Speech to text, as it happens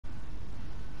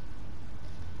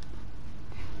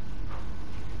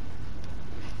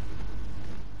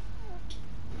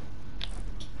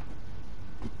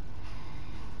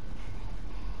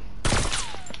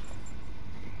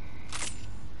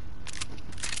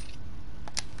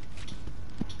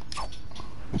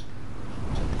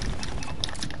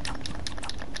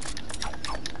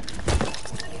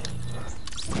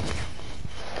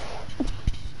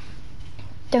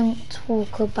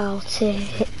talk about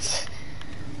it.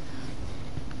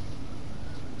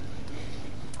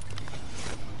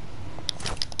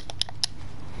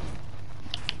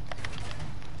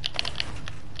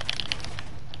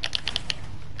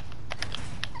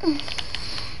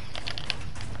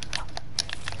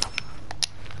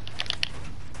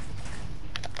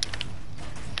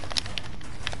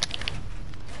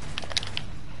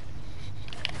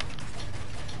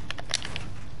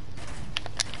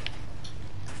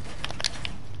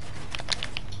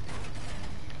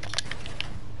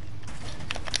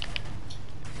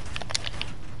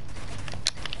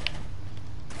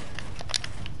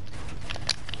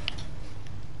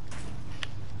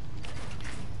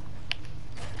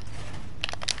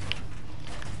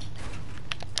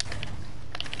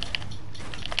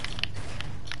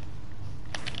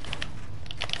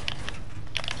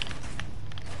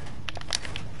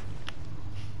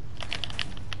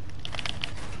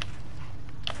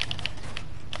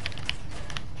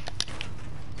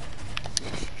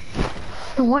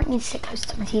 I won't need to sit close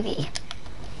to my TV.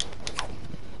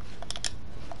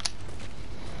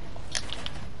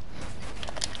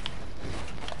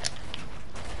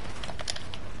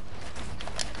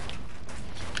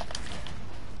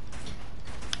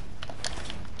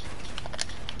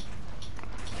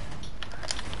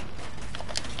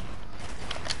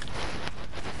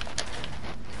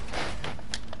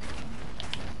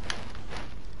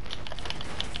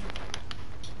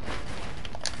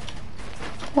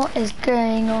 What is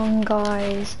going on,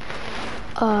 guys?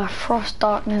 Frost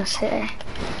Darkness here.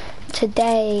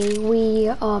 Today we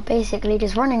are basically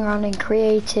just running around in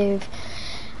creative,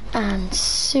 and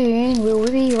soon we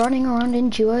will be running around in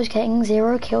duos getting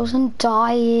 0 kills and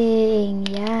dying.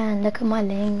 Yeah, and look at my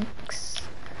links.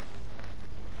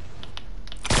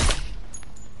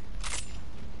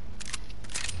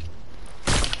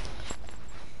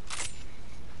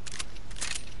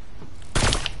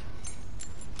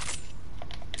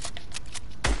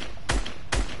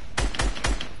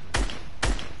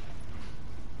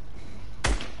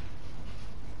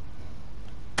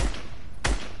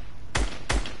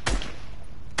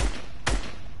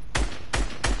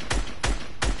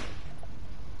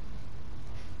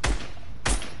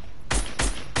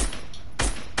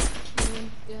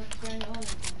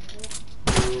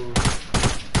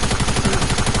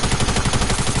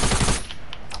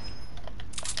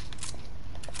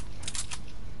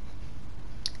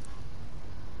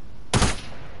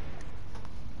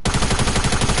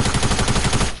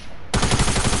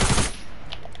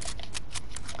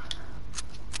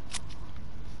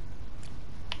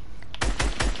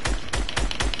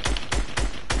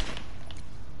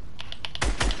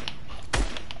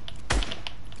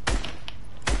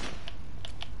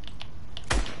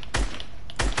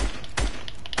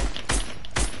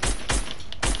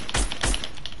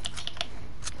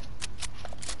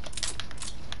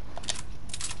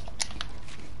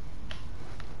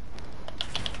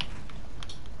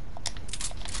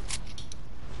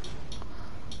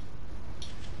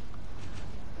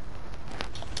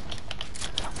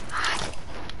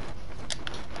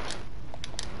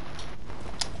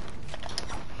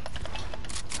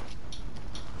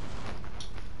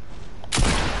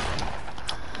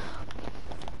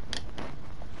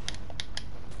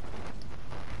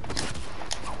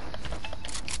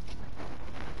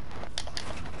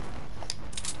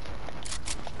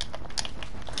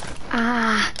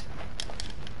 Ah.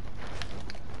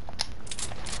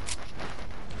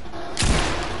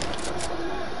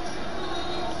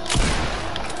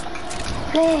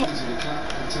 Flip. In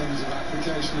terms of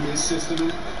application of this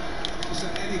system, is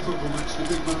there any football match the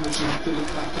big moment to look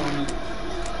back on, and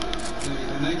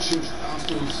the nature of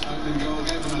Arsenal's opening goal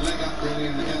gave them a leg up really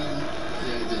in the game?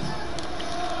 Yeah, it did.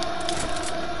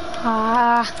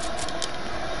 Ah.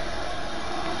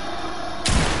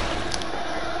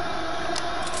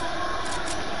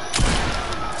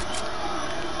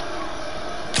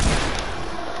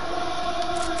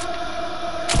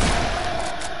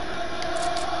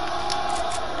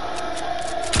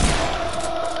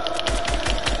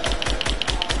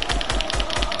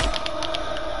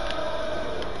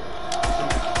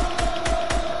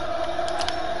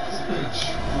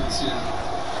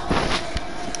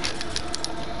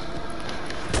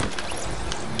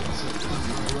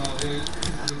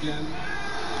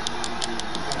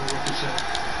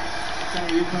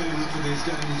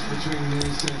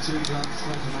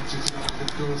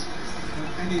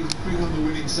 Being on the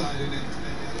winning side in it,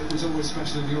 it was always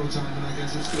special in your time, and I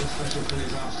guess it's still special for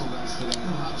these Arsenal lads today.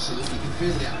 Oh, absolutely, you can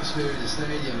feel the atmosphere in the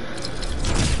stadium.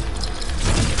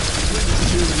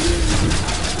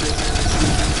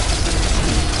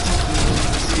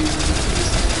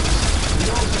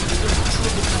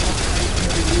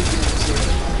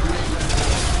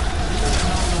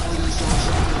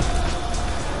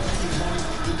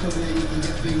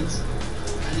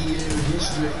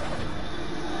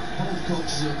 Both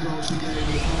coaches approach the game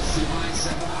with a positive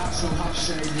mindset, but Arsenal have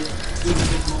shaded it with a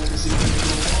bit more missing the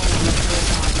goal. All the first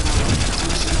half an hour,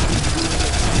 which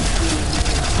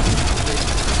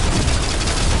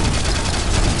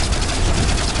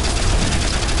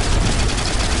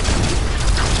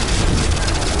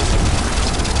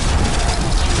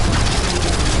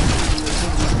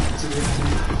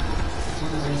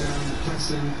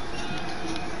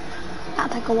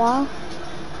That'll take a while.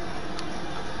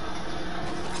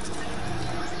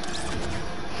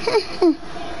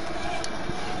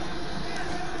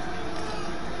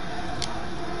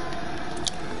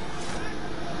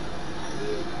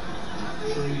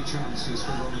 Three chances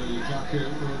for Romelu Lukaku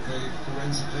will be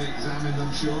forensically examined,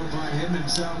 I'm sure, by him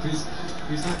himself.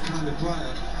 He's that kind of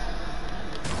player.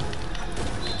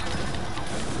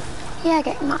 Yeah,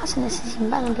 getting mats in this is even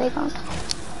better than playground.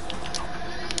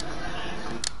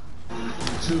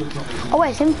 Oh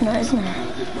wait, it's infinite, isn't it?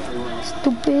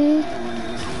 Stupid.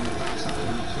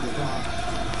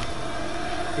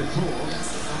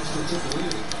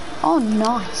 Oh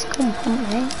nice, come on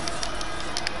mate.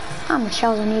 How many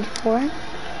shells I needed for it?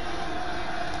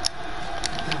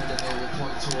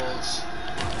 point towards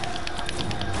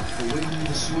the wing,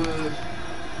 the swerve,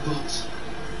 but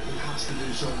he has to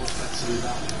do so much better with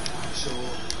that. I'm sure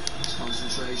his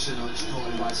concentration or just caught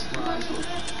him by surprise, but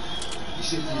he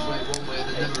shifted his way one way and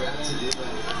then never reacted the other.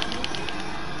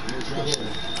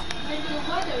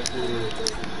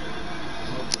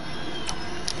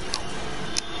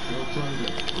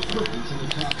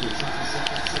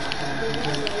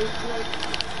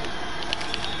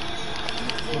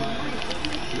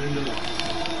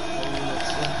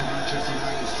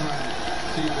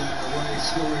 Keep their away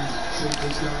scoring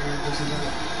sequence going into today.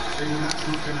 Even that's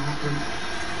not going to happen.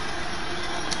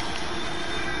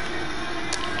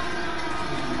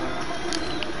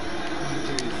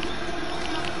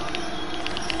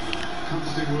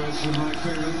 Comforting words from Mike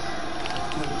Phelan.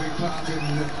 Played a big part in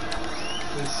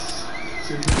this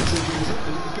sequence.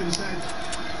 It's been said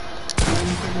when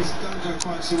things don't go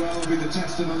quite so well, will be the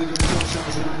test of Ole Gunnar Solskjaer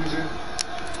as a manager.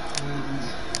 And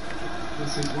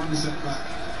this is one setback.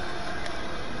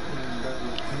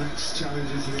 The next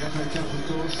challenge is the FA Cup, of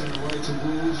course, and away to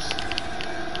Wolves.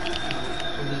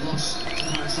 When they lost to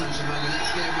Paris Saint-Germain, the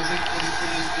next game was in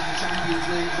the Champions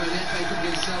League for the FA Cup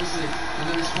against Chelsea, and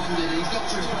they responded. He's got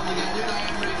to respond again. Unai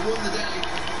Emery won the day.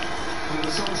 Well,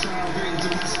 the Solskjaer being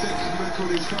domestic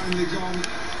record is finally gone.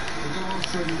 The goal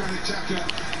from Granit Xhaka,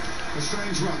 a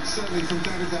strange one, certainly from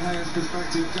David De Gea's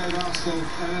perspective, gave Arsenal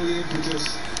an early impetus.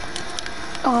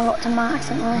 Oh, I got to max,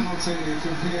 didn't I? Penalty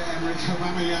from Pierre-Emerick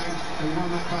Aubameyang, who won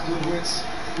that battle of wits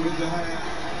with De Gea,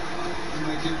 and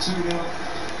make it 2-0.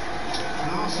 And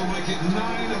Arsenal make it 9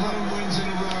 home wins in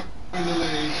a row in the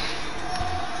league.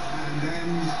 And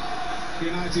then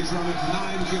United's run of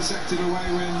 9 consecutive away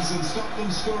wins and stopped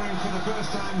them scoring for the first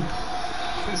time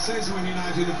this season when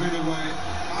United have been away.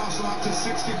 Arsenal up to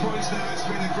 60 points now. It's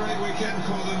been a great weekend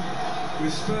for them,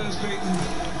 with Spurs beaten,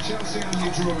 Chelsea only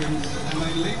drawing, and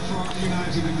they leapfrog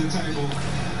United in the table.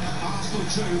 Arsenal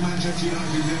 2, Manchester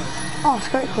United 0. Oh, it's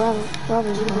great for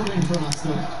Robin. Good win for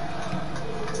Arsenal.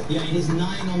 Yeah, it is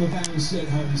 9 on the bounce at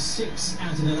home, 6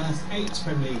 out of the last 8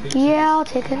 Premier League victories. Yeah, I'll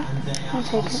take it. And they are I'll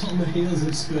take hot it. on the heels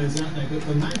of Spurs, aren't they? But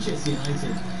for Manchester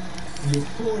United, the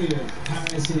euphoria of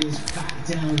Paris is back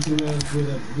down to earth with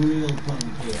a real bump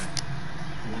here.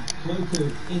 And that cloak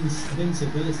of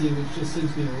invincibility, which just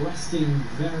seems to be resting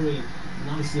very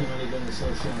nicely on Ole Gunnar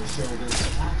Solskjaer's shoulders,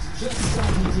 perhaps just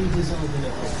starting to dissolve a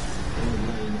little in the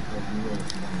reign of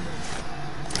North London.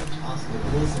 Arsenal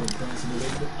also France in the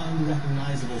league, but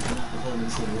unrecognisable from that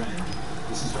performance in red.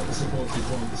 This is what the supporters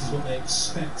want, this is what they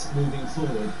expect moving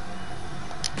forward.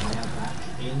 They are back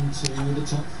into the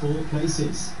top 4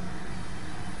 places.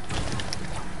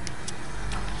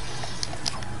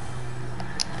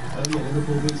 Oh yeah,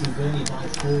 Liverpool beating Burnley by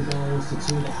 4 goals to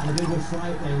 2. They had a bit of a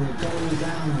fright, they were going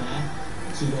down there.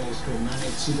 2 goals from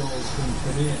Mane, 2 goals from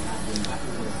Premier, having back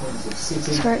with the points of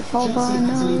City. Straightforward, Chelsea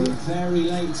had to leave no. it very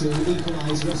late to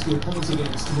equalise, rescue a point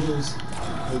against Wolves,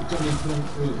 who've gone in front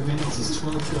through Jimenez's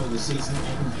 12th goal this season.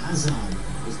 Eden Hazard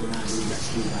was the man who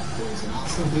rescued that point. And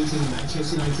Arsenal beating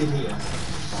Manchester United here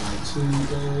by 2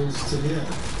 goals to 0.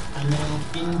 And now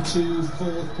into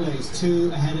 4th place,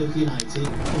 2 ahead of United,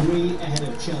 3 ahead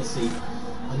of Chelsea.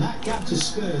 And that gap to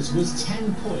Spurs was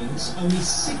 10 points only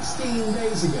 16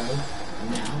 days ago. And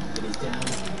now it is down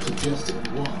to just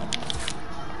 1.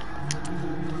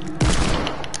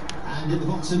 And at the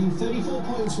bottom. 34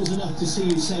 points was enough to see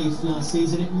you safe last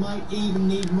season. It might even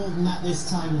need more than that this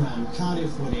time round.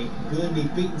 Cardiff winning, Burnley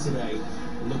beaten today.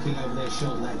 Looking over their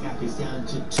shoulder, that gap is down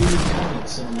to 2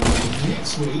 points. And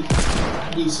next week,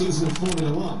 a new season of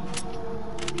Formula 1.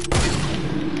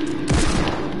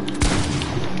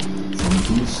 From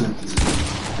concept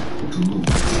to launch,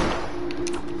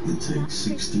 it takes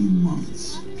 16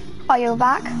 months. Oh, you're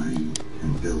back?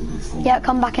 And build a form. Yeah,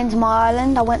 come back into my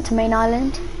island. I went to main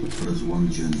island. But as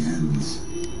one journey ends,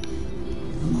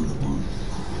 another one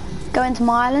Go into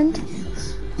my island.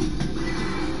 begins.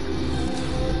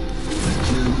 A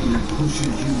journey that pushes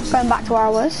you to Going back to where I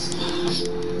was. again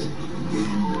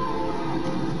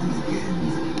and again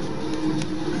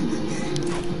and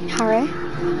again. Harry.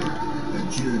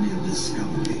 A journey of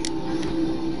discovery.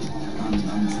 An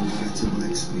unforgettable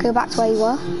experience. Go back to where you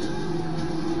were.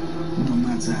 No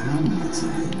matter how many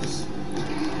times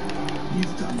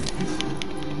you've done it before.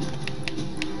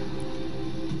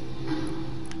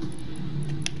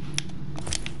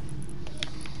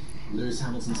 Lewis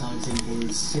Hamilton targeting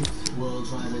his 6th World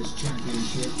Drivers'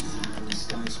 Championship, and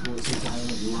Sky Sports is the home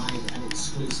of live and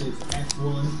exclusive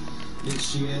F1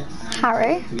 this year. And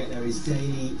Harry. don't forget there is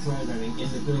daily programming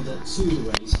in the build-up to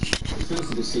the race. The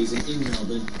first of the season in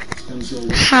Melbourne comes your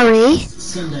way Harry.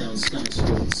 Sunday on Sky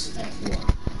Sports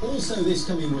F1. Also this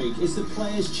coming week is the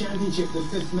Players' Championship, the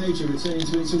 5th major, returning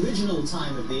to its original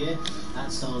time of the year.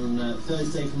 That's on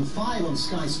Thursday from 5 on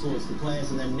Sky Sports, the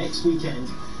Players, and then next weekend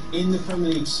in the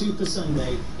Premier League Super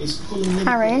Sunday is Fulham Liverpool.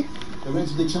 Harry. The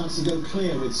Reds with the chance to go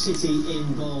clear with City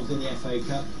involved in the FA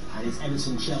Cup, and it's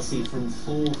Everton Chelsea from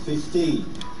 4:15.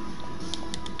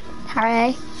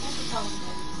 Harry.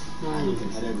 And you can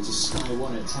head over to Sky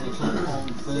 1 at 10 o'clock on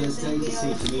Thursday to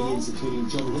see comedians including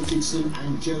John Richardson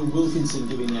and Joe Wilkinson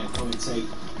giving their comic take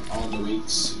on the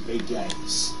week's big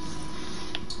games.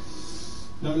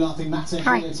 No laughing matter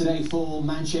here today for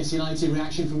Manchester United.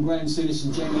 Reaction from Graham Souness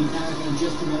and Jamie Carragher in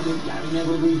just a moment. Gary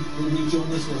Neville will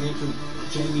rejoin us. We'll hear from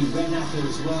Jamie Redknapp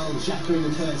as well. Xhaka in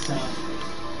the first half.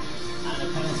 And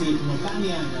a penalty from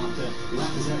Aubameyang after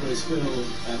Lacazette was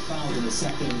fouled in the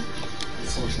second.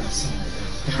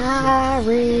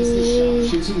 Harry.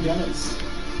 Shooting Gunners.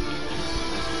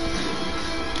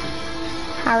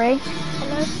 Harry.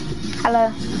 Hello.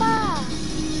 Hello.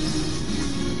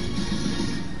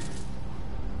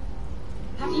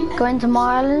 Go into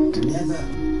my island. Never.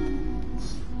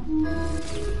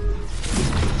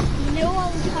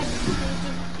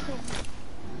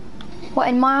 What,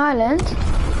 in my island?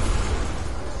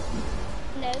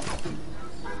 No.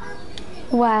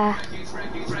 Where?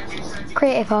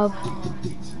 Creative Hub.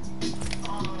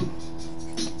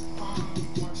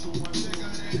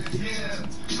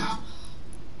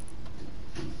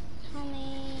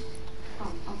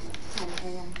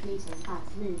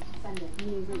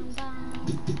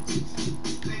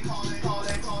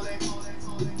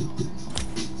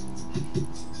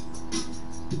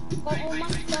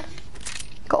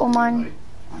 Got all mine.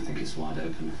 I think it's wide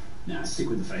open. Now stick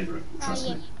with the favourite. Trust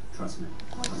me. Trust me.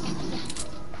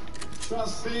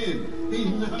 Trust him. He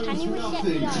knows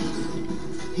nothing.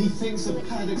 He thinks the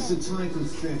paddocks are tight and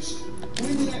fished.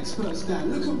 We're the experts,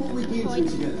 Dan. Look at what we've been through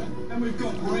together. And we've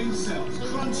got brain cells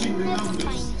crunching the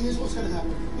numbers. Here's what's going to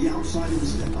happen. The outsider will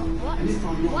step up. And if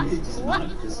I'm wrong, it doesn't matter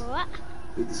because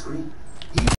with the screen.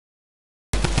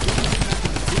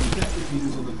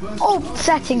 Oh,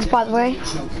 settings, by the way.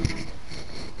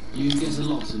 You get a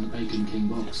lot in the Bacon King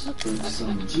box, but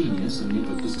some genius only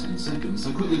booked us 10 seconds.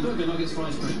 So quickly, burger, nuggets,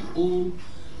 fries, bread, all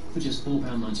for just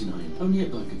 £4.99. Only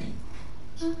at Burger King.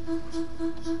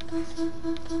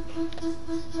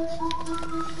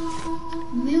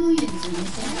 Millions in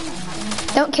this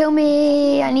area. Don't kill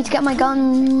me. I need to get my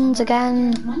guns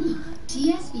again. Money.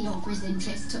 TSB offers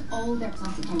interest to all their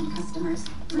Plus account customers.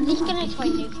 I'm just gonna try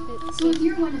new So if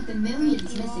you're one of the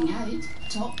millions missing out,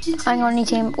 talk to Hang on, I need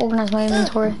to organize my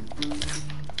inventory.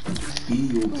 Be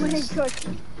your best.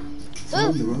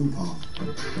 Follow your own path.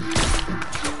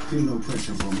 Feel no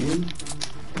pressure from him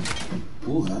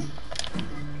or her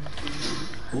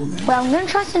or them. Well, I'm gonna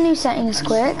try some new settings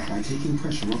quick. By taking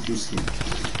pressure off your skin.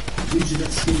 Gives you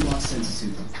that skin bar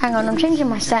sensitive. Hang on, I'm changing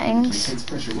my settings. Takes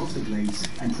pressure off the blades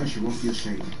and pressure off your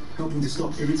shape, helping to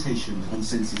stop irritation on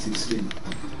sensitive skin.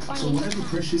 So whatever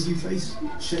pressures you face,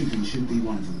 shaving shouldn't be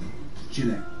one of them.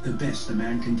 Gillette, the best a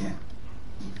man can get.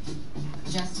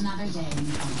 just another day in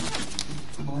flight.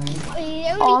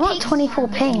 Oh, I'm at 24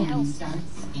 ping. Starts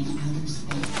in outer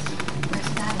space, where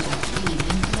satellites feed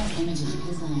infrared images of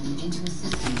his land into a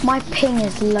system. My ping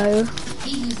is low.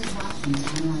 He uses Watchman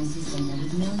to analyze his data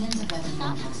with millions of weather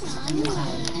forecasts in the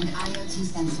cloud and IoT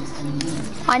sensors coming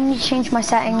in. I need to change my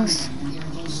settings. And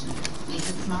irrigation.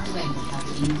 smart way to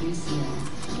help increase yield.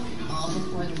 All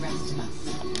before the rest of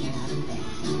us get out of bed.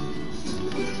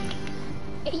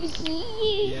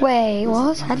 Wait,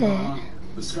 what? I did it.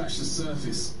 But scratch the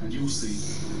surface and you'll see.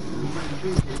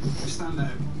 We stand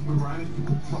out. We're right.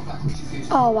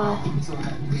 Oh wow. Game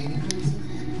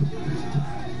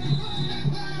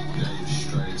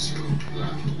straight, stroke,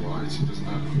 left, right, it doesn't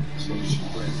matter. As long as you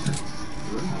play it.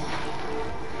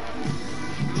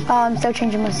 Oh, I'm still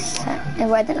changing my set.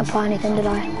 Anyway, I didn't apply anything, did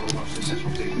I?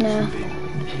 No.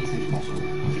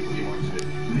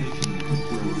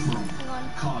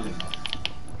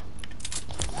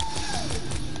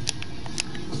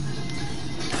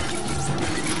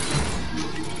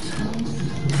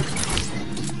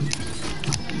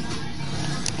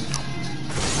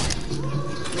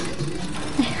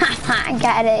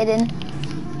 Get it in.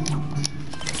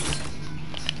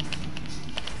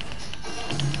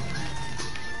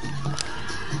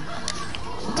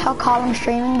 Tell Carl I'm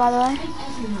streaming, by the way.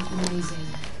 Every month amazing.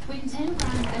 Win 10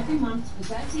 grand every month for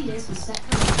 30 years with set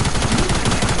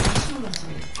national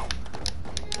lottery.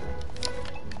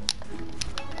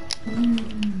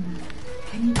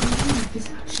 Can you believe this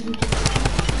actually gets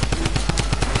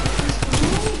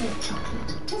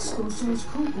chocolate? Tesco source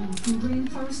cocoa from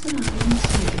Rainforest and Islands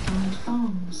certified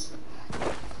farms.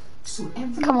 So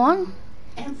every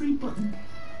button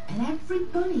and every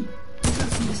bunny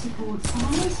does to support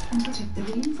farmers and protect the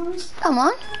rainforest. Come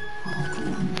on. Oh, go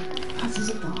on. Pass as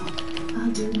a bar.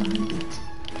 I'll do my bit.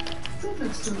 Fruit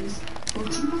Love Stories,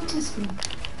 brought to you by Tesco.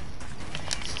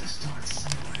 It's to start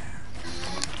somewhere.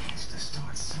 It's to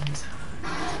start sometime.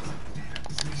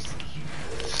 Better place than here.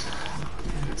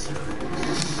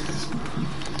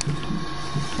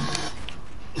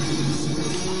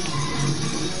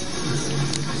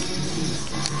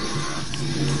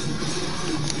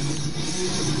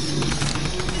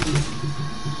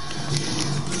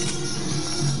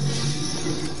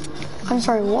 I'm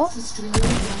sorry, what? Exclusive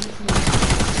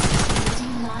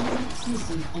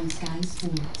on Sky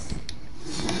Sports.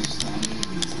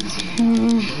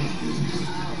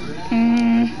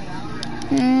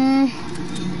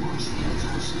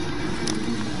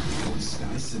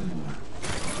 Sky Cinema.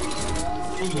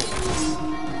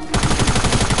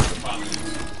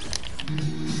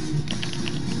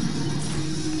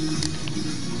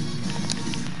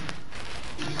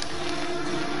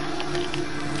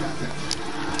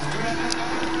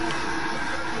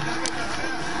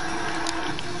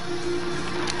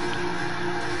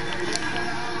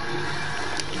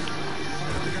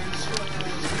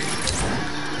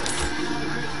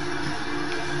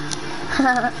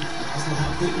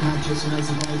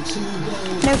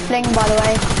 No fling, by the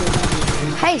way.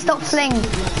 Hey, stop fling.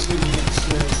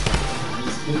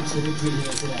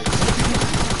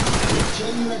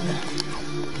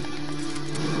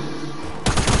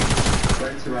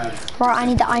 Right, I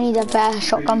need a better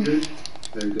shotgun.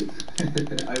 Very good.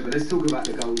 But let's talk about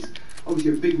the goals.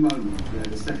 Obviously a big moment,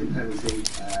 the second penalty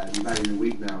you've had in a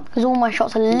week now. Because all my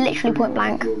shots are literally point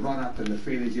blank. Your run up and the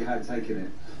feelings you had taking it.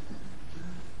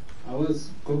 I was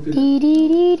confident.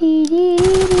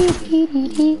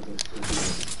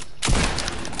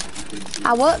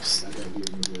 Ah, whoops.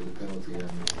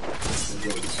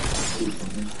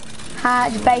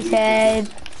 Hatch baited.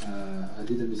 I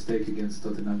did a mistake against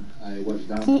Tottenham. I watched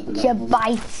down. You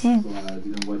baited. So I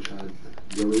didn't watch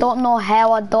Joey. Don't know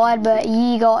how I died, but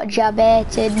you got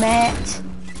jabaited, mate.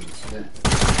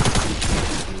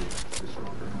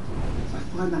 I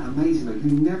find that amazing though,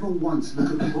 you never once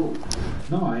look at the ball.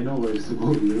 No, I know where it's the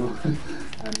ball, you know.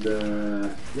 And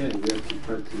yeah, we have to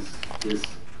practice this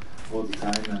all the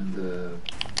time. And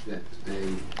yeah, today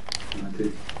we went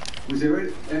in. Was there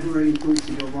ever any thoughts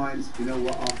in your mind, you know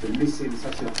what, after missing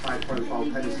such a high profile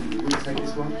penalty, you would take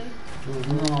this one? No,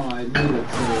 I knew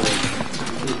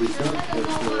that it would be tough, but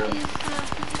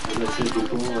as I said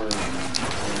before,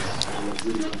 I was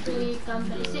really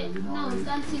confident. And, you know, I did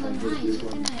this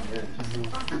one. Yeah.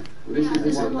 Well, this is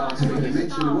the one last week you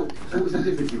mentioned. What was the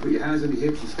difference? You put your hands on your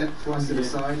hips, you stepped twice to the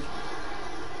side.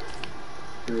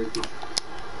 Very good.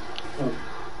 Oh,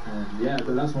 and yeah,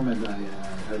 the last moment I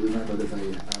remember that I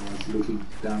was looking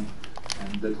down,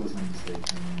 and that was my mistake. And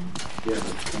yeah,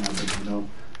 that can happen, you know.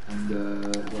 And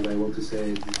what I want to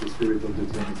say is the spirit of the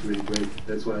team is really great.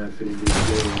 That's why I'm feeling really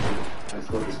good. I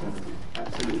thought this one.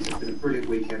 Absolutely, it's been a brilliant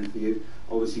weekend for you.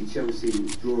 Obviously, Chelsea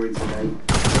drawing today.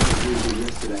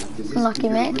 Yesterday. Does this Lucky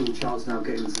give you a mate. real chance now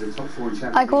getting into the top four in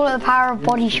Champions I call it the League? power of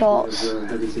body We shots.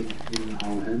 have everything in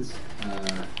our hands,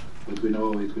 but we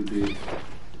know it will be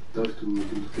tough to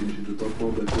finish in the top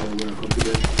four. But we are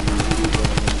confident.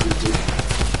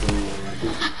 So I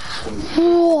think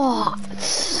What?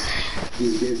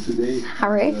 this game today.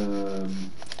 Harry?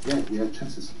 yeah, we have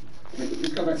chances. Let's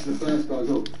go back to the first goal as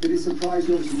well. Did it surprise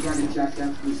you? Obviously, Granit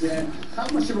Xhaka was there. How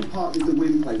much of a part did the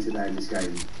wind play today in this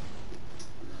game?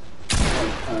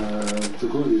 The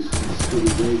goal is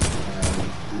really great.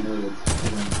 We know that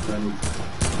when Granit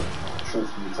shot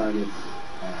from the target,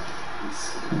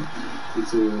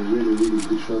 it's a really, really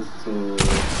good shot. So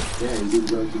yeah, he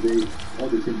did well today. All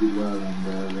the team did well,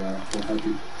 and we are so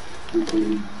happy. We call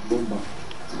him Bomba.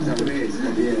 Is that what it is?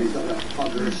 Yeah, he's got that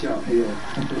thunderous shot. Yeah.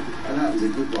 And that was a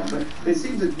good one. But there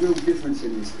seems a real difference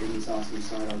in this Arsenal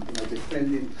side. You know,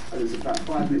 defending. There was about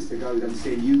 5 minutes to go. I'm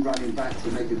seeing you running back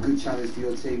to make a good challenge for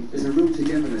your team. There's a real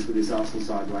togetherness with this Arsenal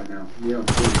side right now. Yeah, of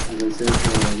course. As I said,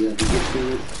 we have a good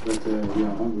spirit, but we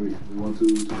are hungry. We want to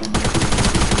come back to the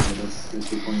game. That's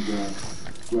the point where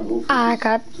we are hopeful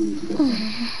to get them.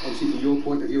 Obviously, from your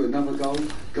point of view, another goal,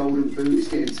 golden boot, it's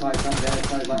getting tight up there,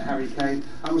 players like Harry Kane.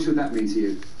 How much would that mean to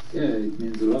you? Yeah, it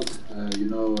means a lot. You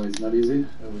know, it's not easy.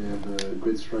 We have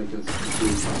great strikers and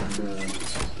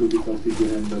 2 big of feet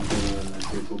behind, but I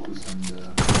stay focused, and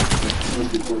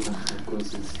most important, of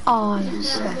course, is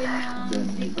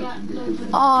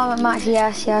Max,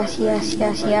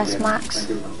 yes, Max.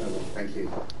 Thank you.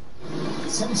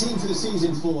 17 for the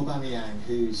season for Aubameyang,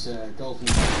 whose goal from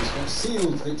the has got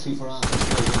sealed victory for Arsenal.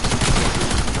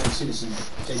 Citizen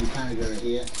Jamie Carragher are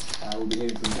here. We'll be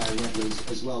hearing from Gary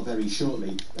Neville as well very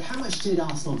shortly. But how much did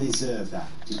Arsenal deserve that,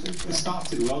 do you think? They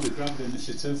started well, they grabbed the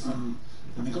initiative, and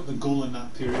they got the goal in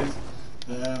that period.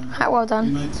 Well done.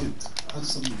 United had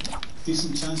some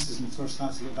decent chances in the first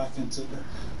half to get back into it, but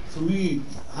for me,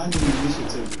 handling the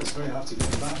initiative, it's very hard to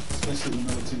get it back, especially when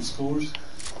another team scores.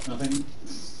 And I think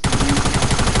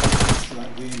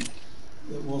that game,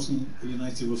 it wasn't the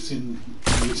United we've seen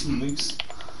in recent weeks.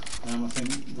 I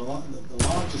think the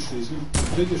largest reason,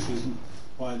 the biggest reason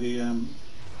why they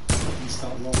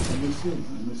start well was the midfield.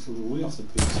 The midfield were way off the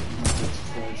pace.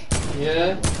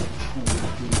 Yeah. You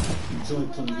enjoy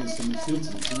playing against the midfield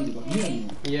team. It's really got me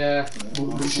anymore. Yeah.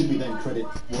 But should we then credit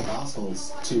what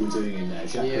Arsenal's 2 were doing in there?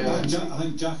 Xhaka, Yeah. I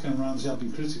think Xhaka and Ramsey, I've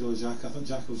been critical of Xhaka. I thought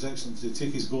Xhaka was excellent to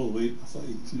take his goal away. I thought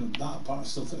that part I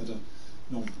still thought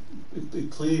he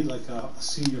played like a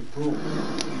senior pro,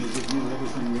 and he did nearly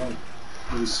everything right.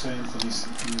 With his strength and his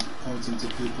pointing to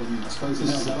people, and I suppose he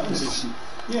held that position.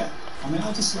 Yeah, I mean,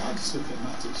 I just look at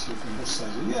Matic here from both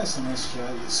sides. Yes, a nice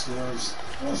stride, it swerves.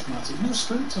 Watch Matic, no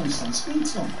sprint to him, son, sprint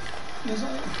to him. He's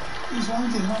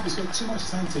winding up, he's got too much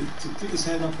time to get his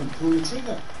head up and pull the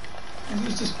trigger. And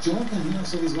he's just jogging,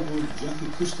 so he's got old Jackie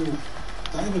Cousteau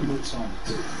diving boots on.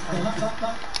 And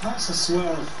that's a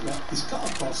swerve that he's cut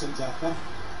across it, Xhaka.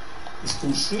 He's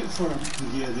going straight for the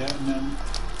gear there, and then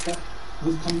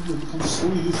we've become so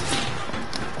used to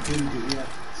getting the gear,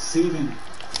 saving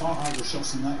far harder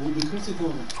shots than that. We'll be critical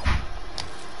of him.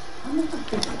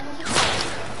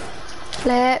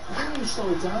 Flip.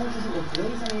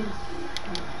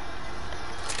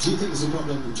 Do you think there's a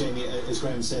problem, Jamie, as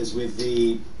Graham says, with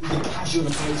the casual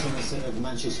approach of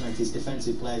Manchester United's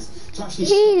defensive players to actually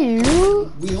shoot?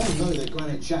 We all know that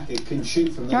Granit Xhaka can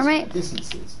shoot from those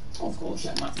distances. Of course,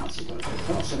 yeah, Matt's got to go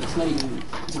across, and it's not even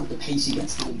the pace he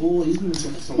gets to the ball, isn't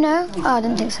it? No? Oh, I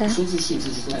didn't think so. Sometimes it seems to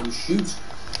just let him shoot.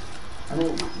 I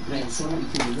know Graham Souness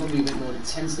can be a bit more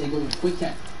intense, they're going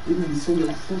quicker. Even when you throw your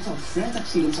left foot on, Fred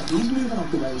actually looks like he's moving out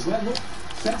the way as well. Look,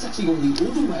 Fred's actually going the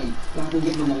other way rather than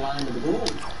getting on the line of the ball.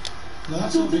 No,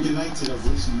 that's not been United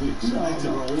of recent weeks.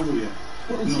 United were all over you.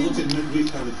 Look at midweek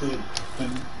how they played when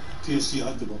PSG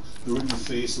had the ball. They were in the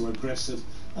face, they were aggressive.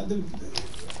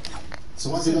 So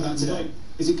why do that today?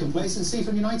 Is it complacency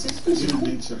from United?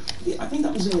 I think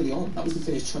that was early on. That was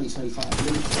the first 20-25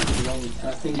 minutes. And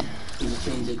I think it was a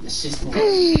change of the system.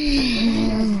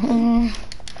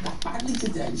 Not badly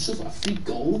today. It's just like a free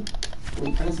goal. Or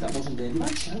a penalty that wasn't there. They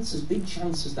had chances, big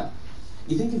chances that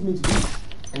you think of him to be,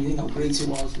 and you think how great it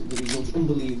was, the results,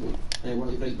 unbelievable. One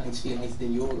of the great nights for United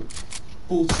in Europe.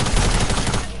 But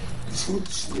he scored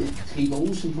 3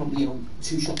 goals and probably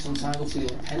 2 shots on target, obviously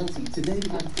a penalty. Today they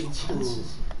had big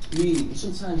chances, really. And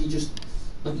sometimes you just,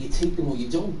 you take them or you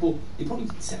don't. But they probably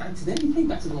today they played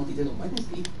better than what they did on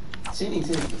Wednesday. Certainly in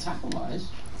terms of the tackle wise.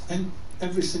 And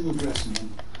every single dressing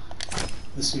room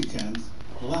this weekend,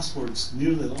 the last words,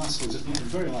 nearly the last words, if not the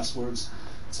very last words,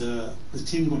 to the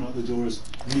team going out the door is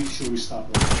make sure we start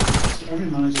right. So every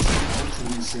manager should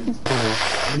the same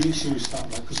thing. Make sure we start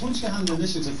right. Because once you hand the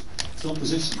initiative to the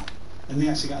opposition and they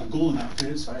actually get a goal in that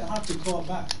period, it's very hard to claw it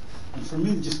back. And for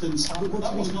me, it just didn't start.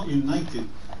 That was not United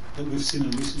that we've seen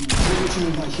in recent weeks. What do you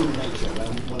mean by human nature?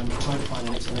 When I'm trying to find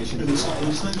an explanation for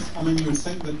that. I mean, you would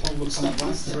think that Paul would come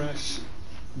back fresh,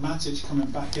 Matic coming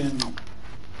back in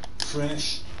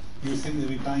fresh, you would think they'd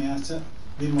be bang at it.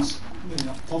 they must, maybe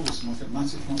not obviously must,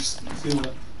 Matic must feel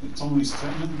that McTominay's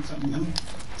threatening him,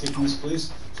 taking his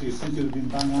place, so you think it would have been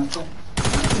bang at it. I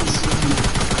didn't see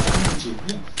any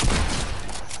energy. Yeah.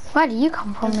 Where do you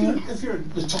come from, mate? If you're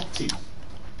the top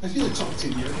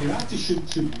team, your attitude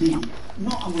should be,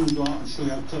 not I'm going to go out and show you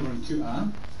how clever and cute I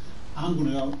am, I'm going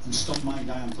to go out and stop my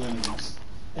guy I'm playing against.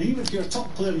 And even if you're a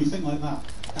top player and you think like that,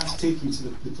 that's taking you to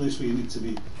the place where you need to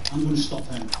be. I'm going to stop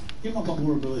him. Even though I've got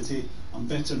more ability, I'm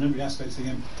better in every aspect of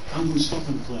him, I'm going to stop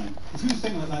him playing. If you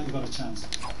think like that, you've got a chance.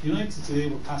 United today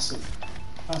were passive.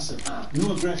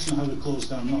 No aggression on how they close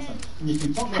down, nothing. And you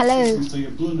can talk about systems till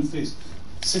you're blue in the face.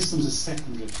 Systems is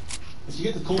secondary. If you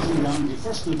get the closing down, you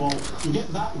first of the ball, you get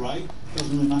that right, it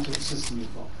doesn't really matter what system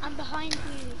you've got. I'm behind you.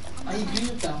 I agree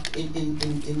with that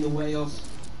in the way of,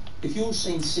 if you're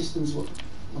saying systems were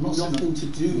nothing to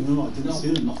do. No, I didn't say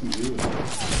that nothing to do with it.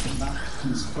 That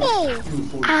comes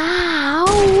first.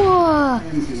 Ow!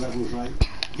 Energy levels right.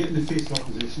 Get in the face of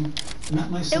opposition. And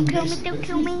that might sound basic,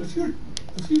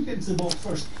 but if you get to the ball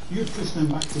first, you're pushing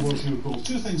them back towards your goal.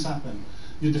 Two things happen.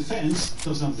 Your defence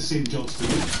doesn't have the same jobs to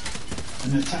do,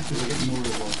 and the attackers are getting more of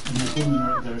the ball, and you're going in the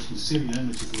right direction, saving your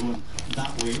energy for going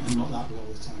that way and not that way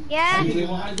all the time. Yeah. I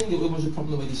think it was a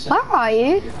problem the way they said. Where are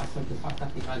you? I think the fact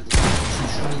that they had some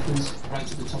strikers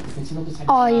right at the top of the pitch.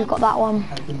 Oh, you've got that one.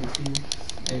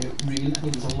 Really, I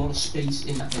think there's a lot of space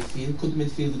in that midfield. Could the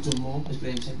midfield have done more? As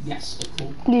Graham said, yes, of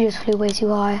course. You just flew way too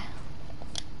high.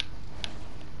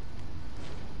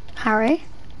 Harry?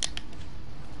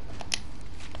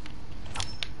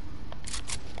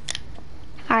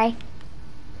 Harry?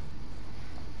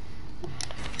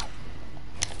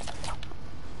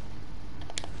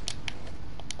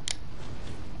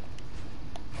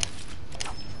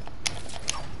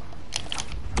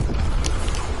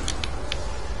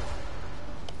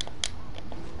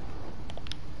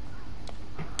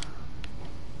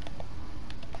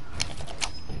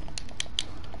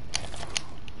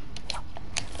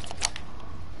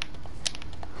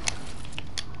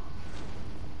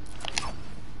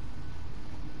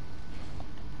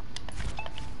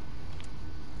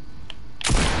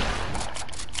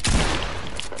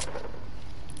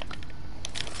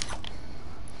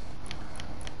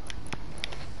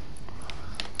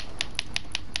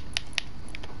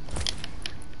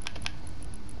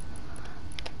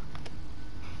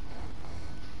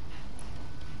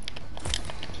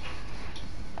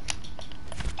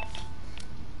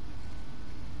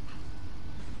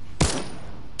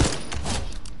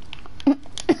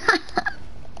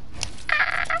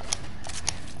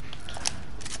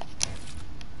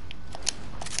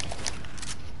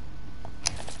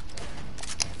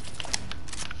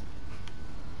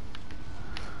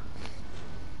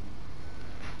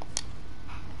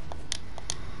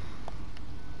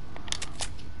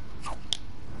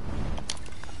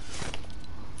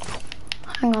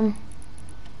 Hang on.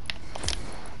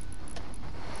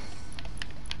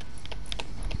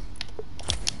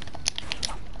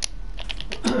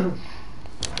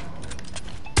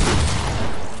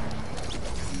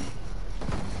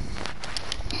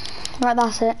 Right,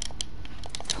 that's it.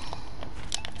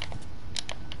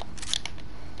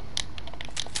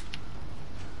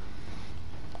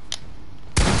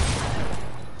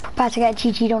 Prepare to get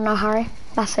GG'd on now, Harry.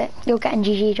 That's it. You're getting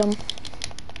GG'd on.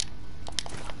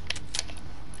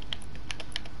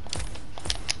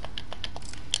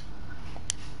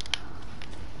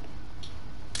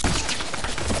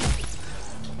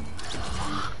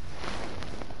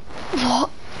 What?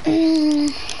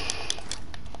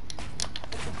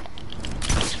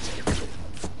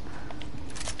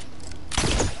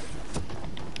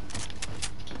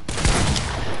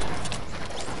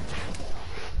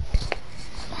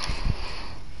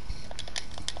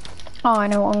 Oh, I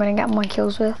know what I'm going to get my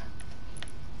kills with.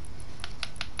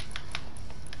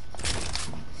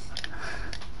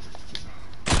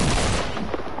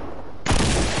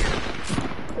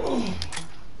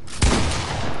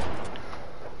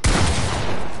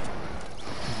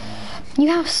 You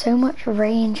have so much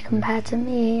range compared to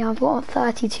me. I've got a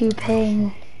 32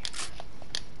 ping.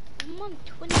 I'm on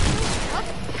 20. What?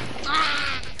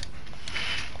 Ah!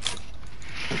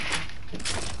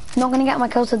 I'm not gonna get my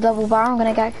kills with a double barrel. I'm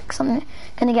gonna get something.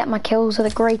 Gonna get my kills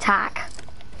with a great tack.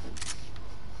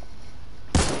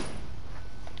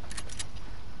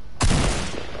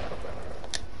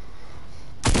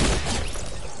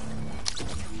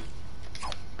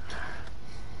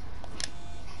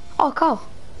 Oh, go.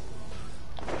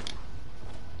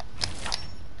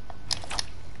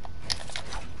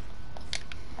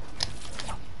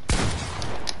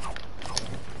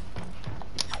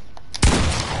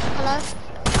 Hello?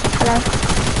 Hello.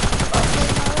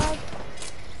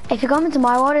 If you come into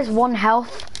my world, it's 1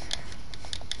 health.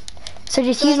 So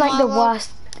just use like the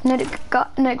worst. No,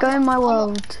 go in my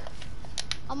world.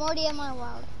 I'm already in my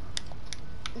world.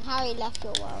 And Harry left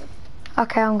your world.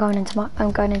 Okay, I'm going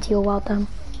into your world then.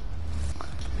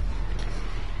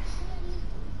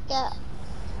 Yeah.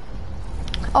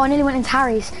 Oh, I nearly went into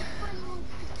Harry's.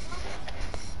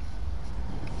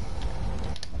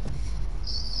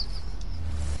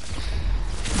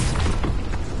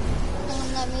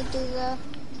 Let me do the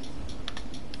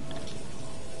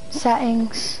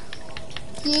settings.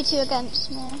 You two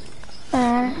against me.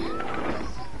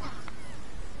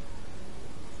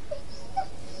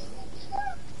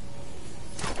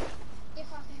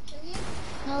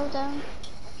 No, don't.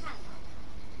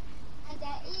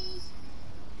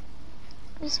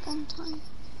 It's gun time.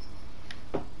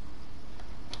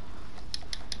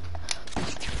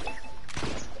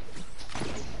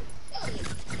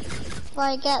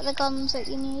 Right, get the guns that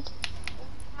you need.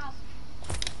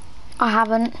 I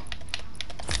haven't.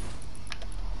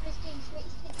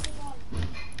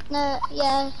 No,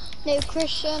 yeah, no,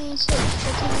 Christian switched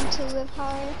to team 2 with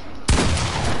Harry.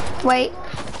 Wait.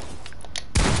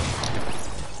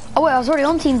 Oh wait, I was already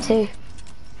on team 2.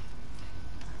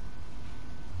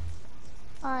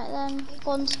 Alright then,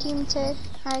 go on to team 2.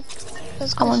 Harry,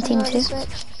 because I'm on Christian's team already 2.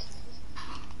 switched.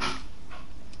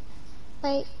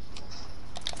 Wait.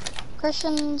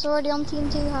 Christian's already on team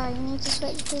 2, Harry, you need to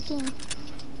switch to team.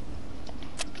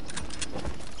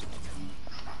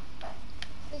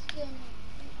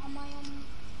 Am I on?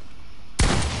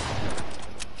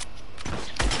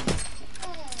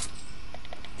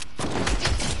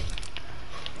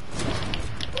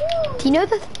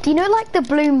 Do you know like the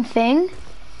bloom thing?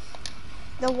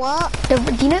 The what? Do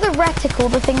you know the reticle,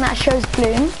 the thing that shows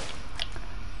bloom?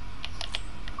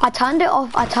 I turned it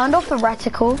off. I turned off the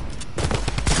reticle.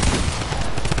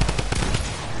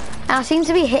 And I seem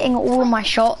to be hitting all of my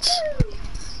shots.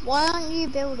 Why aren't you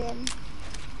building?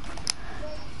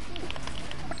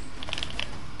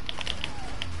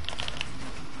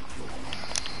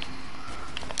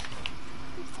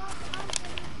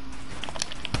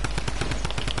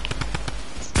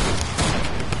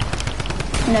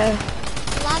 No.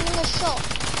 Landing a shot.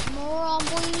 More on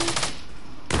boy.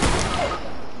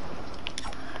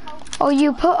 Oh,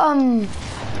 you put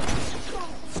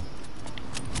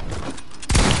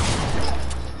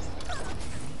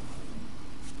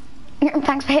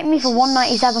Thanks for hitting me for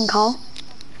 197, Carl.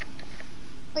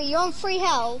 Wait, you're on 3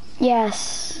 health?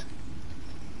 Yes.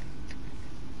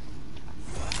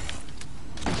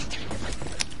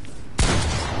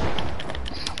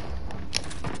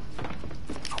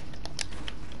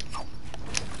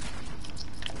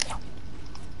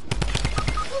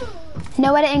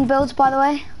 No editing builds, by the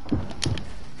way.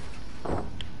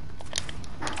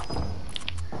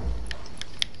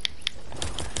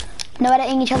 No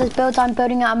editing each other's builds. I'm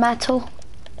building out of metal.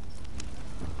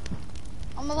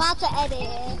 I'm about to edit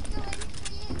it.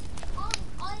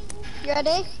 You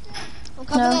ready? I'm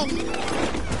coming in.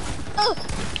 Oh!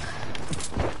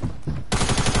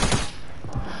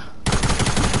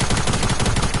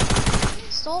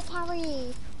 Stop,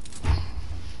 Harry.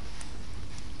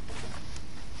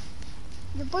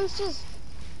 You're both just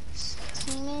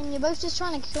teaming. You're both just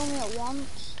trying to kill me at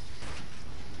once.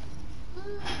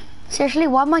 Seriously,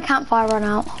 why'd my campfire run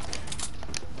out?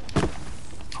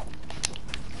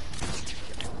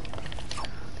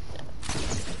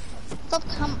 Stop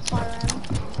campfiring.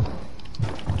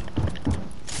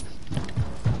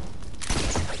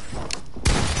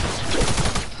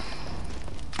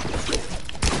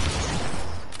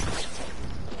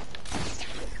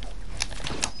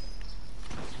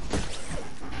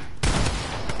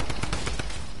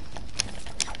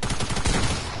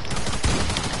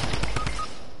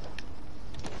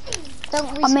 Don't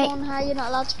respawn, Harry. You're not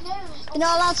allowed to. You're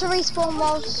not allowed to respawn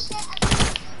whilst.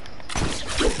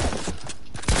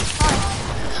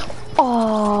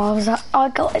 Oh, was that? I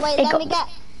got it. Wait,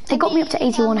 It got me up to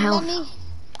 81 health.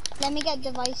 Let me get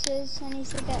devices. I need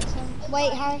to get some.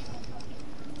 Wait, Harry.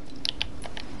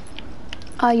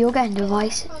 Oh, you're getting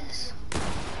devices.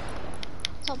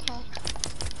 Top Harry.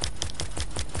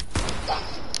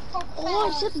 Oh,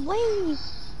 I said wait.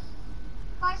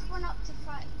 First one up to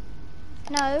 30.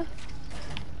 No.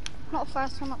 Not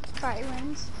first one up to 30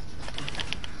 wins.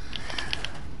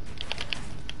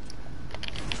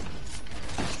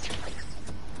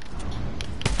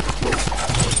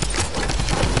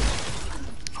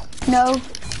 No.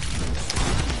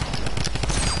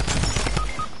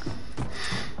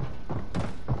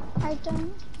 I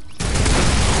don't.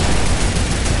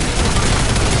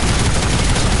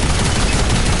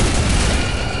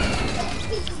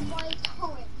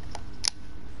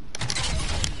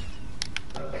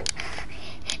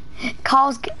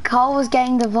 Carl was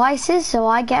getting devices, so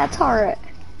I get a turret.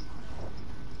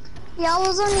 Yeah, I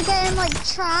was only getting like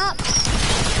traps.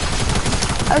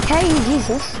 Okay,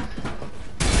 Jesus.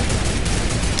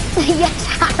 Yes,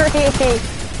 Harry.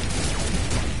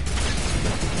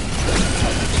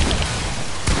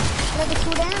 Let me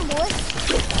cool down, boys.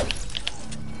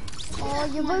 Oh,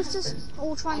 you're both just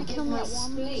all trying to kill me at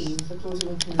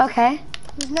once. Okay.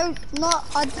 There's no, not.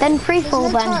 Then free fall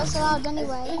There's no then. turrets allowed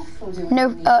anyway.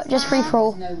 No, just free for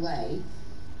all. No way.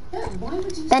 No, why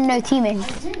would you? Then no teaming. I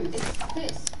do. It's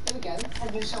this. Here we go.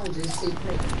 Head and shoulders,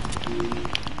 super.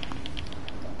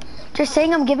 Just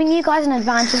saying I'm giving you guys an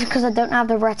advantage because I don't have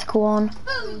the reticle on.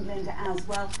 England as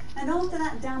well. And after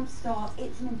that damp start,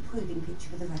 it's an improving picture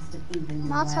for the rest of England.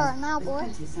 My turret now, boy.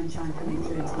 Plenty of sunshine coming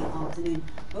through into the afternoon,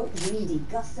 but windy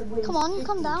gusts of wind. Come on,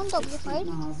 come down, don't be afraid.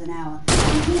 Miles an hour.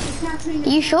 Are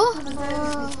you sure?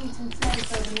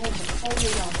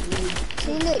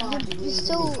 See, look,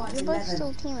 you're both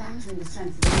still teaming.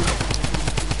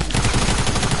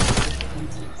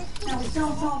 Now we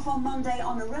start off on Monday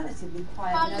on a relatively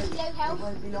quiet note. It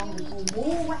won't be long before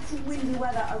more wet and windy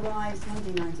weather arrives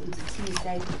Monday night into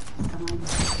Tuesday.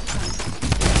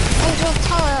 Oh, your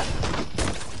turret.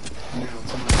 Now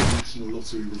to my national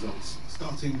lottery results,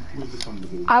 starting with the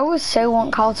Thunderball. I would so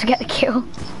want Carl to get the kill.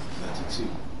 32.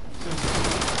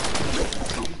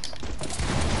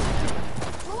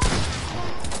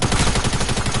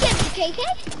 Get me, KK.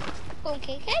 Go,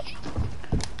 KK.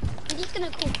 I'm just gonna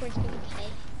call for his KK.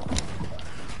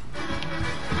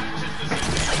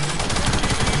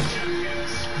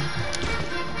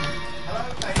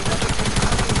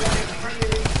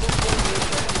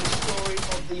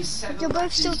 You're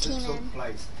both still teaming.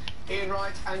 Ian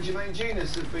Wright and Jermaine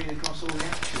Genius have been across all the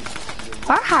action.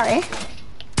 Alright, Harry.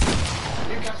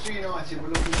 Newcastle United were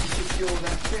looking to secure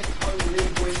their 5th home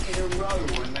league win in a row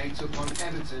when they took on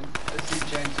Everton at St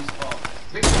James's Park.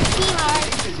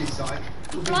 Victor side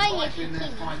will be vital in their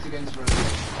fight against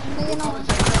relegation. 9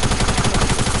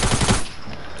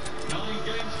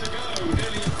 games to go,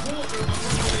 nearly a quarter of a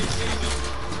Premier League season,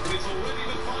 but it's already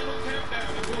the final countdown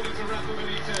according to Rafa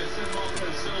Benitez and Marco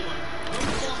Silva.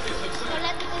 Most bosses have said that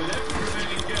every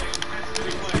remaining game has to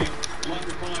be played like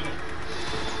a final.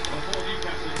 Before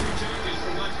Newcastle, 2 changes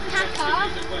from last weekend's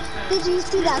at West Ham. Did you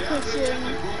see that question?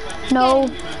 No.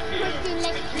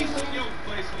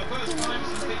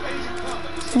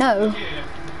 No.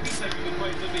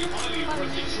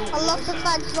 I love the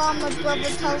fact that my brother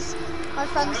tells my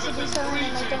friends to do something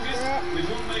and they don't do it.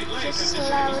 It's just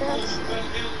hilarious.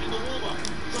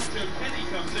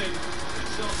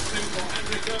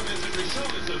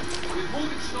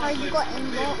 Oh, you got him,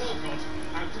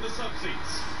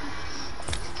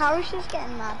 Harry's just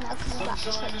getting mad now because of that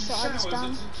trick shot I just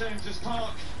done.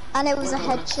 And it was a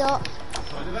headshot.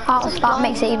 Oh, that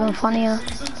makes it even funnier.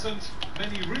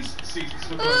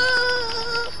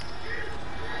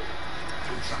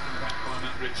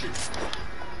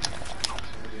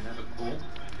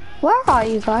 Where are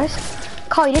you guys?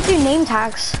 Carl, you did do name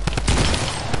tags.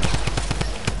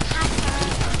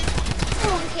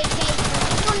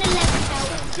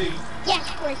 Yes,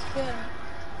 Christian.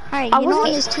 Hey, you're not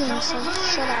on his team, so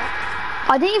shut up.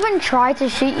 I didn't even try to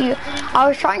shoot you. I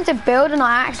was trying to build and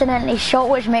I accidentally shot,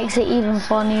 which makes it even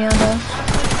funnier though.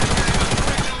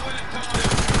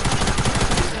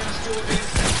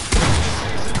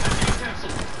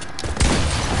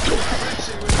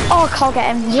 Oh, I can't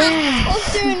get him. Yeah. I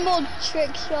was doing more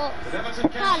trick shot.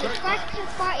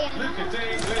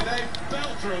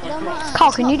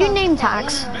 Carl, can you do name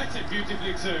tags?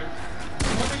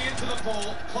 Coming into the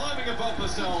ball, climbing above the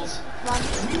cells.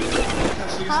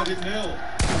 Huh?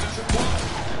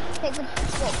 Take the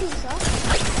what pizza?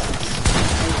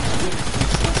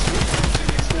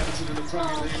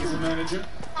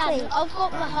 Hey, I've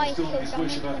got the highest kill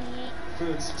damage.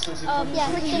 Yeah,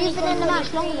 because you've been in the match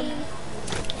longer than me.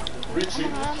 Richie.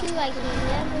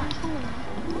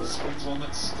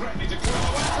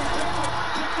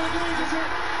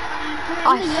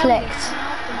 I flicked.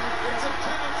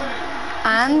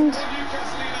 And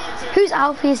whose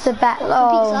Alfie is the best?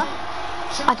 Oh,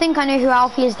 I think I know who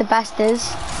Alfie is the best is.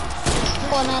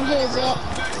 Go on then, who is it?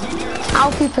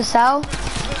 Alfie Purcell.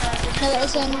 No, it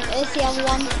isn't. It's the other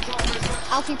one.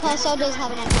 Alfie Purcell does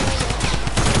have an Alfie.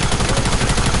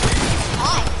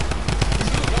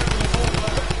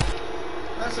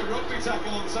 That's a rugby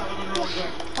tackle on Salomon Rondo.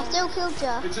 I still killed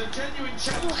you. It's a genuine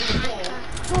challenge to the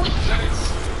ball. Then it's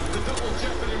the double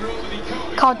jeopardy rule that he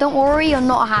can't. Carl, don't worry, you're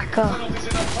not a hacker.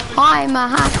 I'm a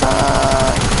hacker.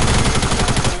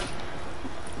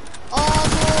 Oh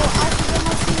no, Alfie's on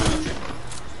my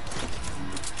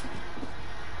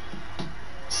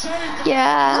team.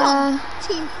 Yeah.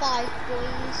 team 5,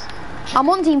 boys. I'm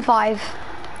on team 5.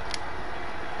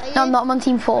 Are you? No, I'm not. I'm on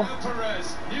team 4.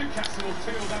 Perez, Newcastle will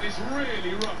feel that is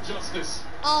really rough justice.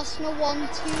 Arsenal won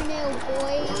 2-0,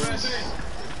 boys. Perez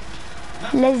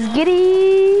in. Let's get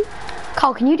it.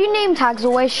 Carl, can you do name tags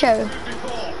or where's show? Hang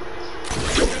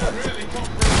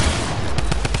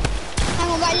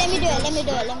on, right, let me do it.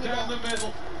 Down the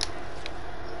middle.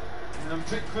 And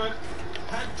Pickford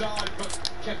had died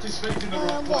but kept his feet in the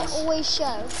right What, place. always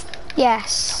show?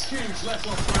 Yes. Huge let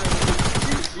off for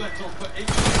Everton. Huge let off for each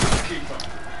keeper.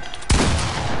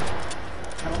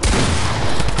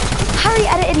 Harry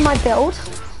edited my build.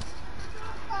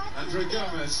 Andre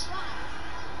Gomez.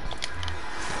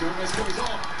 Gomez goes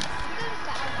on.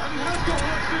 And he has got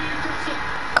one for Newcastle.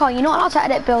 Carl, you're not allowed to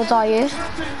edit builds, are you?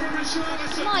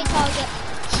 My target.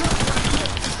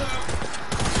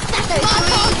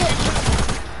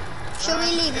 Shall we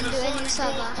leave and do a new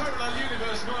server?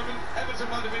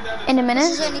 In a This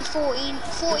minute. is only 14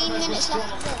 minutes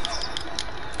left of this.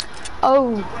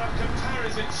 Oh,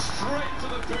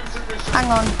 hang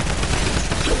on.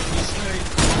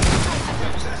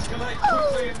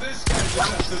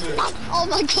 Oh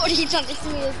my god, he done it to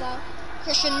me as well.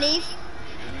 Christian, leave.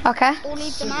 Okay. Or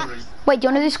leave the map. Wait, do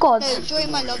you want to do squads? No,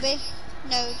 join my lobby.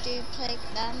 No, do play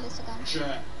this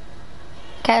again.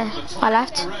 Okay, I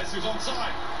left.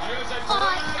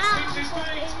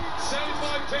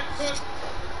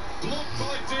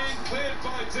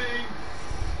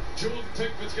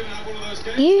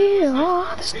 You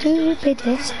are the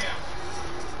stupidest.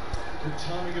 Good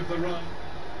timing of the run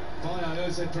by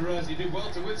Jose Perez. He did well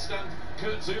to withstand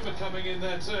Kurt Zuma coming in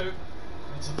there too.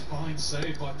 That's a fine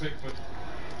save by Pickford.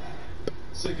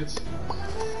 Sigurdsson.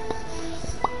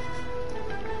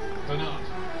 Bernard.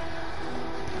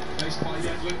 Faced by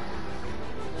Yedlin.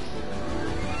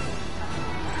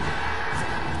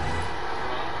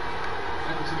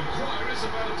 Everton inquiries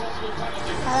about a possible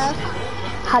penalty.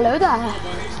 Hello there. But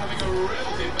he's having a real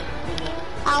defensive one.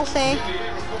 Alfie.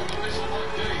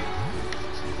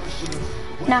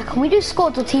 Now, can we do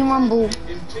squads or team rumble?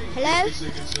 Hello?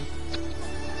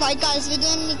 Right guys, we're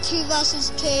doing the 2 versus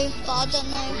 2, but I don't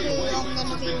know who I'm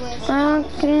gonna be with.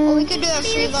 Okay. Or we could do a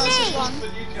 3 versus 1.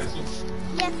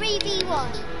 Yeah, 3v1.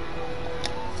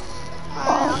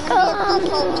 I'm gonna be a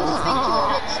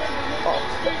default to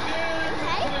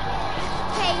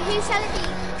Okay, who shall it be?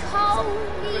 Cole,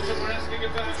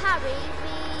 Harry,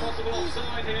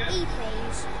 E,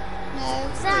 please. No,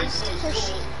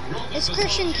 it's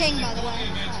Christian King, by the way.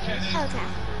 Okay.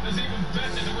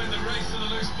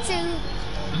 So,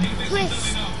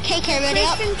 Chris, KK, ready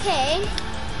up? Christian King,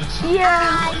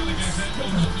 Yeah. and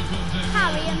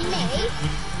Harry and me,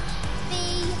 the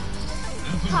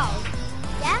Cole.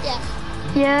 Yeah? Yeah.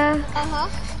 Yeah.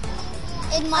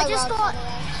 In my I just round, got, by the way.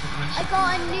 I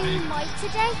got a new mic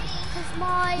today, because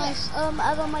my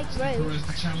other mic broke. Perez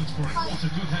the challenge for it. What a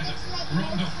good header.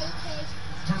 Rondo.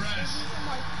 Perez.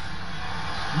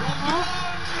 Rondo.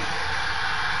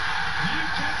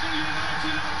 Newcastle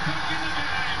United are back in the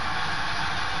game.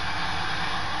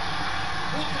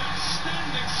 What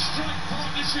outstanding strike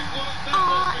partnership work that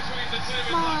was between the two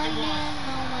in black and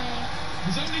white.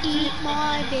 There's only two Eat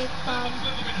my big bum. a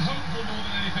little bit hopeful more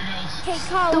than anything else. Okay,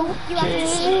 Cole, you have to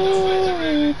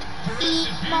see.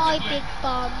 Eat my big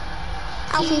bum.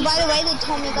 Alfie, by the way, the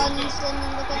Tommy gun's in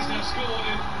the game.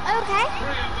 Okay.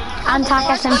 And tack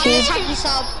SMG. Tacky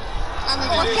sub. And the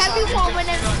Oh, tacky every sub. one when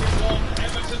it's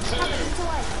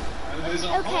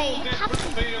okay.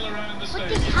 What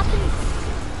did happen?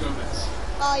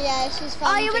 Oh yeah, she's fine.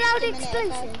 Are you allowed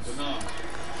explosives?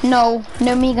 No,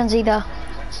 no miniguns either.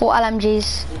 Or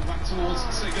LMGs. Back towards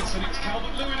Sigurdsson. It's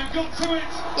Calvert-Lewin who got to it.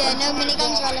 Yeah, no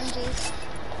miniguns or LMGs.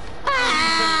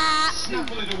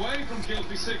 Snaffle it away from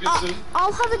guilty Sigurdsson.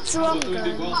 I'll have a drum Calvert-Lewin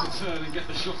did gun. well to turn and get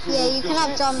the shot Yeah, you can towards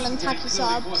have drum goal. and tacky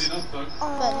Clearly quite subs, enough, though.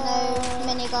 but no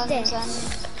miniguns This. and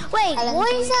Wait, why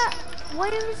LMGs. is that? Why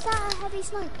is that a heavy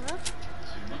sniper?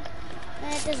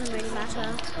 It doesn't really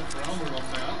matter.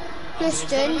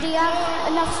 Christian, do you have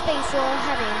enough space for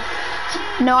heavy?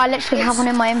 No, I literally have one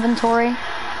in my inventory.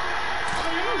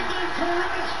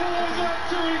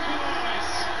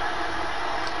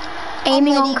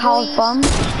 Aiming on Carl's bum.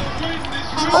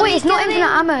 Oh wait, it's not infinite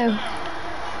ammo. Yeah, it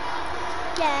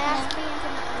has to be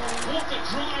infinite ammo. What a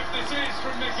drive this is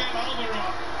from Miguel Almiron.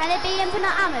 Can it be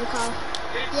infinite ammo, Carl?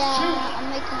 yeah,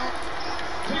 I'm making it.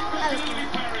 Pickford can only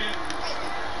parry it.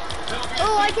 There'll be a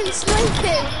Oh, I can snipe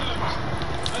it.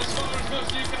 as far as most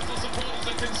Newcastle supporters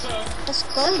are concerned. Let's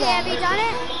go Okay, have you then. done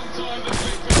it? For a long time, the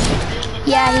Pickford will feel the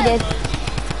Yeah, he did.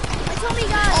 My Tommy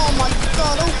gun. Oh my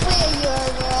god, all 3 of you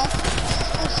over there.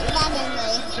 All spamming me.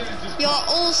 You're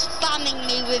all spamming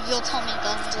me with your Tommy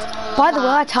guns and all By of the way,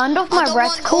 I turned off my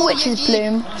reticle, which is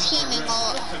bloom. Teaming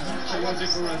all.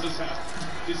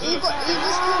 You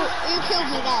killed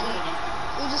me then.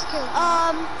 You just killed me.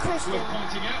 Christian.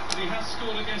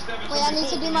 Wait, I need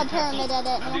to do my pyramid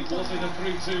edit.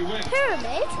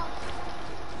 Pyramid?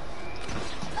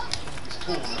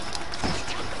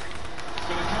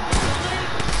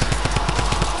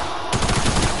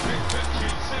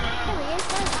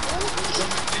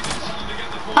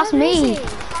 That's me.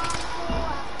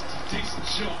 Decent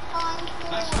shot.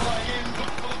 That's flying in, but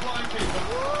for the blind keeper.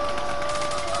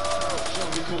 Shall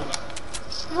we call that?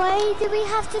 Why do we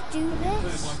have to do There's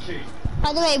this? my key.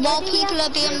 By the way, while people are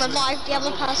being revived, the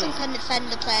other person can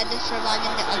defend the player that's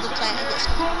reviving the other player that's...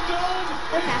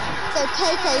 Okay. So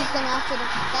KK's gonna have to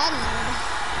defend.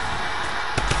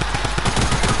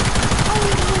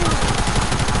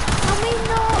 Can we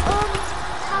not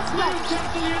have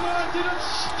Manchester United have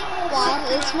scored! Why?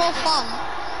 It's more fun.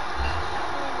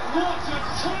 What a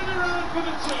turnaround for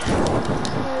the two!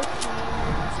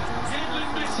 Edlin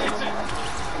mishit it.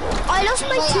 I lost my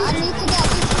Wait, two. I need to get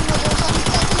consumables.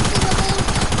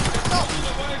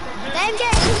 Then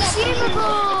get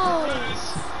consumables.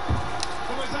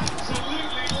 Who has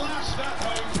absolutely lashed that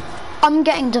home. I'm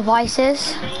getting devices.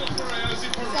 Same,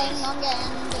 I'm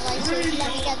getting devices.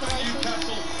 Let me get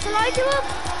devices. Shall I do one of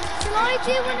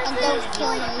And those? don't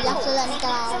kill me, you have to let me get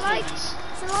out.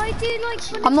 Shall I do like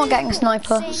one I'm of not those getting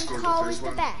sniper. saying Carl is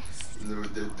the best?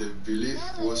 The belief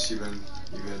was even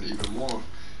more.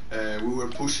 We were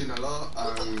pushing a lot,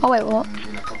 and Oh wait, what?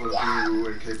 in a couple of minutes we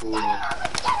were capable of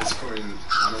scoring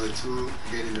another two,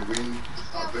 getting the win.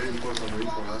 A very important win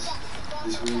for us.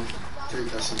 This win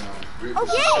take us in a great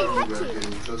position. We were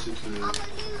getting closer to the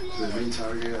main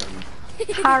target, and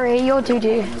Harry, you're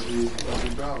doo-doo. must be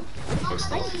proud.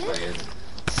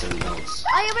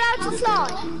 Are you allowed to fly?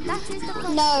 That is the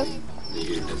question. No.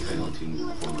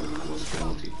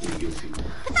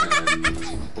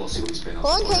 Go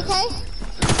on, KK.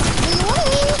 Do you want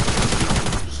to?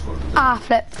 Ah,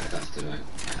 flip.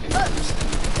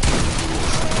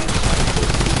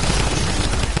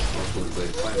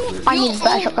 I need a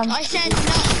better shotgun. I said no,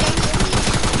 don't.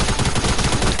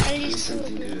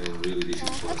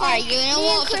 Alright, you know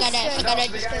what? Forget it. Forget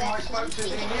it. Just do I spoke to the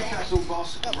Newcastle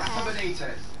boss, Rafa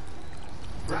Benitez.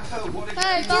 Rafa, what did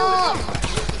Hey, you boss.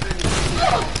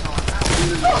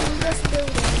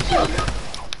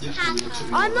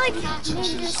 I'm like in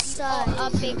this a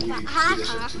big fat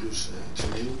hacker.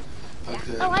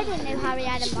 Oh, I didn't know Harry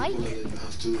had a mic.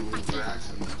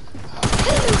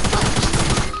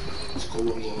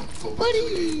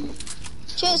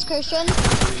 Cheers, Christian.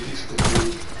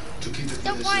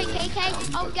 Don't worry,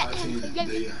 KK. I'll get him.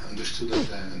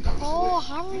 Oh,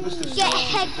 Harry. Get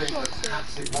head.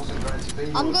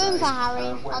 I'm going for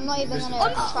Harry. I'm not even gonna.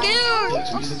 I'm scared.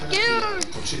 I'm scared.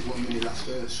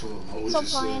 Stop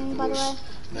flying, by the way.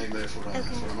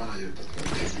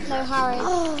 No, Harry.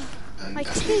 My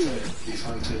teeth. It's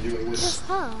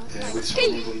hard.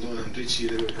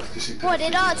 What,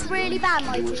 it hurts really bad,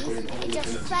 my teeth? It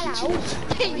just fell out.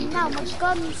 Now my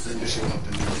gums.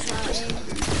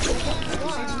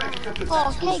 Oh,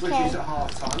 KK.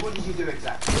 What did you do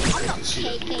exactly? I'm not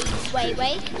KK. Wait.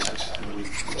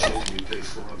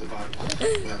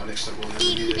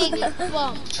 Eat big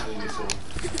bomb.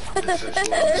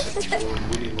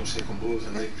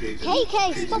 KK,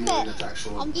 stop it.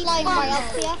 I'm flying right up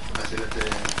here.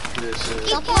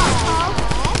 Eat bomb.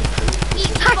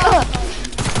 Hacker!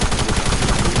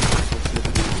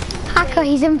 Hacker,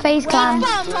 he's in FaZe Clan.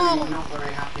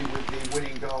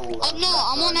 I'm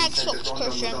not, I'm on Xbox,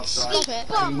 Christian. Stop it.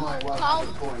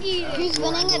 Who's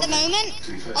winning at the moment?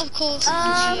 Of course, it's you.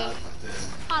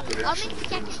 I'm in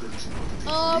second.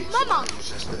 Mama.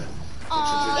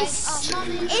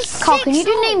 It's Carl, can you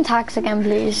do name tags again,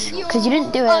 please? Because you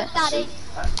didn't do it. Daddy.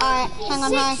 Alright, hang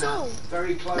on, hang on.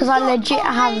 Because I legit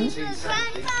haven't.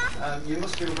 You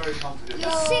must feel very confident.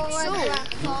 You're 6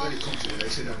 Not very confident. They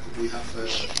say that we have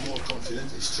more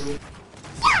confidence. It's true.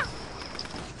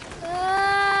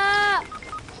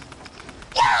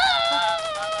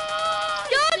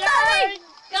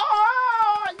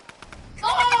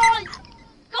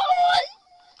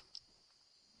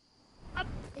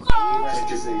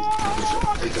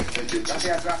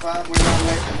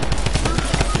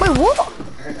 Wait, what?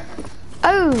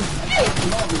 Oh.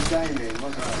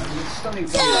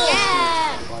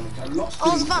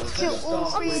 I was about to kill all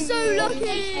three. I'm so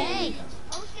lucky.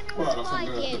 Well, I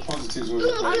think the positives were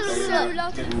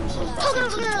that getting themselves back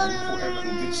into the game before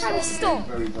Everton did start stop.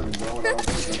 very, very well.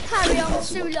 Harry, I'm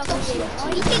so lucky.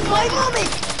 You think my mommy?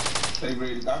 they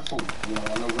really, I thought, you know,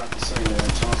 I know Rapp is saying they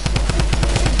had chances.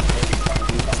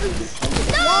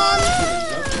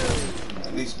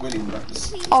 At least winning Rapp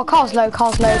is. Oh, Carl's low,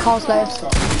 Carl's low, Carl's low.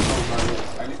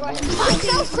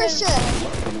 Myself, Christian.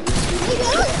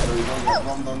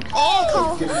 Oh,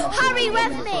 Cole. Harry,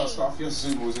 with me. First half, yes,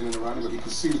 Zuma was in and around, but you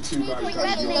could see the two guys going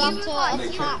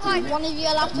One of you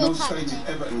will have to no attack. stages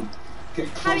Everton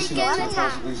get close enough to the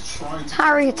buzzer. He's trying to.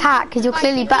 Harry, attack, because you're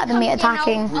clearly better than me at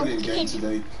attacking. Brilliant game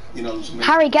today. You know, to make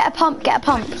Harry, get a pump, get a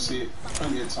pump. you see it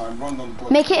plenty of time. Rondon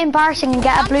got Make it embarrassing and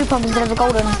get a blue pump instead of a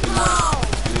golden.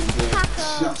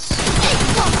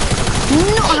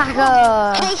 Not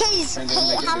hacker! KK's,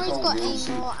 Harry's got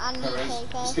aimbot and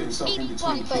KK.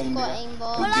 Both got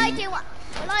aimbot. Will I do what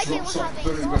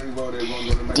very, very well there,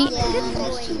 Rondon.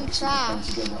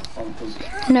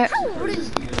 No.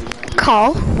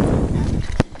 Carl?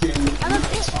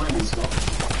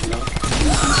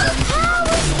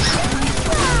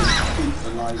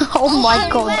 Oh my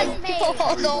god.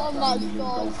 Oh my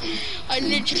god. I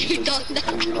literally done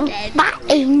that again. That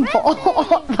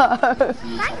aimbot though.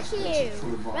 Thank you.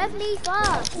 Rev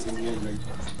fast.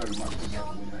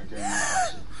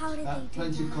 How did they do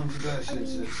Plenty of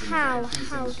controversy. How?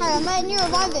 Hey, mate, you're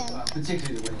reviving.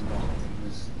 Particularly the winning goal.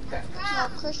 Oh,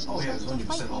 Christian. Oh yeah, it was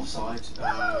 100% offside.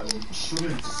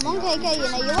 Struggling to see. Come on, KK, you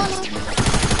know, you wanna.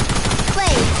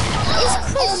 Wait,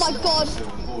 Oh my god.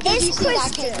 Did you see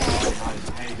that,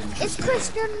 KK? is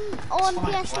Christian on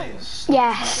PS4?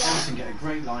 Yes. Get a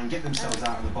great line, get themselves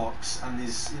out of the box, and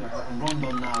there's, you know, and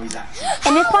Rondon now he's actually.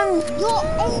 And if I'm... You're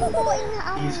aimboting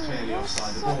at He's clearly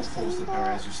offside. The ball falls to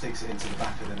Perez, who sticks it into the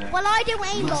back of the net. Well, I do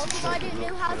aimbot because I didn't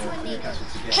know how to enable.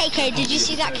 KK, did you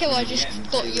see that kill I just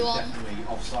got you on?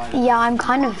 Yeah, I'm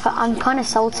kind of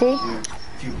salty.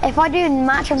 If I do a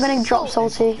match, I'm gonna drop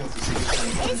salty.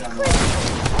 Is Christian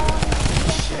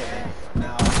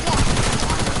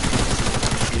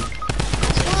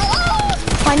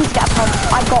I need to get a pump.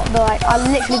 I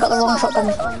literally got the wrong shotgun.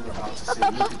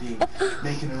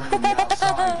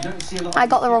 I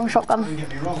got the wrong shotgun. Don't get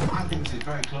me wrong, I think this is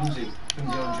very clumsy from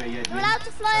DeAndre Yedlin. You're allowed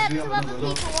to fly up to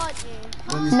other people, aren't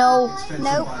you? No.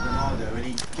 No. And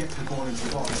he gets the ball into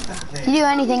the box. If you do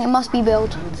anything, it must be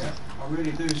build. I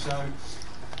really do, so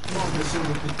Marcus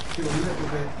Silva could feel a little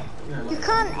bit, you know, You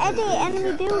can't edit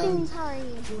enemy buildings, Harry.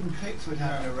 Jordan Pickford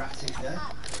had an erratic there.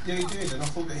 Yeah, he did, and I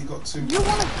thought that he got too. You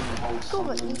want to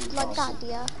go at me like that, do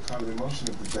you? Kind of emotion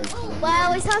of the day.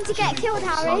 Well, it's time to get killed,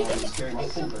 Harry. I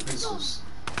thought that this was.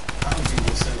 That would be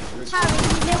the same for this Harry,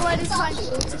 you know what it's time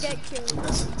for to get killed.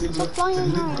 That's a deliberate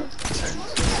attempt.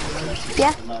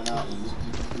 Yeah.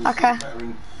 Okay.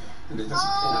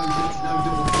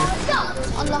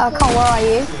 Carl, where are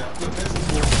you?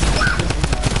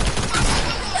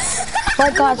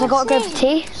 Right, guys, I gotta go for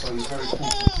tea.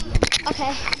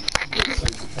 Okay.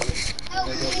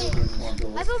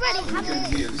 I've already had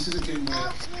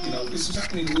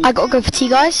I gotta go for tea,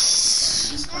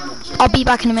 guys. I'll be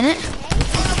back in a minute.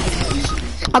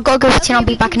 I gotta go for tea and I'll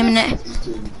be back in a minute.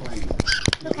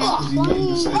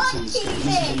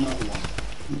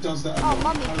 He does that and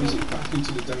then throws it back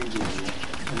into the danger area,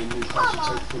 and then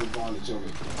Newcastle take full advantage of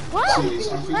it. What? See,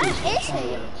 I think he's trying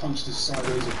to punch this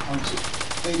sideways or punch it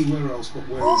anywhere else but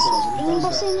where he does. And he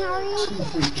does that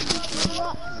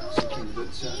 2-3 something that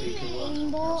he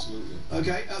can work. Absolutely.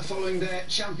 Okay, following their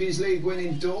Champions League win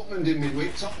in Dortmund in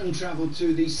midweek, Tottenham travelled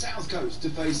to the south coast to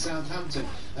face Southampton.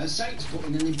 Saints put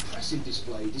in an impressive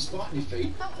display despite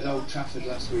defeat at Old Trafford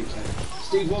last weekend.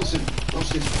 Steve Wilson, watch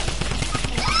this.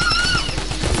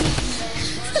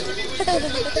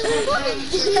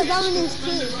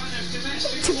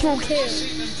 Triple kill.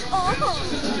 Oh.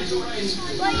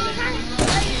 Well, you can.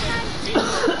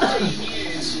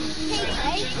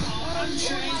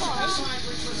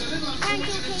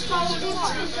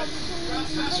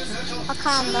 I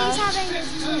can't though.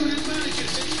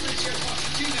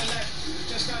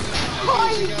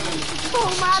 Oh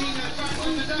man.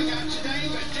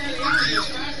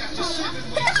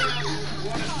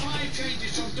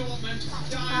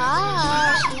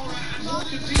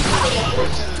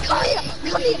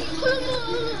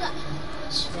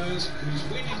 Spurs, whose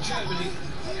win in Germany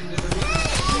ended the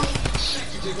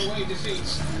consecutive away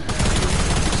defeats.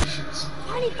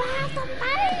 Harry, pass on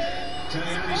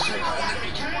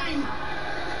Harry Kane.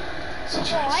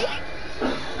 Boy.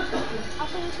 I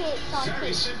think it's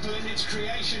Very simple in its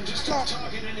creation, just on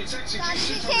target in its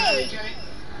execution from Harry Harry Kane.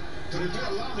 But a bit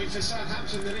alarming for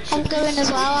Southampton that it I'm should going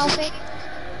as well, Alfie.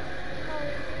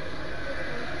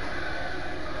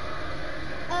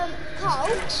 Cole.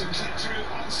 Jackson clipped through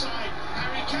onside.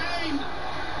 Harry Kane.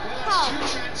 Well, that's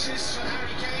two chances for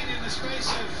Harry Kane in the space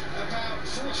of about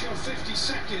 40 or 50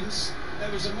 seconds.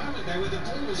 There was a moment there where the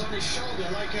ball was on his shoulder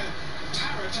like a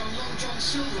parrot on Long John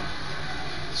Silver.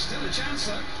 Still a chance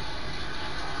though.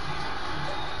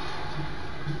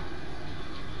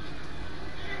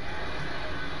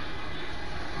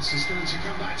 This is going to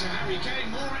come back to Harry Kane,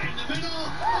 more in the middle.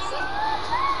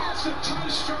 It's a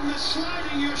post from the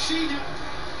sliding Yoshida.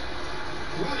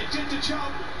 Well, it did the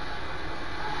job.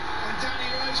 And Danny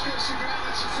Rose goes to ground.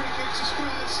 That's a free kick to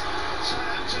Spurs.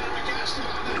 Southampton are aghast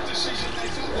about that decision. They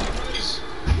thought that Rose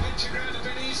went to ground a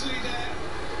bit easily there.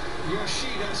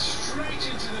 Yoshida straight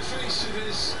into the face of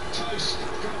his post.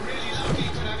 Got really lucky,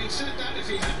 but having said that, if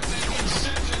he hadn't made the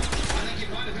interception, I think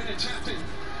it might have been a tap-in.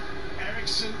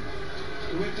 Ericsson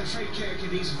with the free kick,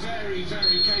 and he's very,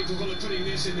 very capable of putting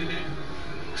this in the net.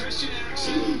 Christian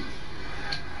Eriksen.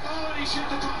 Oh, and he's hit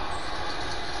the bar.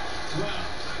 Well,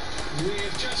 we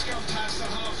have just gone past the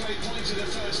halfway point of the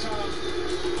first half,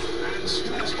 and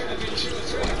Spurs could have been 2 or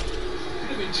 3 up. Could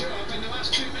have been 2 up in the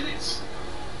last 2 minutes.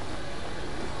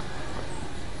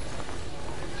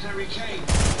 Harry Kane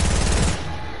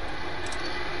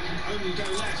can only go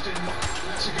left, and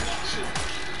that's a good option.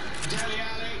 Dele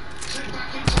Alli, clip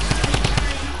back into Harry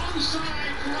Kane,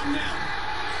 onside, 1-0.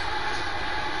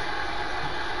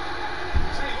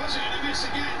 So he wasn't going to miss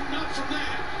again, not from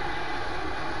there.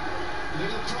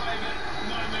 Little private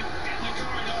moment in the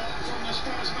corridor from the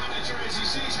Spurs manager as he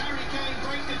sees Harry Kane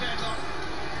break the deadlock.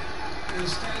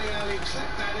 As Dele Alli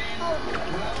clipped that in, well,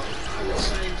 I would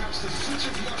say perhaps the foot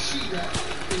of Yoshida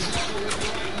is level with the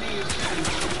right knee of Kane.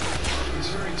 It's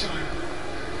very tight.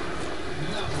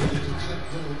 Lovely little clip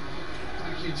ball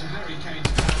back into Harry Kane's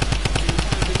path. He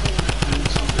found the corner, and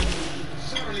Tottenham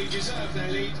thoroughly deserve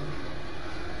their lead.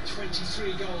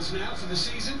 23 goals now for the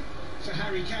season for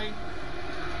Harry Kane.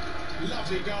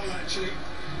 Lovely goal, actually.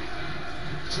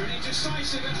 Pretty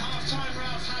decisive at half-time,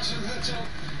 Ralph Hasenhüttl.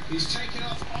 He's taken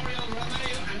off Oriol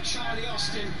Romeu and Charlie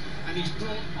Austin, and he's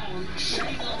brought on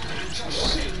Shane Long and Josh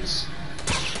Sims.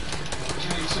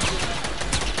 Okay, so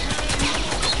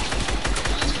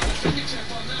Kane's got a fingertip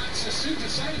on that. It's a super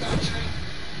save, actually.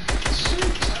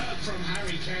 Superb from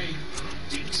Harry Kane.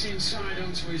 Dinks inside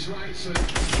onto his right foot.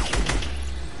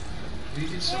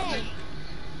 Needed something.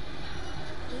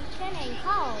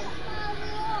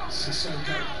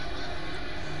 Sissoko.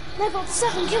 They've got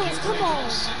 7 kills, come on!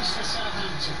 Sims for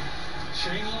Southampton.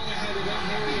 Shane Long ahead of him,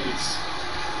 here he is.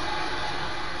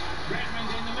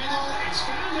 Redmond in the middle, it's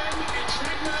found him, it's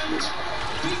Redmond.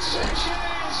 Beats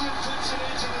Sanchez and puts it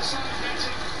into the side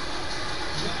netting.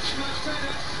 Much, much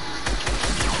better.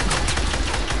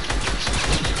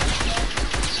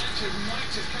 Sanchez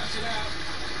might have cut it out.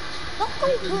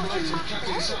 Might have cut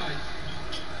inside.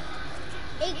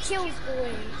 8 kills,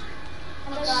 boys.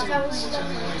 And Sims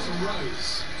turning away from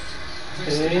Rose.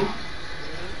 Okay.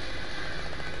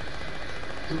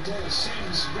 Good ball,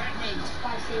 Sims, Redmond.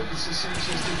 This is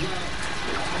Sanchez did well.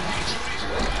 And he's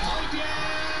away from Hojbjerg.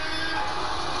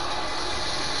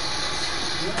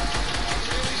 Well,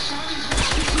 really, Sonny's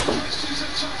asking some questions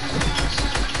at Tottenham now,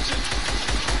 Southampton.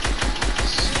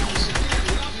 Sims again,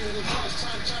 lovely little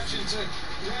first-time touch into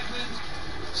Redmond.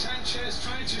 Sanchez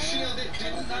trying to shield it,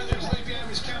 didn't know that Hojbjerg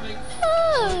was coming.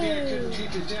 Hojbjerg couldn't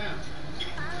keep it down.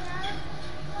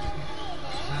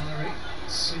 Mallory,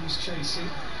 Sims chasing.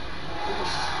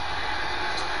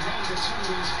 Round the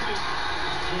Tottenham's feet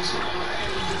was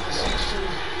and seems to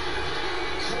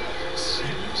caught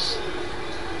Sims.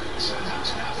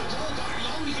 Southampton have the ball back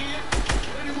long here.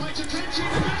 Really wide to Plenty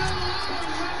in the middle.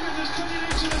 Oh, Redmond has put it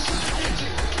into the side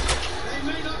netting. They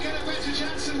may not get a better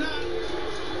chance than that.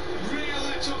 Real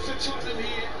let off for Tottenham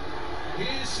here.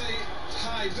 Here's the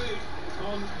high boot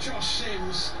on Josh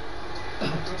Sims.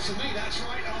 But for me, that's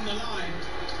right on the line.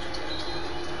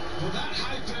 Well, that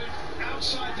high boot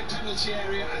outside the penalty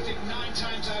area, I think 9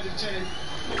 times out of 10,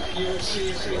 you would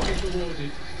see a free kick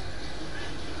awarded.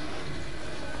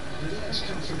 A little less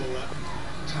comfortable, that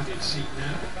padded seat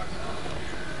now.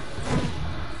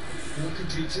 Walker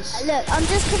Peters. Look, I'm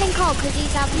just kidding Cole because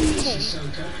he's having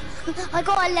 2. I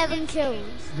got 11 kills.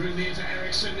 Room here for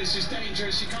Ericsson. This is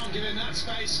dangerous. You can't give him that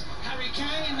space. Harry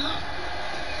Kane, look.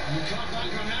 You can't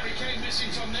bank on Harry Kane missing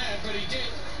from there, but he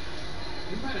did.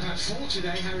 He might have had 4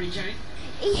 today, Harry Kane.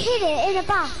 He hit it in a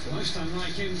bath. Most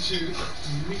unlike him to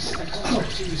miss the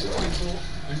contact he was looking for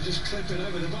and just clip it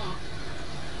over the bar.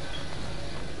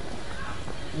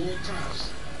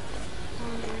 Ward-Prowse.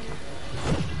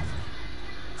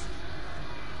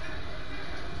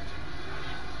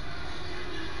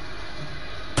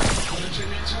 Virgin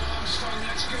into Armstrong,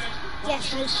 that's good.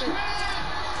 Yes, Armstrong square!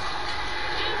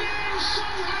 And then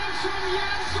somehow from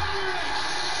Jan Valerik.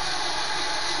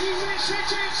 He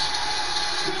mishit it!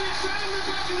 found the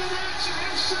back of the net,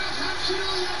 and Southampton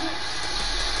all love it.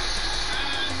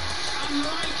 An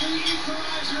unlikely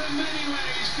equaliser in many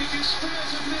ways, because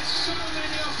Spurs have missed so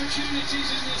many opportunities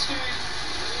in this game.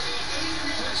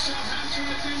 But Southampton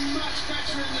have been much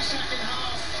better in the second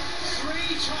half. 3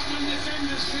 Tottenham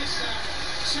defenders missed that.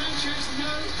 Sanchez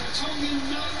no, Vertonghen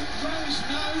no, Rose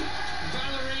no,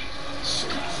 Valerie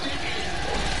scuffed it in.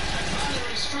 And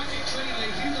Valerie struck it cleanly.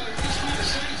 Hugo Rees might have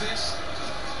saved this.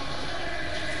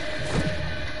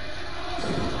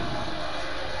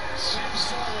 Sims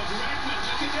forward, Redmond,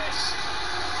 look at this.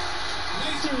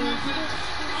 Nathan Redmond,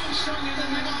 Armstrong in the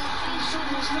middle. Armstrong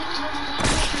was knocked over by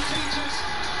Walker Peters.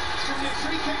 It's going to be a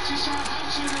free kick to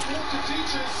Southampton, and Walker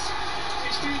Peters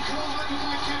is being called over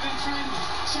by Kevin Friend.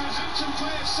 Southampton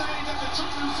players say that the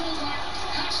Tottenham fullback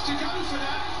has to go for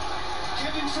that.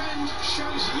 Kevin Friend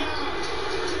shows yellow.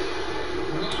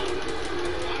 Well,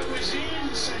 I was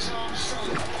in, says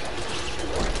Armstrong.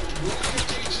 Walker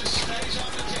Peters stays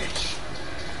on the pitch.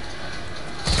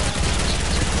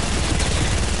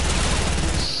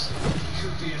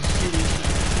 Could be a huge.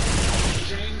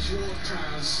 James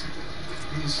Ward-Prowse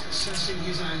is assessing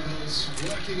his angles,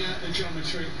 working out the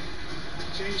geometry.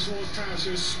 James Ward-Prowse,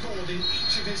 who has scored in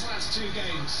each of his last 2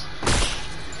 games.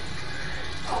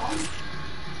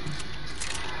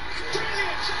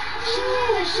 Brilliant!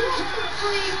 Absolutely superb!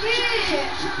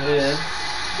 Yeah.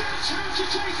 That's how to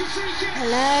take a free kick.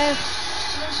 Hello.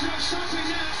 There's no stopping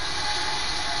that.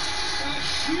 A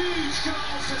huge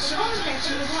goal for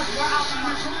Southampton. And the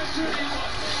prize brilliant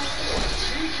one.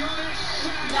 He got it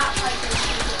back.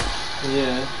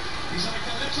 Yeah. He's like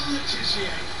a little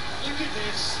Letitia. Look at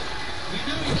this. You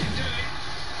know he can do it.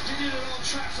 Did it at Old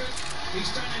Trafford.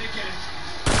 He's done it again.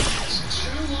 It's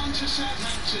 2-1 to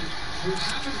Southampton, who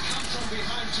haven't come from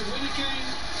behind to win a game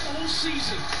all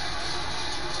season.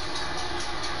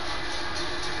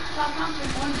 Southampton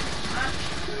won the match.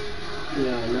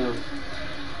 Yeah, I know.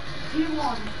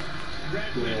 2-1.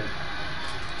 Redmond. Yeah.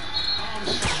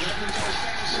 Armstrong. Redmond goes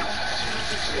down. Southampton have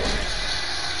defeated.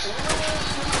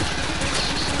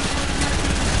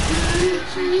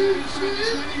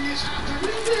 Letting this happen,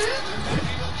 and then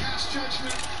he will cast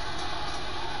judgment.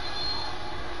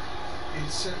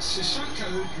 It's Sissoko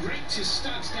who raked his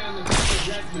studs down the back of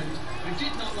Redmond, who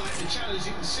did not like the challenge.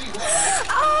 You can see why.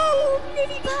 Oh,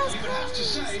 mini pass. You would have to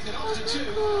say that after 2,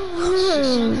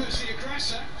 Sissoko's the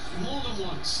aggressor more than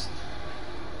once.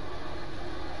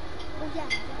 Oh, yeah.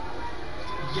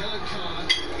 Yellow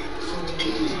card for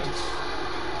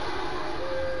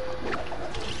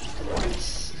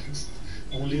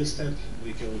only a step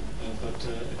we go, but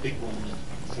a big one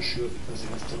for sure, because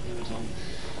against Tottenham at home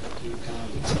you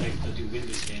cannot expect that you win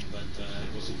this game, but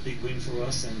it was a big win for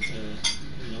us, and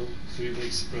 3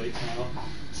 weeks break now,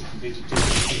 it's a completely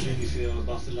different feeling if you're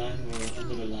above the line or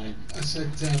under the line. I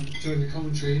said during the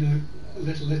commentary, a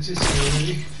little Letitia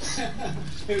already.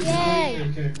 It was a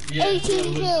great kick. Yeah,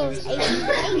 18 kills.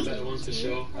 18 better ones for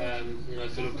sure.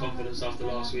 Full of confidence after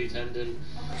last weekend, and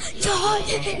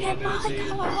ability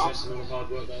and just all the hard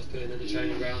work that I've put in at the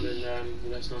training ground,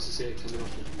 and it's nice to see it coming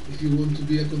off. If you want to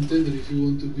be a contender, if you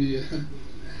want to be a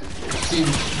team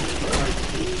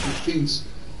with things,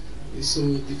 it's so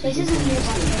difficult to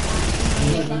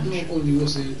understand. But not only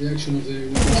was the action of the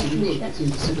goal, but in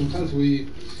the second half we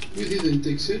didn't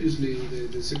take seriously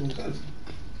the second half.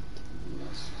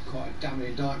 That's quite a damning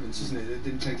indictment, isn't it? They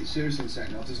didn't take it seriously in the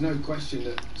second half. There's no question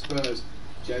that Spurs,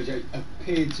 JJ,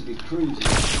 appeared to be cruising in the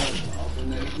first half,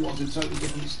 and it was a totally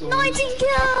different story. 19 kills,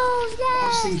 yeah! I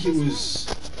just think it was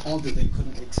odd that they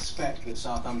couldn't expect that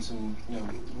Southampton,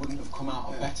 wouldn't have come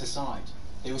out a better side.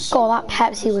 It was so God, that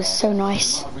Pepsi was so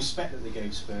nice. The amount of respect that they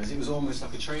gave Spurs, it was almost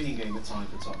like a training game at times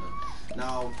for Tottenham.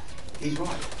 Now, he's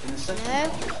right. In the second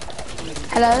half,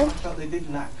 Hello? I felt they did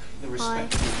lack the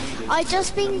respect that needed. I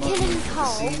just been killing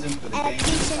Cole every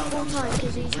single time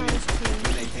because he tries to.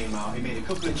 When they came out, he made a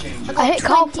couple of changes. I hit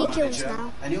Cole 20 kills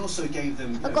now. And he also gave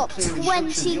them I got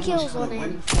 20 kills on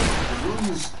him. The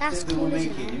runs That's that they cool, were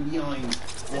isn't making it? in behind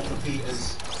Walker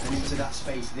Peters and into that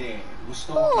space there was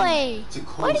starting to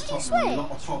cause Tottenham a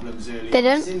lot of problems earlier.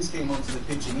 Didn't? Sims came onto the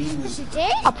pitch and he was.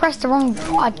 I pressed the wrong.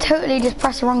 I totally just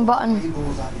pressed the wrong button.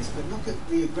 But look at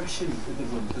the aggression with the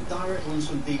run, the direct runs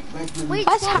from deep. Redmond. Wait,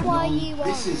 why you?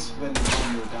 This is when the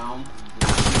run were down.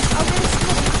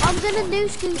 I'm gonna no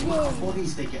scoop him.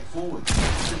 Bodies they get forward.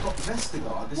 They've got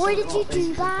Vestergaard. Why did you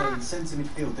do that? Centre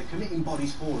midfield. They're committing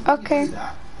bodies forward. Okay.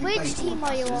 Which team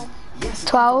are you on? Yes,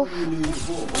 12.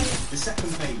 The second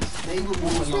phase, they were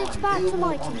more alive. They were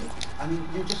more on it. And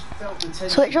you just felt the tension.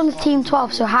 Switch on to team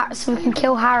 12 so we can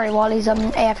kill Harry while he's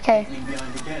AFK.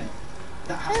 Behind again.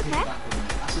 That has to be back on.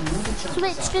 That's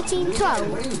Switch to team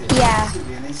 12. Yeah.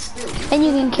 Then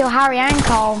you can kill Harry and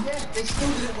Carl. Yeah, they still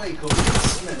didn't wake up, they didn't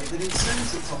smell it, they didn't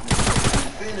sense it, Tottenham.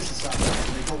 In fairness to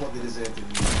Southampton, they got what they deserved in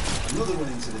the end. Another one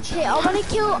into the Okay,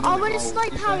 I wanna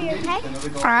snipe Harry, okay?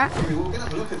 Alright.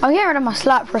 I'll get rid of my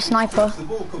slap for a sniper. The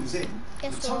ball comes in,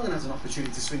 Tottenham has an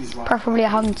opportunity to swing his right. Preferably a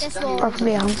hunt.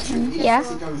 Preferably a huntsman. Yeah.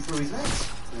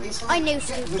 I no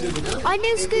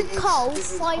scoop Cole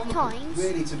 5 times,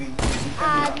 and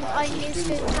I no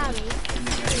scoop Harry.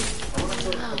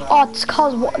 Oh, it's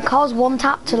Carl's one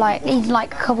tap to like, needs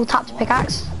like a couple taps to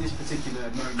pickaxe.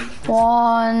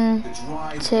 1,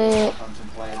 2,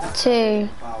 2.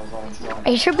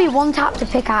 He should be one tap to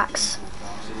pickaxe.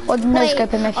 Or no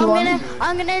scope him if you want.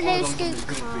 I'm gonna no scoop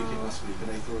Carl.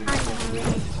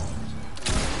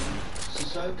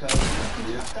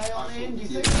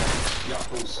 Yeah, of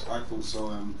course. I thought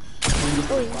so.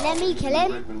 Let me kill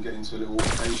him. Redmond get into a little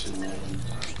altercation there.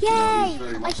 Yay!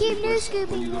 I keep no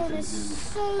scooping him. It's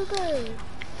so good.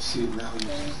 See it now.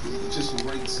 He just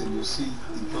rates him. You'll see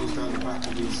he goes down the back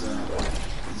of his.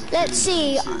 Let's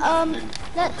see.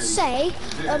 Let's say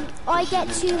I get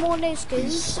 2 more no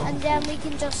scoops, and then we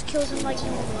can just kill them like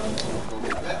normal.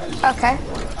 Okay.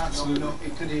 Absolutely.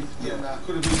 It could have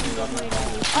easily done that.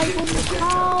 I got the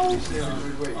cow.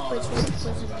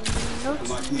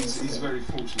 He's very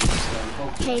fortunate.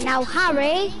 Okay, now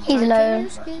Harry. He's low.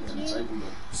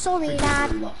 Sorry,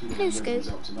 lad. No scoop.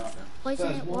 Why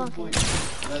isn't it working?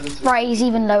 Right, he's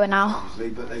even lower now.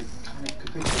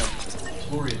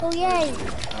 Oh yay!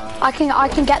 I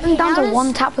can get them down to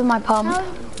 1 tap with my pump.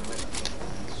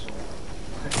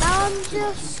 Now I'm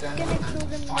just gonna kill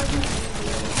them like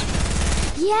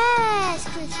yes,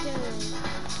 Christian.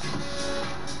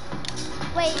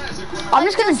 Wait. I'm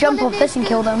just gonna jump off this and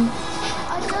kill them.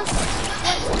 I just want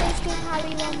to no scoop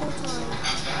Harry one more time.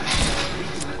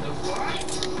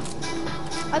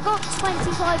 I got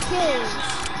 25 kills.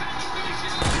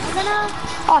 I'm gonna.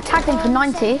 Oh, I tagged him for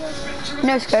 90.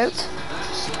 No scoped.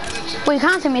 Well, you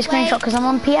can't send me a screenshot because I'm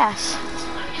on PS.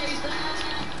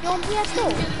 You're on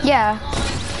PS4? Yeah.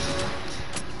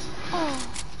 Oh.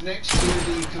 Next to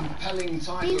the compelling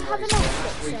title race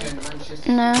last weekend,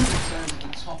 Manchester No. returned to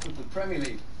the top of the Premier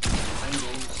League. 9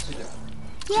 games to go.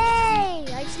 Yay!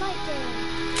 I sniped him.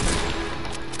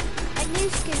 I no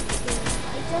scooped him.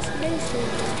 I just no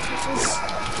scooped him. This is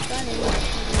funny.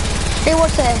 Hey,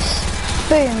 what's this?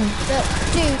 Boom. Look,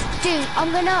 dude, I'm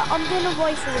gonna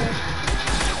rifle him.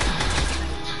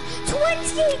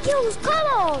 28 kills, come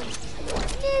on!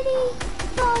 Nearly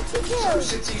 30 kills.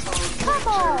 Come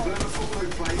on!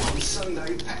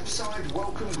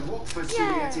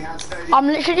 Yeah. I'm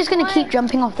literally just gonna keep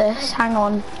jumping off this. Hang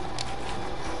on.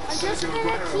 I'm just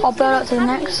gonna keep I'll build up to the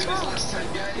next. I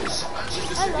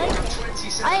like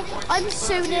it. I'm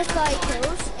sooner 30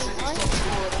 kills, ain't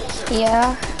I?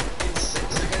 Yeah.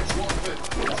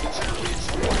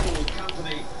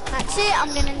 That's it,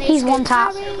 I'm gonna need He's 1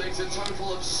 tap.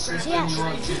 Yeah.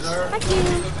 Thank you.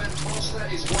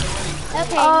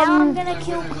 Okay, now I'm gonna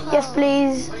kill Carl. Yes,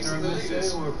 please.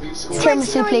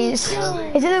 Tiramisu, please.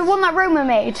 Is it the one that Roma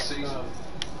made?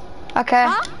 Okay.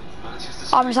 Huh?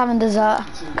 I'm just having dessert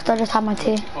because I just had my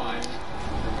tea.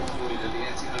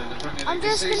 I'm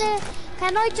just gonna.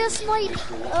 Can I just snipe?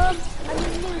 I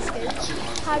mean, no scoop.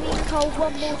 Harry and Cole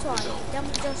one more time. Then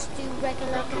we just do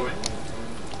regular game.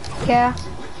 Yeah.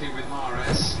 With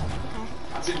Mahrez.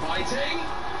 That's inviting.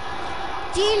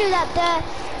 Do you know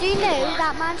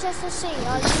that Manchester City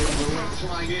are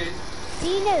Flying in. Do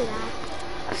you know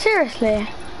that? Seriously?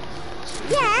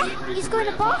 Yeah, he's going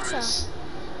to Barca.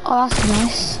 Oh, that's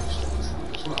nice.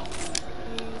 He's got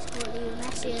Lionel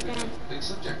Messi again.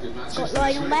 Got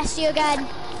Lionel Messi again.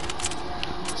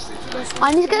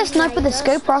 I need to get a sniper with the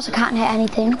scope or else I can't hit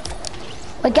anything.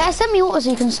 But get a semi-auto so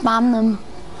you can spam them.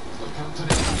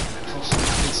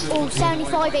 Oh,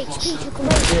 75 HP took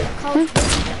away.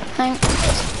 Thanks.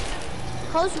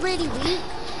 Cole's really weak,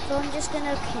 so I'm just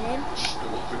gonna kill him.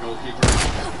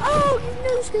 Oh, you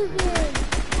no scooped him!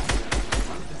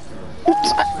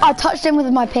 Oops, I touched him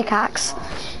with my pickaxe.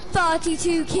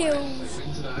 32 kills.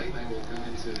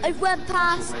 I went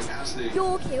past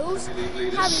your kills,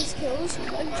 Harry's kills,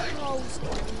 and Carl's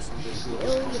kills.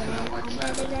 Oh yeah, I'm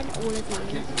better than all of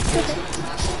you.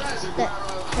 Look,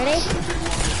 ready?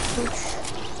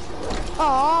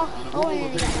 Oh, I only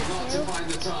got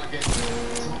that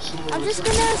kill. I'm just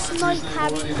gonna snipe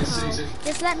Harry and Carl.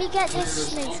 Just let me get this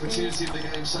snake.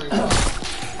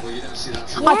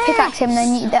 I pickaxe him,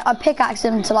 then I pickaxe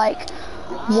him to like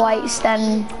whites,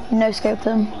 then no scope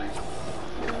them.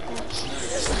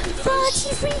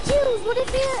 33 kills. What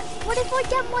if I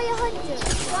get my 100?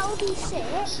 That would be sick.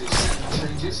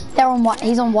 They're on white.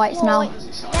 He's on whites now. Let me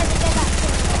get that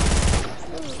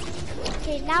kill.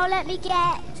 Okay, now let me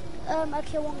get a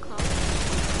kill on car.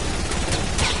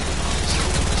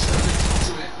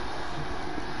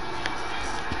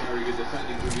 Very good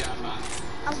defending from young man.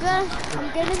 I'm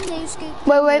gonna no scoop.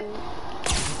 Wait.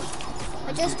 I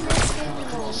just no scoop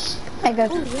them all. There you go.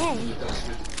 Oh yay!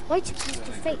 Right across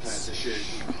the face.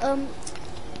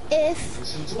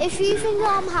 If you think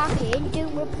that I'm hacking,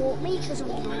 don't report me because I'm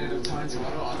not.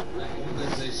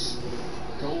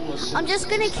 I'm just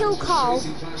gonna kill Carl.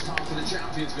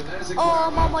 Oh,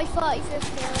 I'm on my 35th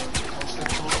kill.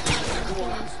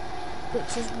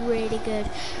 Which is really good,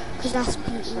 because that's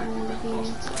beating all of you.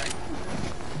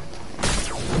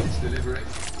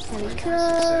 There we go.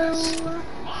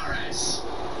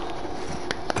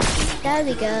 There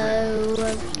we go.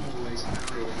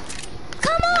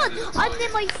 Come on! I'm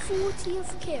in my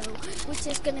 40th kill, which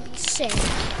is going to be sick,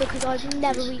 because I've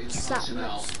never reached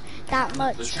that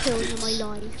much kills in my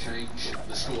life.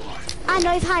 And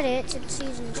I've had it since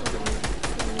season 2.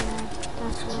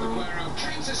 That's why.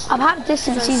 I've had this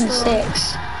since season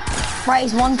 6. Right,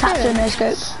 he's one tap to no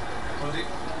scope.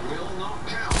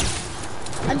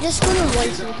 I'm just gonna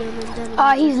wait for them and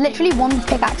then. He's literally one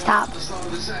pickaxe tap. 1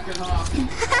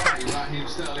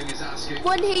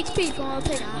 HP from a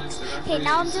pickaxe. Okay,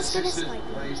 now I'm just gonna snipe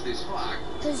him.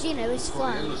 Because you know it's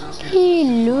fun.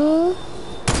 Hello.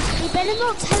 You better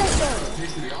not tell us though.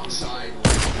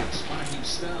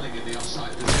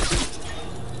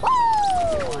 Woo!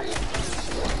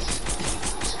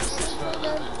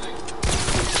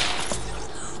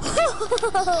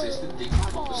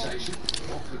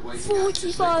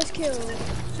 45 kills.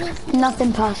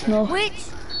 Nothing personal. Which?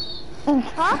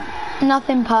 Huh?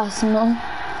 Nothing personal.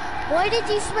 Why did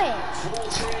you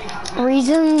switch?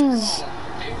 Reasons.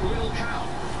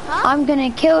 Huh? I'm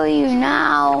gonna kill you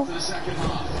now.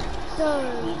 Go.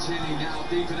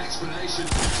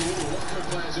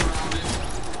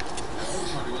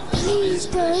 Please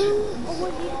go.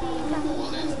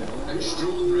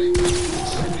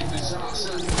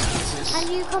 Can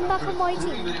you come back on my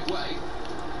team?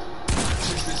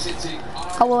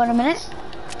 I will in a minute.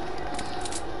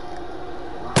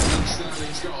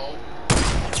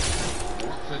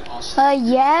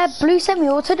 Yeah, blue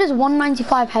semi-auto does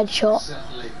 195 headshot.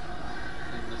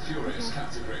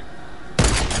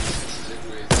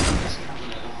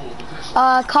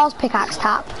 Carl's pickaxe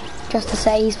tap, just to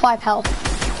say, he's 5 health.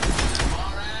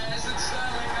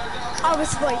 I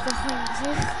was right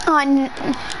behind you.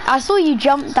 I saw you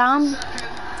jump down.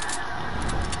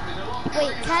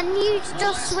 Wait, can you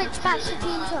just switch back to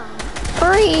team 2?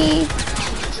 Free.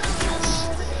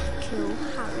 Kill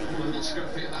Harry.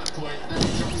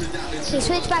 Okay,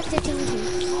 switch back to team 2.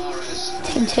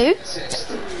 Team 2?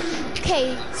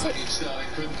 Okay, so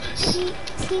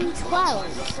team 12.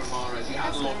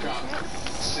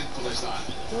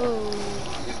 Whoa.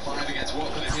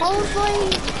 Cole's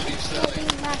like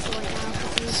being mad right now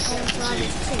because Cole's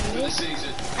driving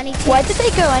 2. And Where did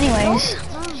they go anyways?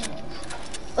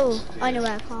 Oh, I know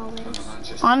where Carl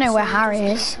is. I know where Harry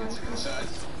is.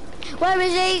 Where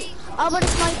is he? I'm gonna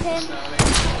snipe him.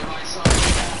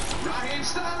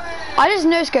 I just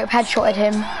no-scope headshotted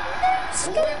him.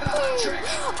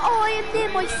 Oh, I am near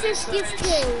my 50th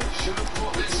kill.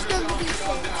 This is going to be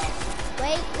sick.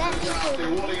 Wait, let me kill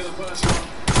him.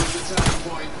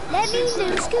 Let me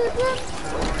no-scope him.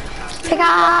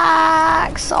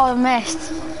 Pickaxe! Oh, I missed.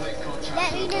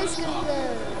 Let me no-scope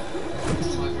him.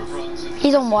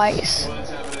 He's on whites.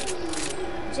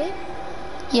 Is he?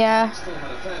 Yeah.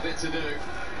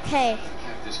 Okay.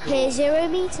 Okay, 0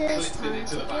 meters. Time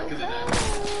to go.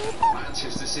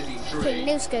 Okay,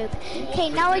 no scope. Okay,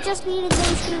 now I just need a no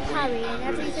scope Harry and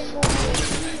everything will be.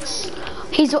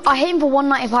 I hit him for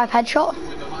 195 headshot.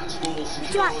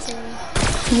 Did you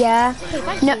actually? Yeah.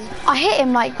 Okay, no, I hit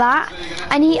him like that,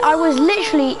 and I was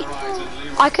literally,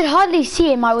 I could hardly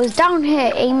see him. I was down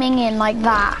here aiming in like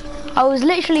that. I was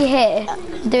literally here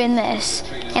doing this,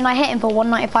 and I hit him for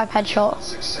 195 headshot.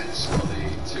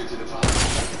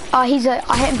 I hit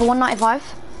him for 195.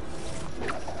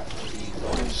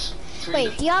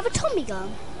 Wait, do you have a Tommy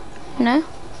gun? No.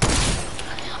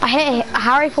 I hit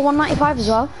Harry for 195 as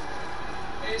well.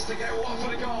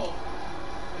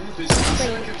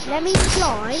 Wait, let me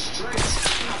fly.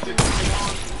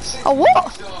 Oh,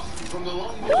 what?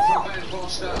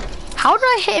 How did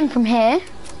I hit him from here?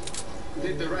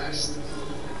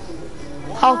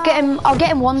 I'll get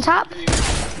him one tap. There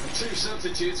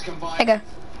you go.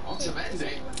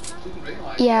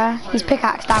 Yeah, he's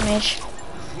pickaxe damage.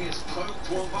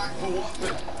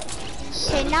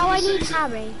 Okay, now I need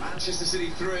Harry. Manchester City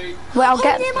 3. Wait, I'll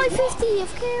get. Near my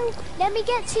 50th kill. Let me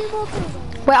get 2 more kills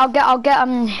on you. Wait, I'll get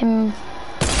him.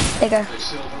 There you go.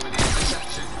 Silva with the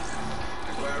interception.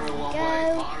 Aguero one way,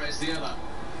 Mahrez the other.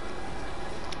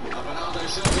 Bernardo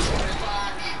Silva's got it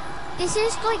back. This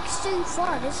is like so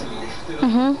fun, isn't it?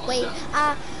 Mhm. Wait,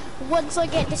 once I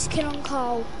get this kill on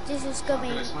Carl, this is going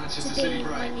to be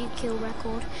my new kill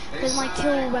record. Because my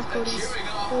kill record is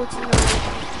 49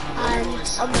 and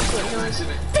I'm not 49.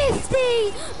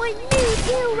 50! My new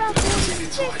kill record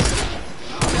is 50!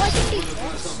 Oh, I can do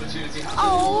this.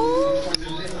 Oh!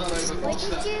 Why did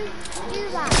you do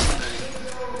that?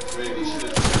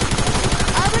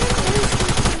 I'm going to lose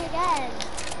this again.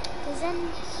 Because then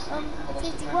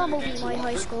 51 will be my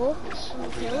high score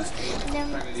on kills, and then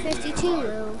 52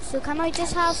 will. So can I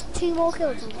just have 2 more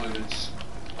kills on them?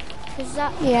 Because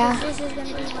this is going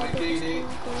to be my biggest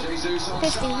kill record.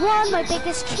 51, my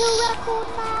biggest kill record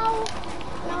now.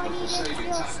 Now I need a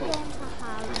just one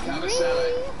to Harry.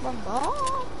 One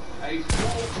more. A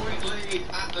 4-point lead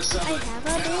at the summit.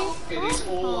 Now it is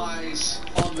all eyes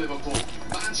on Liverpool.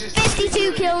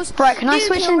 52 kills. Right, can I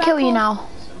switch and kill you now?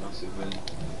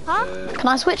 Huh? Can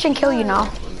I switch and kill you now?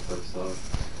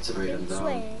 To break them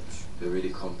down, they're really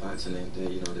compact and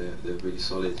they're really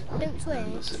solid. Don't switch.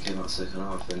 Once it came out second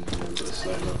half and we got a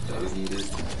slight luck that we needed.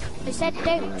 I said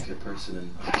don't. Like a person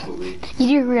and that's what we. You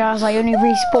do realise I only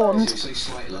respawned. So say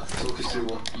slight luck. Talk us through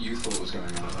what you thought was going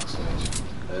on at that stage.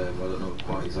 I don't know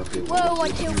quite exactly what. Whoa, I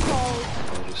killed Cole.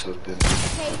 I was just hoping.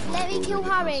 Okay, let me kill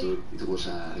Harry. It was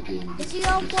a game. Is he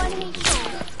on 1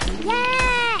 HP?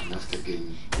 Yeah! After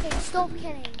game. Okay, stop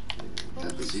killing.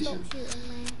 That decision.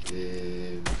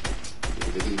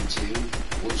 The game changed.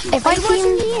 If I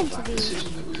watching the interview?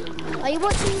 Are you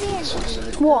watching the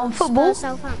interview? What, on football?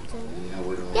 Southampton.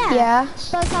 Yeah. Yeah.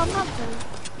 Spurs Southampton.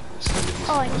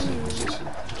 Oh, I knew.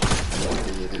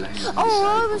 Oh,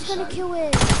 I was gonna kill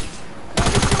him.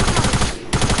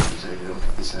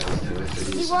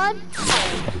 He won?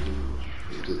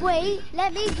 Wait,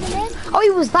 let me kill him. Oh, he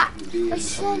was that. I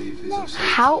said let.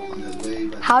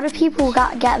 How do people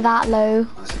get that low?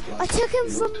 I took him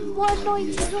from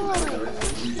 199.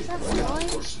 That's fine.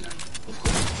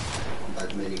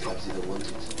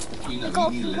 You I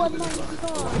got need a little bit of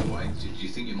 195. Do you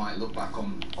think you might look back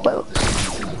on Well, the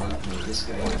season of this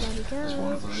game as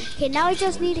one of those? Okay, now I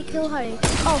just need to kill Harry.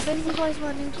 Oh, 55 is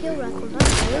my new kill record.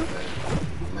 That's good.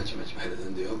 Much better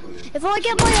than the opponent. If I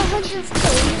get my 100th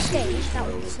kill in this game, that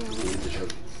would be so.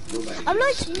 I'm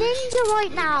like ninja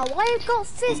right now. I've got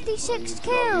 56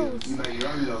 kills.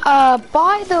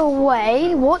 By the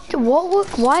way,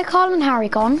 why Carl and Harry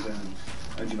gone?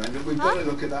 We've got to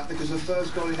look at that because the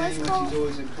first goal in any match is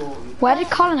always important. Where did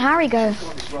Carl and Harry go? I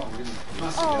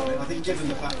think given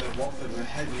the fact that Watford were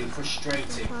heavily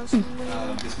frustrating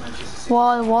this Manchester City.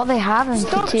 Well, what they haven't.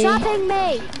 Stop trapping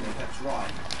me. That's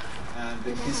right. But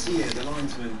you can see here the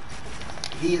linesman,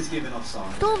 he has given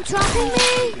offside. Stop trapping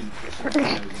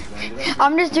me.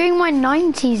 I'm just doing my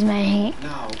 90s, mate.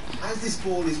 Now, as this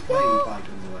ball is played by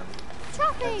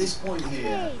Gundogan, at this point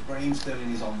here, Raheem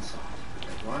Sterling is onside.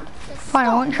 Right? Fine,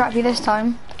 I won't trap you this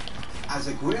time. As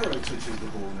Aguero touches the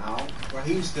ball now,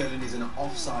 Raheem Sterling is in an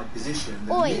offside position.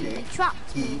 The minute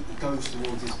he goes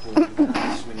towards his ball and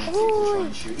swinging to try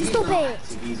and shoot. He's not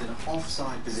active, he's in an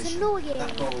offside position.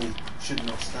 That goal should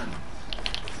not stand.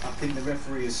 I think the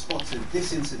referee has spotted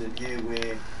this incident here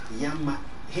where Yanmat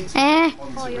hits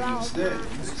onto Raheem Sterling.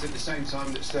 It's at the same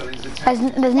time that Sterling's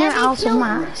attacking. There's no out of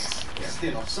max.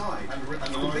 Still offside.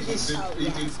 Want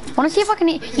to see if I can...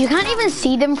 You can't even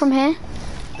see them from here.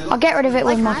 I'll get rid of it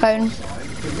with my phone.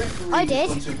 I did.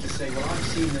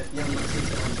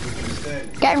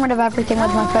 Getting rid of everything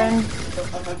with my phone.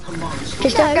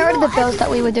 Just don't get rid of the builds that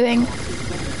we were doing.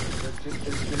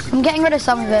 I'm getting rid of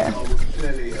some of it.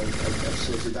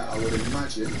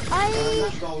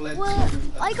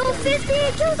 I got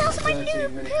 58 kills. That's my new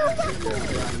kill record.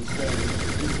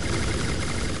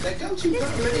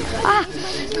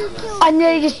 I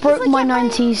nearly just broke my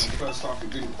 90s. First half it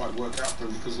didn't quite work out for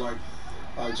him because like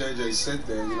JJ said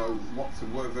there,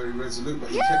 Watford were very resolute, but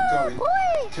he kept going,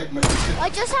 kept making I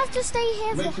just have to stay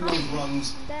here making those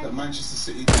runs that Manchester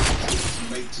City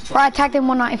made to try. Right, I tagged him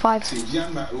 195.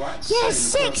 Yes,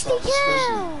 60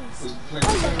 kills! Was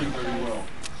playing very, very well.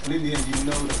 And in the end, you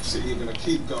know that City are going to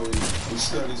keep going, and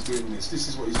Sterling's doing this. This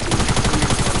is what he's doing.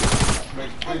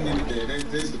 we're nearly there.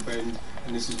 There's the bend,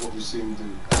 and this is what we've seen him do.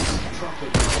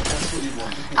 That's what you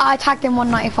want. I tagged him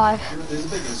 195. There's a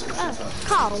big insurgent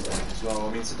Carl. as well.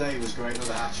 I mean, today was great,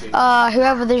 another hat-trick.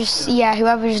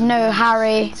 Whoever's no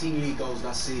Harry. 18 league goals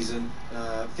last season.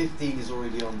 15 is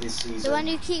already on this season. The one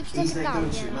who keeps He's them their down.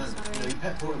 go-to man. You know,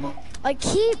 Pep brought him up. I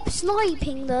keep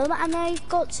sniping them and they've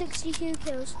got 62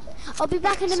 kills. I'll be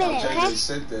back in a minute, okay? They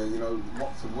said there, you know,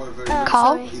 Watford were very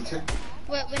Carl?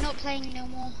 We're not playing no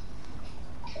more.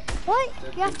 What?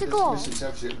 You have to go.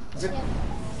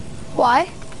 Why?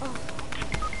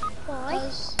 Why?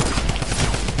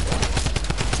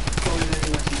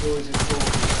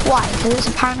 Why? Because it's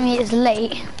apparently it's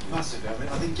late. Massively. I mean,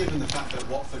 I think given the fact that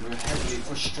Watford were heavily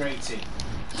frustrating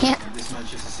this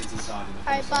Manchester City side in the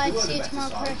Alright, bye. See you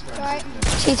tomorrow, Chris. Right?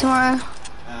 See you tomorrow.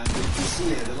 And you see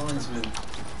here, the linesman,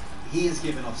 he is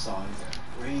given offside.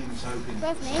 Raheem's hoping something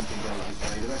goes his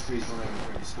way. The referee's gone over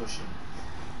for a discussion.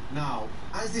 Now,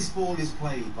 as this ball is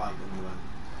played by Gundogan,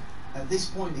 at this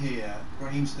point here,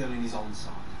 Raheem Sterling is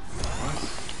onside. Right?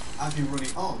 As we run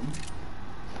it on,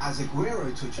 as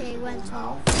Aguero touches the ball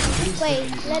now,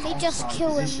 wait, let me just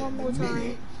kill him one more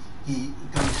time. He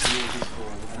goes towards his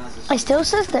ball, and as a It still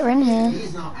says they're in here. he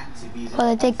is now active. Well,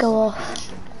 they did go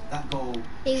off. That goal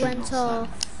He went off.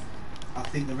 I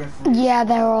think the referee. Yeah,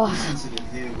 they're off.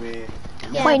 Here where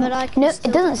Yeah, Wait, but I can no, it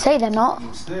doesn't say they're not.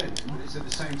 Sterling, but it's at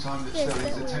the same time that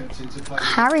Sterling's attempting to play.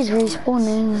 Harry's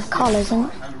respawning. Carl isn't.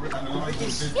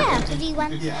 Yeah, because he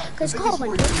went, because Carl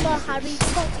went, but Harry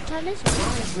got to turn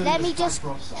this. Let me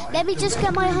just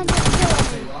get my 100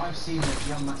 kills. I've seen that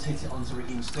young Matt hit it onto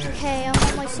Raheem Sterling. Okay, I'm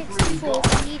on my 64,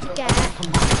 I need to get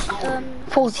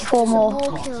 44 more.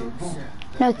 kills.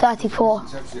 No, 34.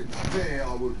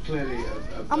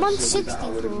 I'm on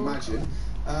 64.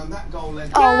 That goal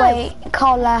led Oh wait,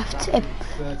 Carl left.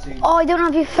 Oh, I don't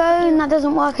have your phone. That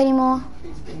doesn't work anymore.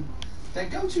 They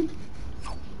go to.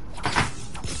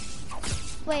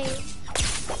 Wait.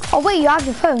 Oh wait, you have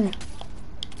your phone.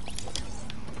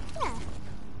 Yeah.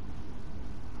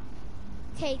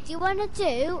 Okay, do you want to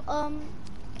do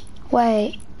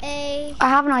Wait. I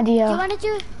have an idea. Do you want to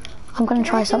do? I'm gonna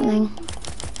try something.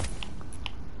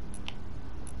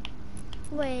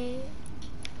 Wait.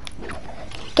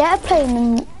 Get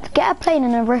a plane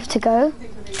and a rift to go.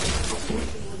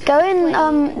 Go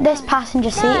in this passenger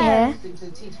seat here.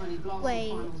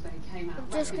 Wait. I'm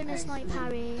just gonna snipe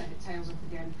Harry.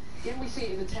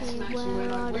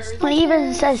 Well, it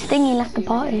even says Thingy left the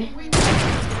party.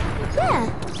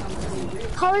 Yeah.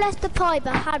 Cole left the party,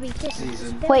 but Harry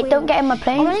didn't. Wait, don't get in my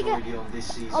plane. I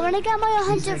wanna get my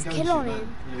 100th kill on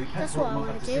him. That's what I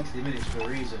wanna do.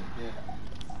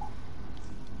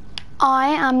 I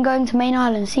am going to Main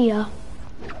Island. See ya.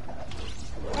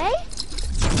 Hey?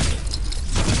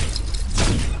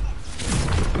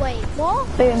 Wait, what?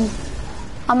 Boom.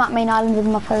 I'm at Main Island with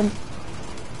my phone.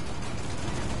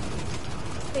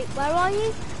 Wait, where are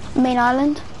you? Main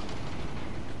Island.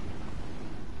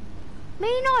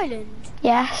 Main Island?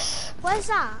 Yes. Where's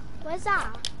that? Where's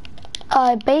that?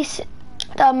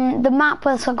 The map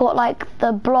has got like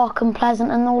the block and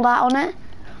Pleasant and all that on it.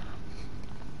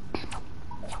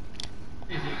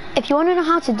 If you want to know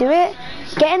how to do it,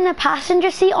 get in the passenger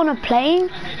seat on a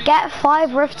plane, get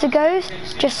 5 rift to goes,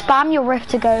 just spam your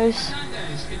rift to goes.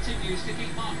 Continues to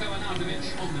keep Marco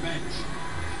Arnautovic on the bench.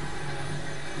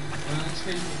 Well, it's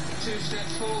been 2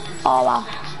 steps forward, 2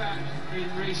 steps back in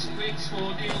recent weeks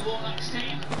for Neil Warnock's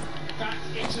team. Back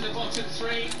into the bottom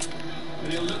 3,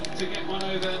 but he'll look to get one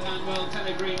over Manuel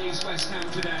Pellegrini's West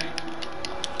Ham today.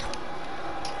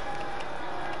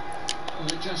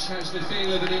 Well, it just has the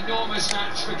feel of an enormous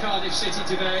match for Cardiff City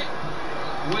today.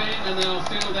 Win and they'll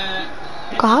feel their...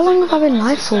 God, how long have I been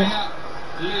live for?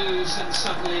 Lose and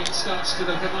suddenly it starts to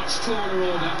look a much taller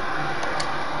order.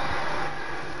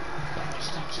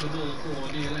 Just touch the ball for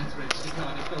Neil Etheridge, the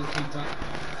Cardiff goalkeeper.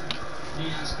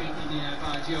 Niaz beaten in the air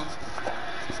by Diop.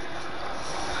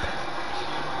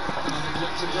 Cardiff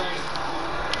look to break.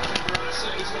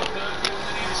 Barassa, he's got Murphy on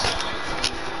the near side.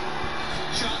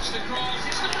 Chance to cross,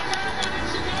 it's not a bad one,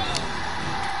 it's a goal!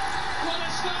 What a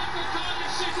start for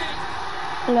Cardiff City!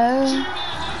 Hello?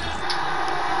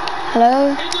 Hello?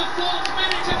 In the 4th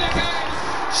minute of the game,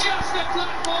 just the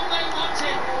platform they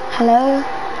wanted! Hello?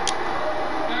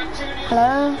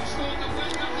 Hello?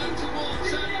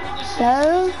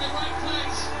 Hello?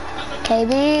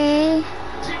 KB?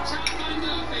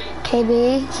 KB?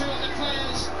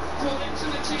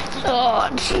 Oh,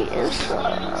 Jesus.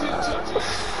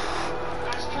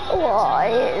 Why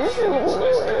is it little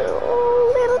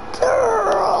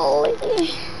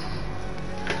early?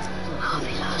 I'll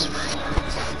be lost by.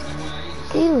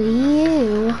 Do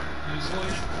you?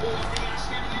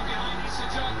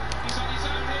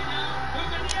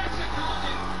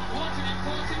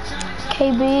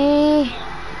 KB.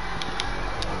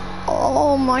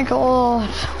 Oh my god.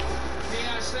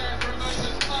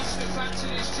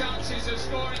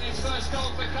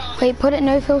 Wait, put it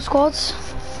no fill squads.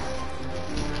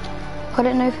 Put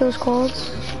it no fill squads.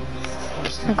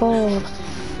 Oh my god.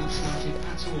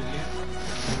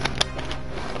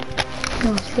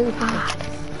 No, so bad.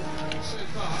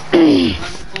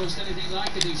 Forced anything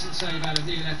like a decent save out of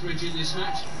Neil Etheridge in this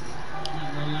match.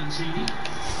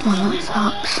 Oh, that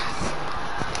sucks.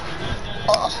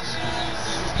 Oh.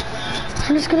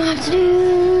 I'm just gonna have to do.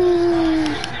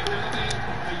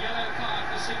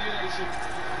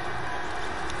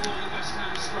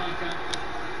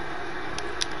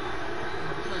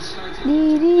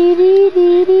 Dee dee dee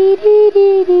dee dee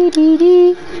dee dee dee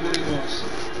dee.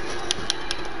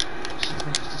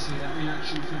 Surprised to see that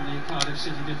reaction from the Cardiff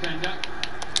City defender.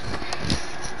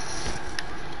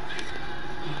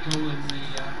 The goal in the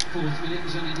 4th minute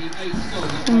was only the 8th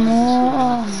goal. No.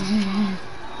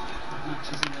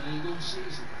 Matches in the league all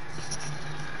season.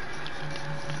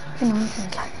 Been on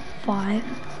since like 5.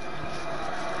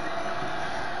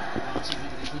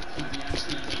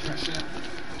 Pressure.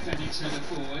 Phoenix header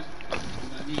forward.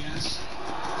 Nias.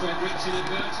 Fredericks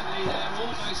inadvertently there,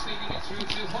 almost feeding it through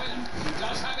to Hoyland. He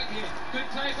does have it here. Good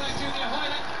play by Junior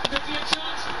Hoyland. Could be a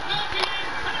chance. Looking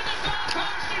in, and the goal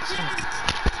comes to Jim.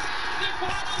 The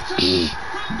final touch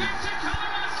from Victor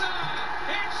Carassa.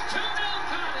 It's 2-0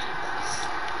 Cardiff.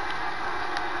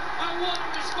 And what a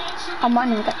response from I might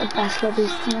not get the best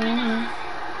lobbies tonight.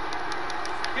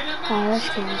 Fire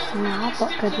skins now, I've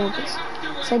got good lobbies.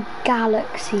 It's a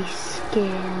galaxy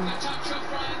skin.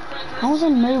 How was a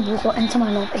mobile got into my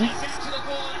lobby?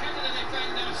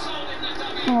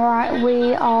 Alright,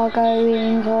 we are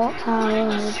going clock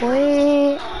tower,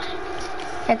 boy.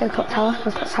 Yeah, go clock tower,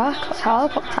 go clock tower, clock tower,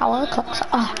 clock tower, clock tower.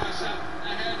 Oh.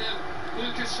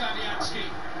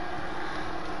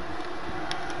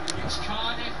 It's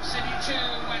Cardiff City 2,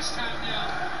 West Ham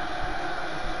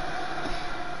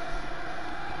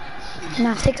 0.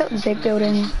 Now take up the big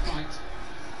building.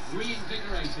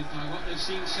 Reinvigorated by what they've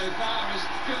seen so far as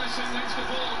Gillison wins the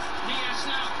ball. Nias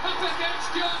now up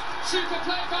against John. Super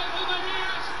play by Uma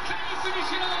Nias. Can he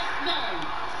finish it off? No.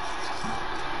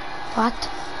 What?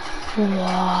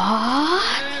 What?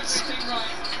 Everything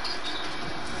right.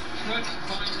 Couldn't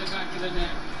find the back of the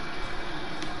net.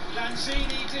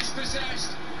 Lanzini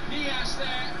dispossessed. Nias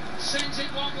there. Sends it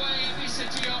one way. Anissa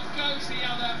Diop goes the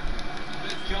other.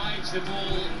 But guides the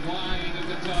ball wide of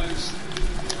the post.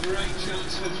 Great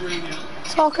chance for 3-0.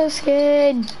 Soccer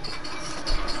skin.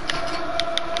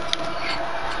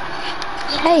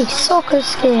 Hey, soccer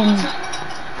skin.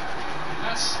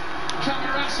 That's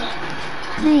Camarasa.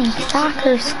 Hey,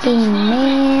 soccer skin,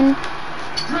 man.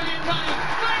 Brilliant running.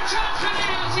 Great chance for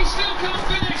Nias. He still can't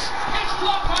finish. It's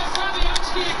blocked by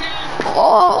Fabianski again.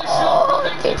 Oh,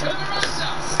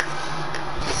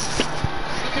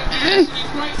 in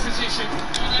great position.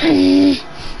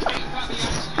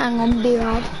 Hang on,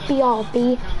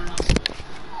 BRB.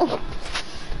 A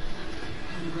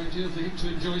great deal for him to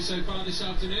enjoy so far this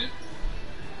afternoon.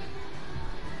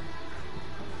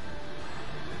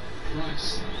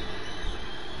 Rice.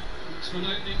 Next one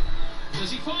opening.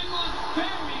 Does he find one?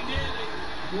 Very nearly.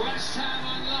 West Ham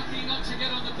unlucky not to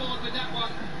get on the board with that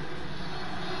one.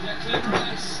 Declan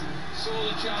Rice saw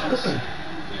the chance.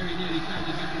 Very nearly found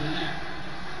the back of the net.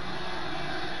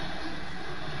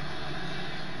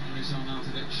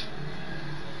 Arnautovic.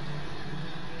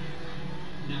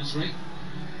 Nasri.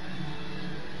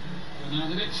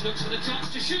 Arnautovic looks for the chance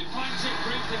to shoot, finds it,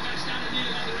 brings the best out of Neil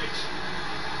Etheridge.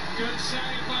 Good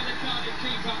save by the Cardiff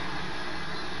keeper.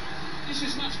 This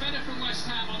is much better from West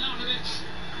Ham. Arnautovic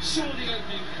saw the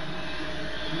opening.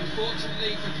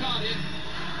 Unfortunately for Cardiff,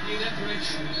 Neil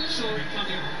Etheridge saw it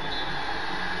coming.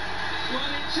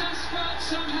 Well, it just felt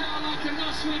somehow like a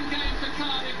must-win game for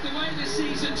Cardiff, the way the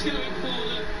season's going for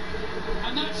them.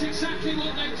 And that's exactly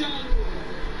what they've done.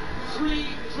 3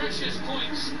 precious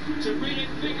points to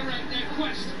reinvigorate their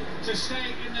quest to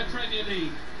stay in the Premier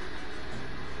League.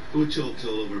 We talked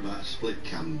all over about split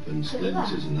camp and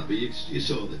splinters and that, but you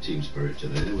saw the team spirit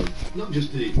today. They were not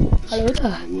just the hello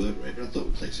there. Work rate, but I thought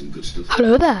we'd play some good stuff.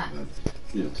 Hello there.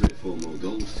 You know, 3 or 4 more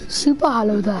goals today. Super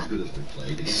hello there. Good as we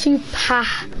played. Super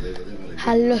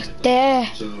hello there.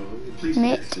 So pleased to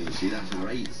get to see that's our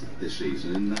 8th this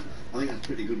season, and I think that's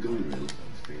pretty good going, really.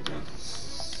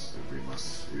 We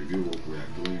must review what we are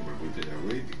doing when we play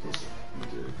away, because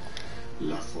the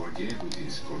last 4 games we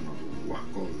scored not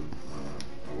 1 goal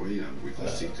away, and we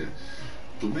conceded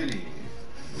too many.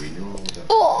 We know that.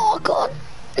 Oh God!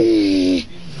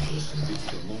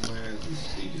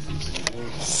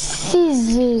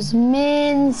 Scissors,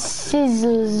 man,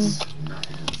 scissors.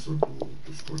 also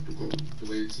to score to goal. The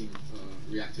way the team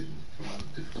reacted from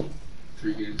a difficult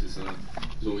 3 games is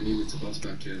all we needed to bounce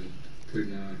back and put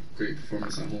in a great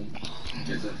performance at home,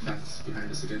 get the fans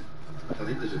behind us again. I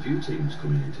think there's a few teams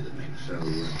coming into the mix, so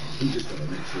we've just got to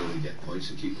make sure we get points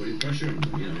and keep putting pressure on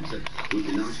them. You know, it would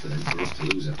be nice for them for us to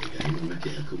lose every game and make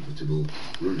it a comfortable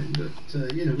running, but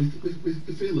you know, we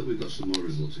feel that we've got some more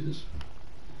results in us.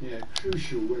 Yeah,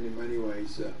 crucial win in many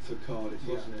ways for Cardiff,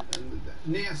 wasn't it? And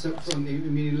Nias up front,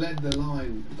 he led the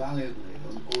line valiantly,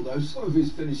 although some of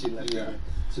his finishing left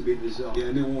to be desired.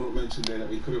 Yeah, Neil Warnock mentioned there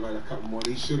that he could have had a couple more.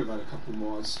 He should have had a couple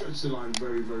more. Stretched the line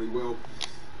very, very well.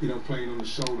 You know, playing on the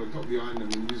shoulder, got behind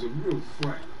them, and he's a real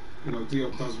threat. You know,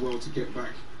 Diop does well to get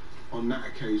back on that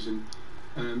occasion.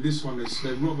 And this one, they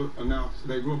rob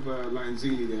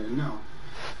Lanzini there, and now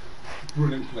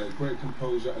brilliant play, great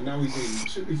composure, and now he's in.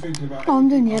 Should be thinking about I'm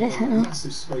doing the edit now.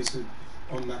 Massive space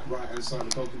on that right hand side of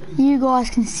the goalkeeper. You guys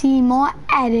can see my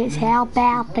edits, how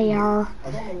bad they are.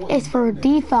 It's for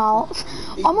defaults.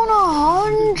 I'm on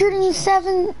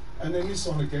 107. And then this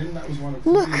one again, that was one of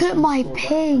Look at my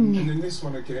ping. And then this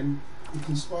one again, he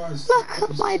conspires. Look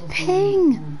at my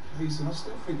ping. I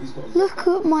still think he's got look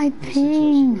at my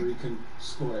ping. where he can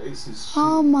score it. It's his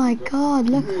oh my god,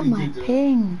 look at my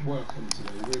ping. Work him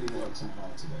today, he really worked him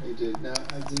hard today. He did. Now,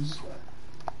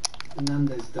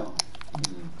 Hernandez died.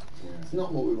 It's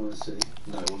not what we want to see.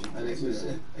 No, it wasn't. And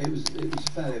it was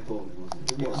fairly appalling,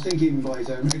 wasn't it? I think even by his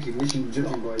own recognition,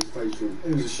 judging by his facial,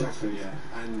 it was a shock. Yeah.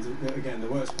 And again, the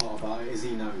worst part about it is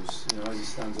he knows. You know, as he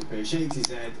stands up here, shakes his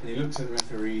head, and he looks at the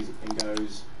referees and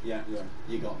goes, "Yeah,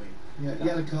 you got me." Yeah,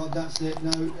 yellow card. That's it.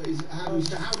 No, how do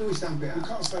we stamp it out? You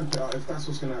can't stamp it out if that's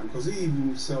what's going to happen, because he even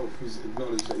himself has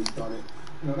acknowledged that he's done it.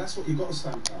 You know, that's what you've got to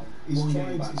stamp out. He's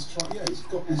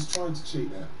trying to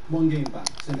cheat there. One game back,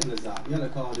 simple as that. Yellow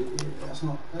card, that's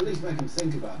not, at least make him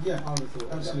think about it. Yeah, I would have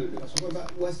thought. Absolutely. What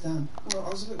about West Ham? Well, I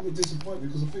was a little bit disappointed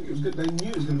because I think it was good. They knew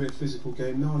it was going to be a physical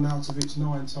game. No Arnautovic,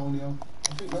 no Antonio.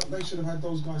 I think that they should have had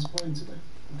those guys playing today.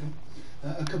 Okay.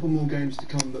 A couple more games to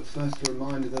come, but first a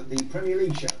reminder that the Premier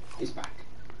League show is back.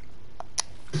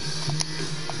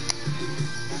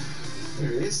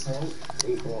 Here it is.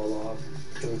 People are alive.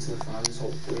 Going to the fans,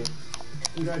 hopefully.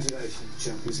 Congratulations,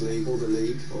 Champions League or the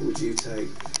league. What would you take?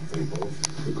 I think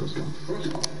both. Because I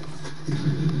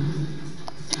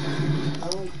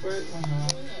won't break my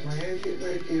heart. My head get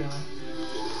break your heart.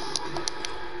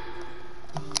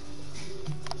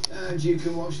 And you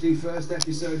can watch the first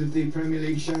episode of the Premier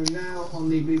League show now on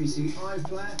the BBC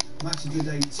iPlayer. Match of the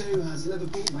Day 2 has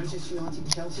Liverpool, Manchester United,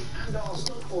 Chelsea and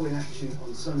Arsenal all in action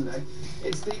on Sunday.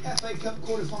 It's the FA Cup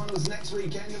quarter-finals next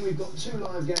weekend, and we've got 2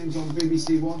 live games on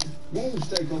BBC One. Wolves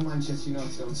take on Manchester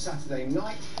United on Saturday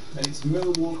night, and it's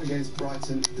Millwall against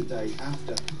Brighton the day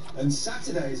after. And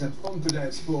Saturday is a bumper day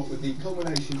of sport with the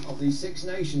culmination of the Six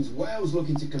Nations. Wales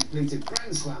looking to complete a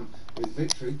Grand Slam with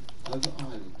victory over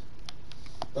Ireland.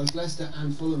 Both Leicester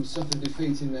and Fulham suffered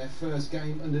defeat in their first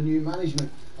game under new management,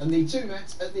 and the two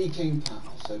met at the King Power.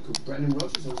 So could Brendan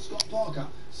Rodgers or Scott Parker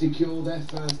secure their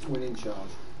first win in charge?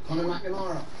 Conor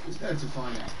McNamara is there to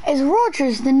find out. Is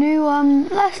Rodgers the new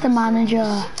Leicester manager?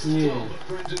 Yeah.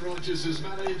 Brendan Rodgers has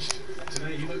managed.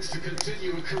 Today he looks to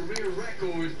continue a career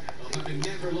record of having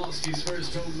never lost his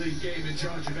first home league game in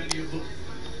charge of any of them.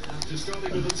 After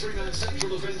starting with a 3-man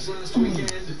central defence last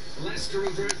weekend, Leicester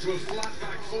revert to a flat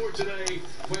back 4 today.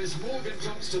 Wes Morgan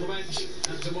drops to the bench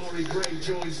and Tamari Gray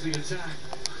joins the attack.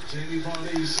 Jamie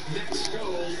Vardy's next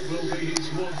goal will be his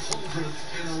 100th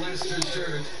in a Leicester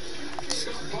shirt.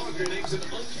 Scott Parker names an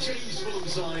unchanged Fulham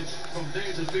side from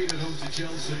their defeat at home to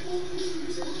Chelsea.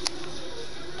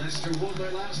 Leicester won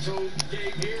their last home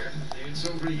game here. It's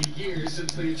over a year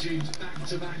since they achieved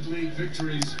back-to-back league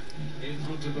victories in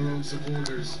front of their own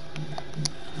supporters.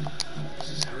 This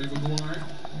is Harry Maguire.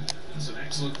 That's an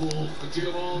excellent ball for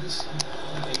Tielemans.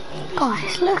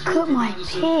 Guys, look at my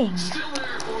ping. Still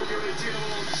there for you,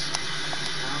 Tielemans.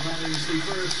 And that is the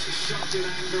first shot in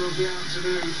anger of the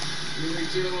afternoon.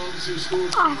 Tielemans, who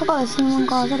scored I forgot there's someone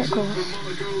guys edit goals.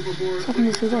 So I can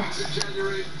just do this.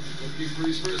 Looking for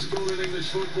his first goal in English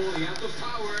football. He had the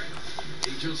power.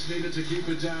 He just needed to keep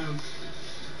it down.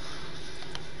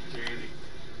 Kearney.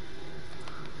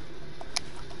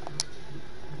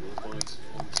 Will bite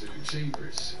onto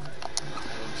Chambers.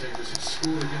 Chambers had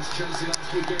scored against Chelsea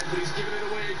last weekend, but he's given it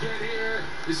away again here.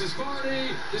 This is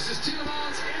Vardy. This is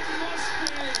Tielemans. It must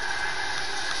be.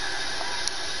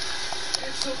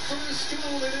 It's the first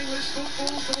goal in English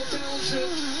football for the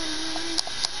Belgians.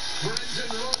 Brendan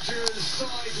Rodgers'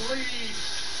 side lead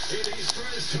in his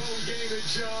first home game in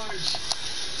charge.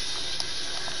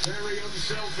 Very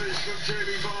unselfish from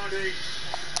Jamie Vardy.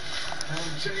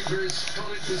 And Chambers got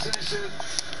in possession.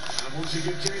 And once you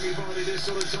give Jamie Vardy this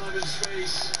sort of time and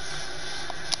space,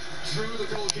 threw the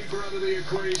goalkeeper out of the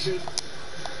equation.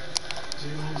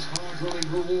 Timo's hard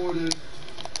running rewarded.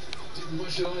 Didn't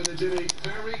mush it either, did he?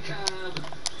 Very calm,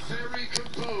 very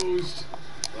composed.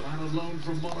 But out of loan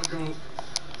from Monaco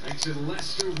makes it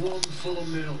Leicester 1,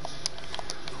 Fulham 0.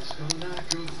 He's got a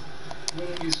knack of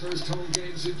winning his first home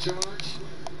games in charge.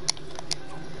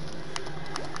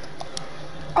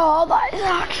 Oh, that is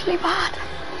actually bad.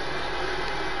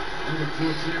 Another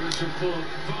poor clearance from Fulham.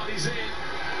 Vardy's in.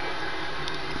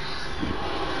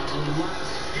 And the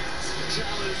last gasp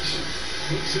challenge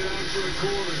puts it out for a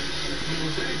corner. Well,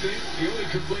 if anything, the only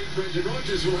complaint Brendan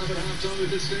Rodgers will have at half-time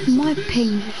if it stays My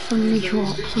ping suddenly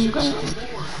drops. I'm going.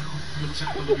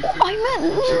 I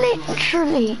meant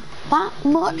literally that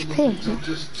much ping.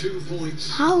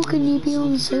 How can you be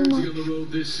on so much?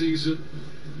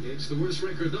 It's the worst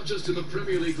record, not just in the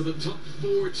Premier League, but the top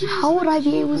 4 teams. How would I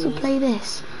be able to play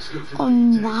this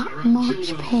on that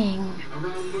much ping?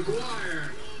 Around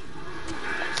Maguire.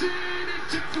 That's it!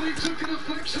 It definitely took a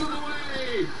deflection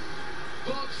away.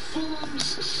 But Fulham's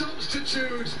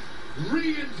substitute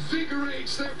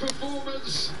reinvigorates their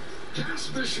performance.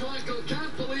 Kasper Schmeichel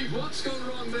can't believe what's gone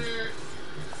wrong there.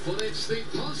 But it's the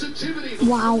positivity, the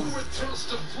forward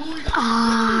thrust of Floyd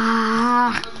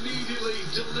immediately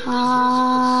delivers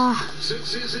results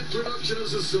since his introduction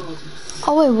as a sub.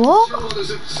 Oh wait, what?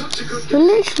 You're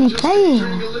literally playing. A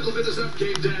little bit as that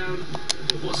came down.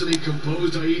 But wasn't he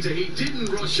composed, Aita? He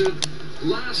didn't rush him.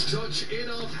 Last touch in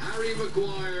off Harry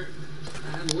Maguire.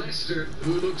 And Leicester,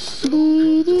 who looks so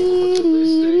comfortable at this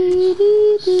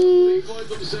stage, suddenly find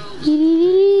themselves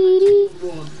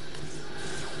one.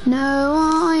 No,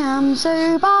 I am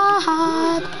so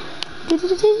bad.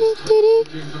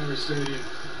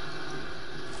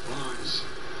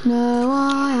 No,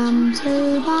 I am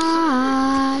so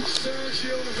bad.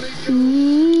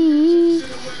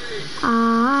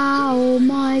 Oh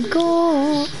my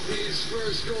god.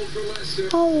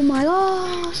 Oh my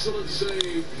god. Excellent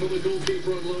save from the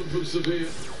goalkeeper on loan from Sevilla.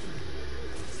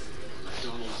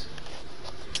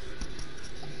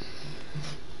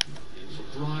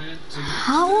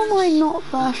 How am I not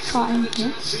first trying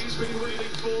this?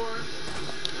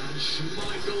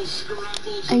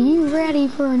 Are you ready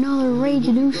for another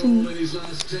rage-inducing?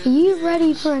 Are you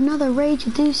ready for another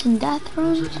rage-inducing death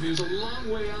run?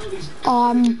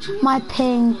 My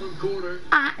ping.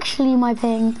 Actually, my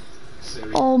ping.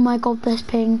 Oh my god, this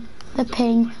ping. The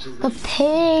ping. The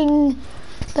ping.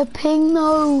 The ping,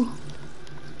 no.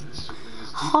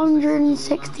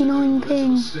 169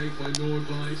 ping.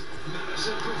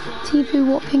 Tipu,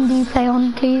 what ping do you play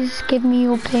on? Please give me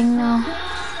your ping now.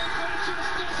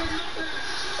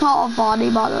 Not a body,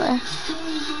 by the way.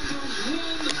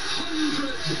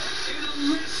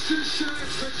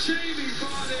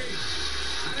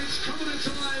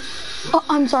 Oh,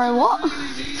 I'm sorry, what?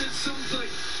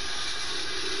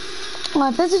 Well,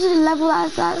 I visited a level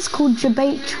that's called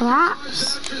debate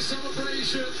traps.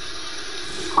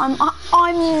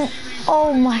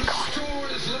 Oh my god.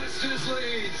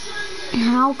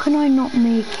 How can I not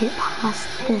make it past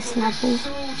this level?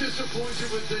 So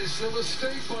disappointed with this. A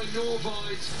mistake by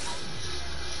Norvite.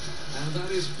 And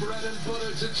that is bread and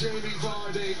butter to Jamie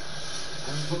Vardy.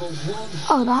 And for the one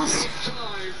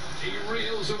time, he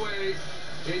reels away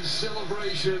in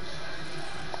celebration.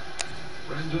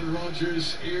 Brendan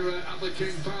Rodgers' era at the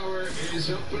King Power is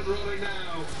up and running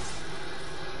now.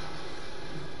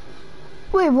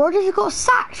 Wait, Rodgers got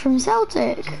sacked from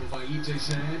Celtic.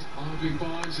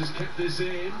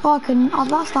 Oh,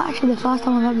 that's actually the first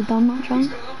time I've ever done that, John.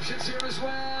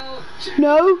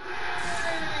 No.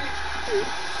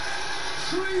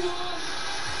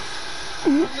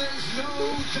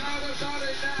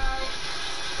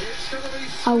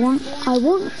 I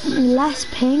want less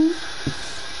ping.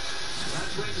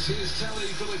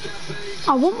 I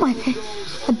want my ping.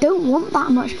 I don't want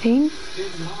that much ping.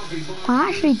 I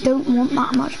actually don't want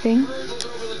that much ping.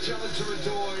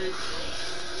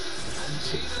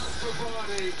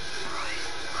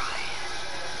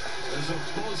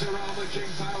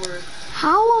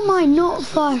 How am I not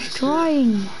first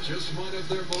trying?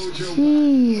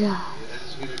 Jesus.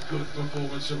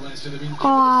 Oh,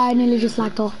 I nearly just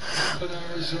lagged off.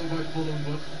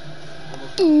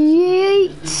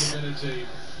 Yeet.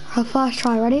 Her first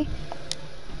try, ready?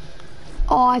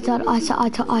 Oh, I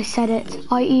said it.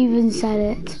 I even said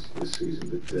it.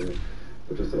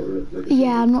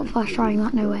 Yeah, I'm not first trying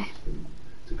that, no way.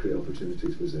 To create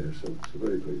opportunities was there, so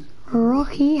very pleased.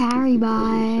 Rocky Harry,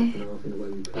 bye.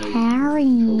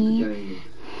 Harry.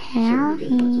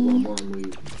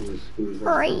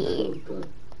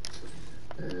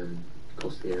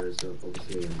 Cost the errors,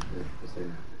 obviously, and as they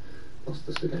lost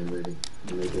us the game really. I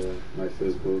made my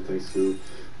first goal thanks to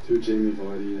Jamie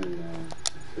Vardy, and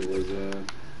it was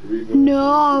reverse.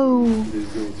 No. This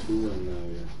goal too,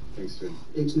 and yeah, thanks to him.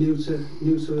 It's new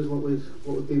to us what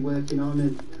we've been working on,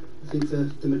 and I think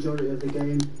the majority of the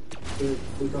game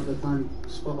we got the plan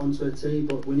spot on to a tee,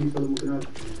 but we knew Fulham were going to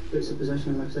have bits of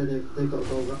possession. Like I said, they've got a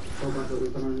goal back that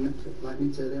we've gone on nicked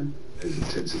to them. There's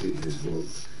intensity as well.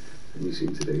 And you see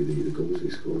today the goals he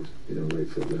scored, you know, right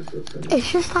foot, left foot. It's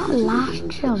just that last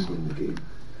jump.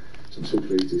 So I'm so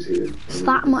pleased he's here. It's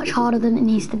that much harder than it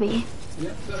needs to be.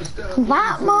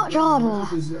 That much harder.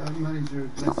 It's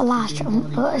not the last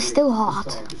jump, but it's still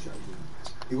hard.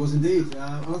 He was indeed, and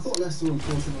I thought Leicester were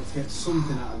unfortunate not to get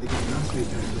something out of the game last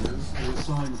weekend. There were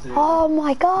signs there. Oh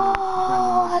my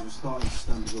God! Was starting to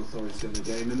stamp his authority on the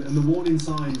game, and the warning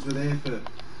signs were there for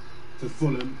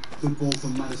Fulham. Good ball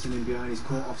from Maddison in behind. He's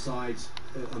caught offside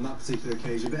on that particular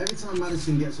occasion. But every time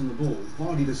Maddison gets on the ball,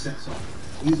 Vardy just sets off.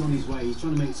 He's on his way. He's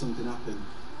trying to make something happen.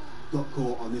 Got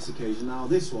caught on this occasion. Now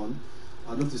this one,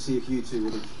 I'd love to see if you two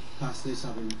would have passed this,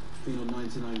 having been on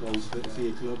 99 goals for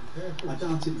your club. I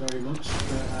doubt it very much,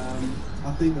 but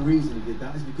I think the reason he did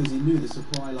that is because he knew the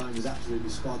supply line was absolutely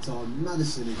spot on.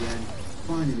 Maddison again,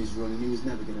 finding his run, and he was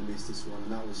never going to miss this one,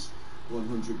 and that was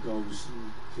 100 goals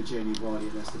for Jamie Vardy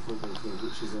at Leicester Football Club,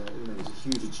 which is a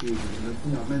huge achievement.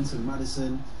 And I've mentioned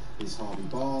Maddison, there's Harvey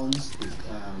Barnes,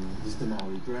 there's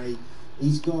Damari Gray.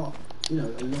 He's got a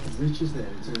lot of riches there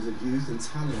in terms of youth and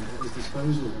talent at his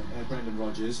disposal, Brendan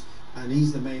Rodgers. And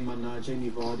he's the main man now,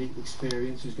 Jamie Vardy,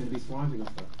 experience, who's going to be thriving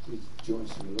off that. He joined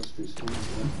some illustrious teams,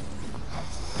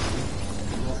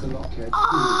 off the lockhead.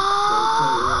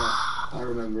 I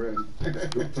remember him.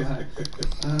 Good player.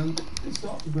 Good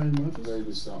start for Brendan Rodgers. Very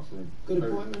good start for him. Good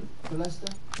appointment for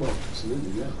Leicester. Well,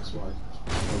 absolutely, yeah. That's why I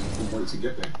couldn't wait to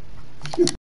get there.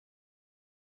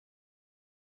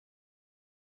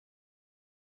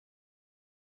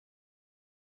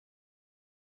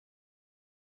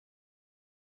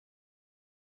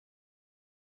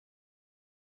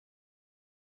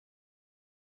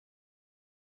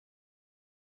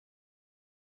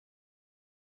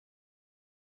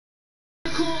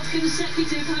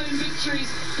 Consecutive home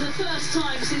victories for the first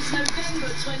time since November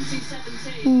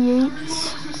 2017. Aaron Moore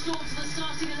was restored to the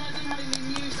starting 11, having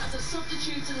been used as a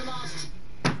substitute in the last.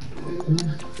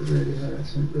 Really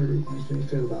hurts. It really makes me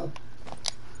feel bad.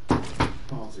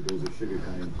 Particles of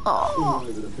sugarcane all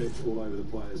over the pitch, all over the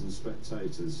players and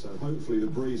spectators. So hopefully the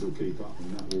breeze will keep up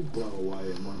and that will blow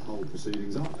away and won't hold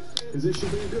proceedings up. Because this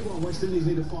should be a good one. West Indies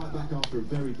need to fight back after a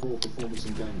very poor performance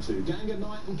in game 2. Ganga,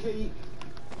 Knight and Key.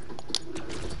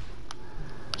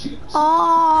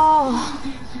 Oh!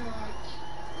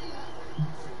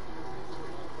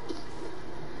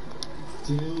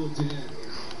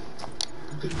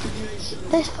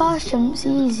 This first jump's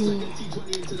easy.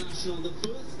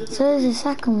 So is the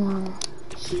second one.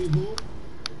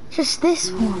 Just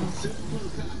this one.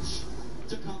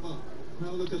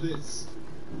 Now look at this.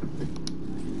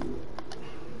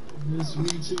 Just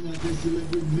reaching at this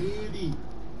delivery, maybe.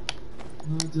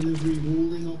 Delivery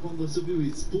holding up on the survey.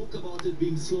 We spoke about it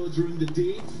being slow during the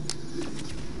day.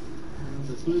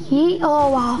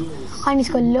 Oh wow, I need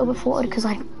to go a little bit forward because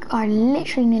I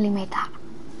literally nearly made that.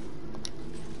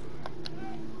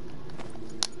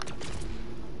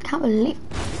 I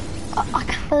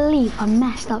can't believe I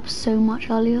messed up so much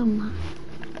earlier on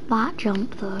that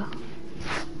jump though.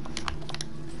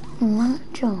 That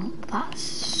jump, that's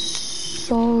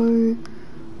so...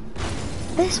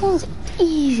 This one's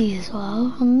easy as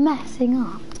well. I'm messing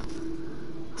up.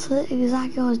 That's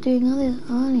exactly what I was doing earlier.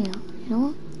 You know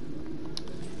what?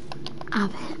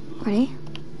 Have it. Ready?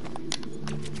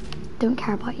 Don't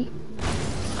care about you.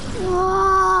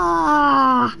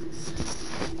 Ah!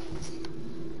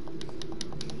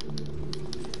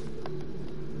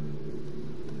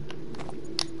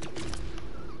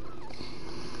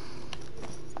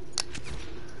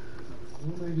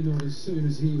 Well, maybe not as soon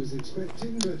as he was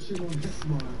expecting, but Shimon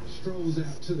Hesmar strolls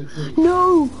out to the crease.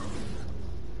 No!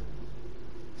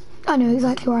 I know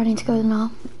exactly where I need to go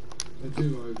now. A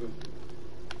do-over.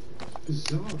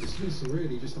 Bizarre dismissal,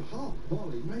 really. Just a half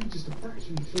volley, maybe just a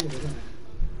fraction short of that.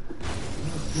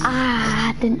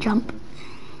 I didn't jump.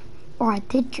 Or I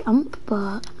did jump,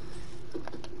 but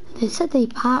they said they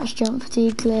patched jump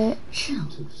fatigue glitch.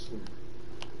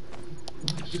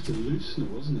 It's just a loosener,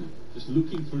 wasn't it? Just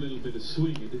looking for a little bit of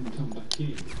swing, it didn't come back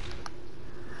in.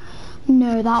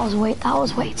 No, that was way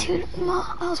too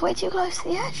close to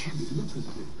the edge. It looked as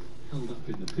if it held up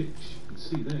in the pitch. You can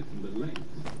see there from the length.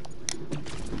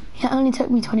 It only took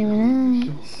me 20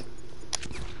 minutes.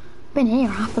 Been here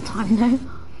half the time though.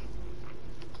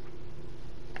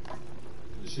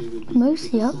 Most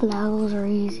of the other levels are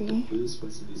easy.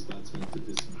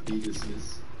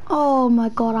 Oh my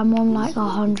god, I'm on like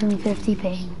 150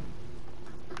 ping.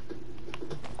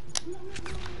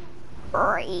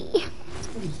 Right.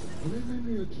 When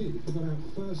you were a kid, if you got out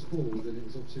first ball, then it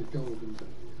was obviously a golden bat.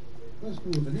 First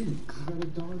ball of an innings, is that a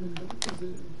diamond bat? Is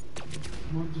it?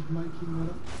 Am I just making that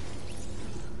up?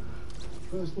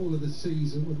 First ball of the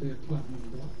season would be a platinum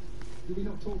bat. Did we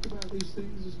not talk about these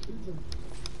things as kids?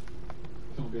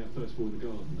 Can't be our first ball in the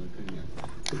garden, though, can you?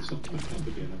 Put the socks back up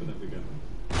again, have another go.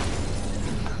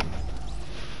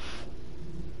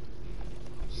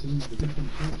 Seems the different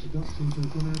types of ducks seem to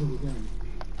have gone out of the game.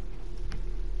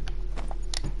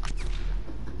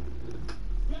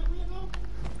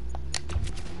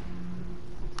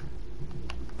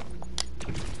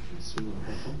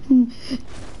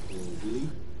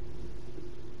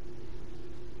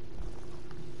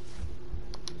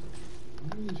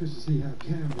 I'm interested to see how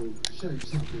Campbell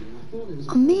shapes up here. I thought it was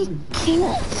I'm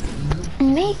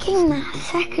making that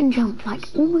second jump like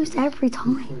almost every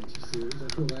time.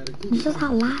 It's just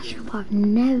that last jump I've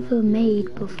never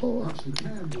made before.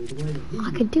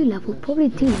 I could do probably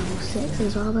do level 6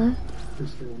 as well though.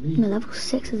 No, level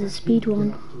 6 is a speed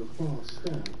one,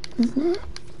 isn't it?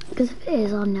 Because if it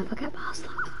is, I'll never get past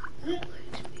that.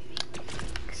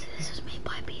 Because this was made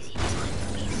by PC, designed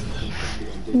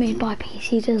for PC. Made by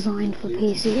PC, designed for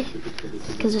PC.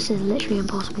 Because this is literally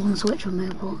impossible on Switch or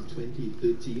mobile.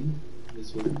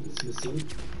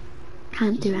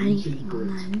 Can't do anything on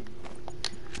them.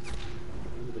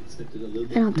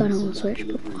 And I've done it on Switch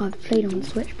before. I've played on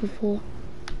Switch before.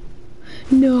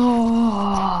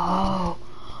 No!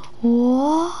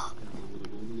 What?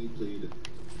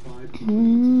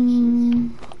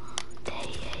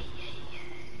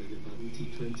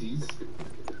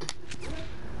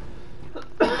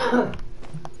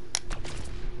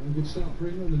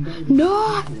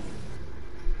 No!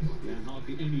 Yeah,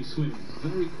 hardly any swing.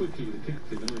 Very quickly, the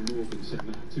captain, Owen Morgan, said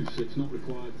that 2 slips not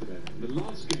required today. The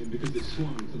last game, because it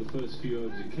swung for the first few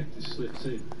overs, it kept his slips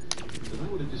in. So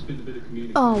that would have just been a bit of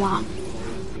communication. Oh wow.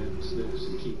 Slips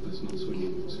and keepers not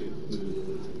swinging to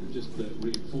move. Just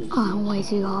reinforce. Oh, I'm way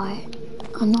too high.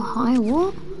 I'm not high,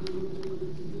 what?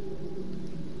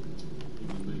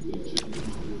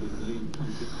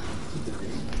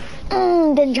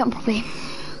 Didn't jump properly.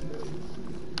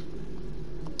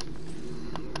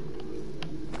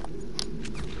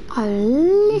 I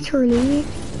literally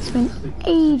spent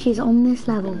ages on this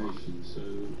level. So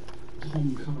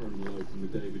Tom Curran will open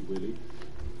with David Willey.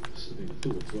 Must have been a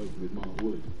thought to open with Mark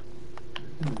Wood.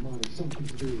 I think it might have something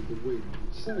to do with the wind.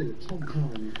 Say that Tom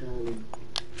Curran is bowling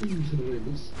into the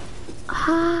wind.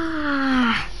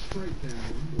 Ah! Straight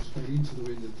down or straight into the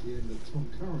wind at the end that Tom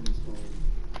Curran is bowling.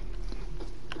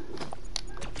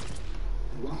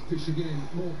 Rough pitch again,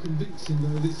 more convincing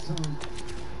though this time.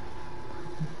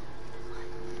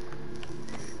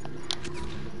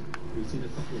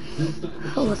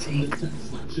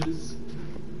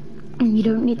 You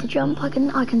don't need to jump. I can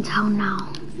tell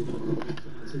now.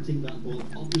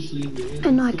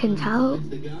 And I can tell.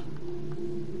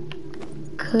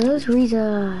 'Cause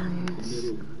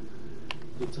reasons.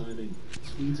 Good timing.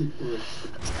 Squeeze it forward.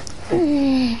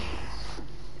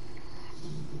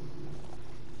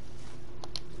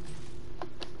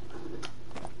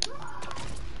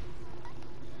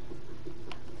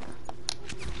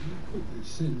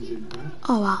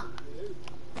 Oh wow.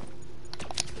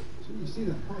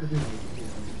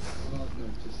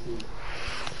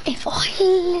 If I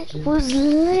was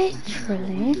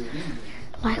literally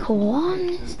like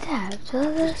one step to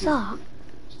the side,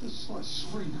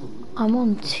 I'm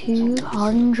on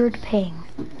 200 ping.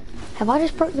 Have I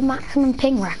just broke the maximum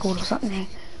ping record or something?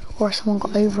 Or has someone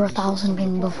got over 1,000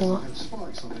 ping before?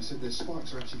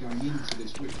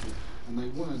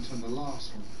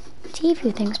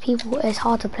 TV thinks it's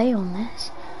hard to play on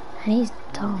this, and he's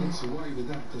dumb.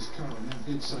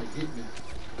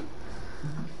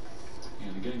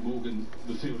 And again, Morgan,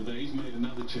 the fielder there, he's made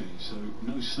another change, so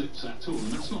no slips at all,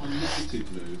 and that's not a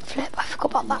negative move. Flip, I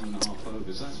forgot about that. 1.5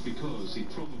 overs. That's because he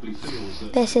probably feels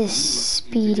that this is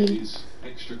speedy.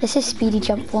 This is speedy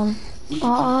jump one.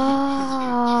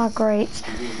 Ah, great.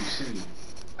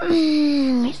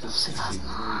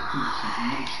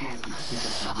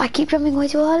 I keep jumping way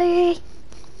too early.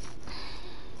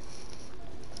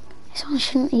 This one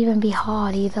shouldn't even be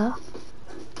hard either.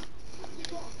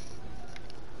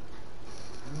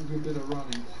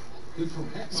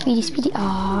 Speedy, speedy.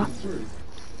 Ah.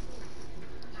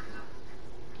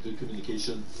 Good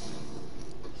communication.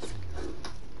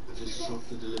 Just dropped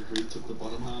the delivery, took the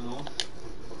bottom hand off,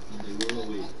 and they roll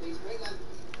away.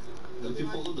 If you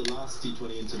follow the last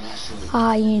T20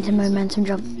 international, you need a momentum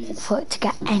jump for it to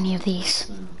get any of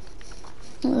these.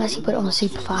 Unless you put it on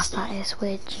super fast, that is,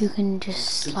 which you can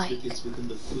just like. within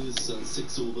the first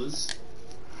 6 overs.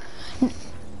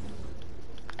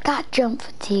 That jump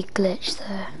fatigue glitch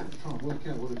there. Can't work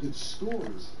out what a good score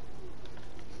is.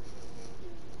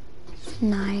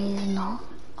 No, he's not.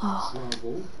 Oh. Slow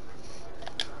ball.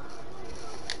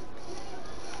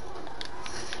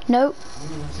 Nope. Oh,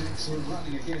 that's excellent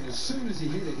running again. As soon as he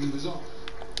hit it, he was off.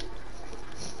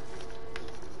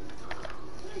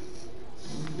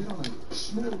 When you get on a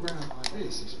small ground like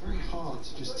this, it's very hard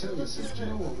to just tell yourself, do you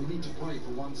know what, we need to play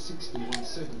for 160,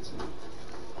 170.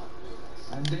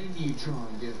 And then you try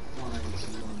and get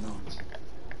 180, 190.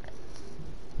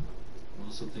 I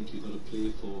also think you've got to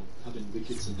play for having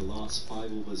wickets in the last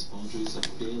 5 overs. Boundaries are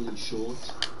fairly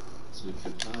short, so if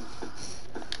you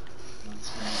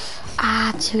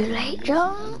have too late,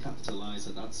 John. Capitalize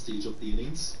at that stage of the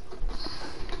innings.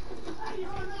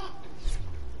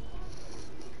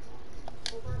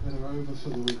 Better over for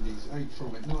the Windies. 8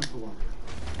 from it, 9 for 1.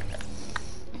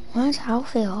 Where's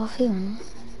Alfie?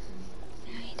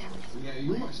 Yeah,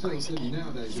 you might still see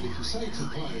nowadays that if you say to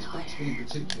players, batsmen in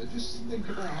particular, just think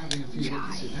about having a few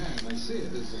wickets in hand. They see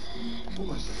it as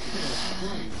almost a first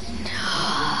play. You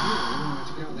know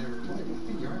to go out there and play, but I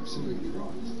think you're absolutely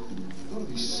right. You've got to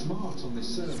be smart on this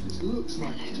surface. It looks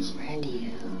like you're just holding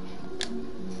it.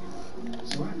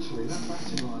 So actually, that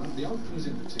batting lineup, the openers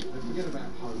in particular, forget about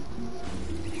Hope.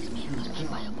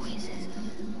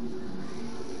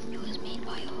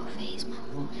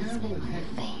 Well, Campbell and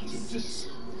Heckman just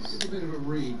give a bit of a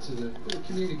read to the bit of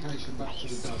communication back to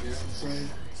the dugout and say,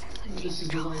 this is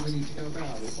the way we need to go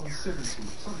about it. 170,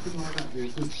 something like that would be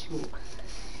a good score.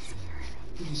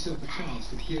 Give yourself a chance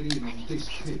to get in on this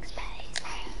pitch.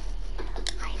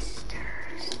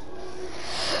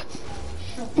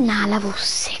 Nah, level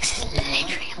 6 is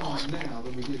literally impossible. Now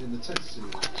than we did in the test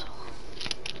series.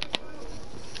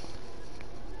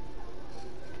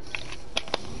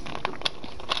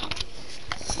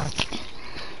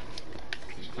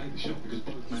 The shot because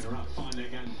both men are up, find their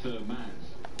game third man.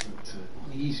 But not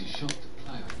an easy shot to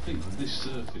play, I think, on this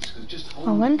surface. Because just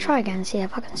I'm going to try again and see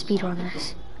if I can speedrun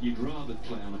this. You'd rather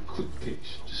play on a quick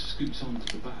pitch, just scoots onto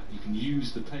the bat. You can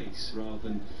use the pace rather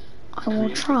than. I will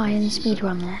try and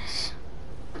speedrun this.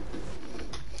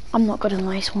 I'm not good at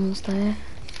nice ones though.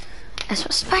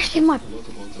 Especially my.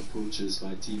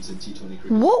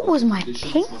 What was my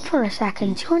ping for a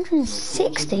second?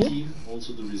 260?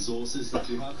 Also the resources that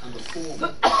you have and the form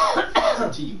of the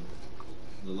team.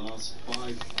 The last 5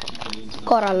 T20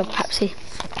 God, I love Pepsi.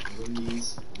 only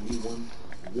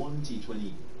one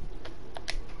T20.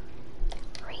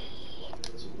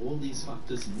 So all these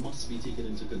factors must be taken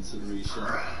into consideration.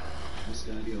 Must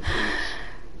guide your approach.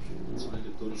 That's why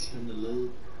they've got to spend a little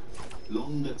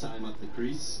longer time at the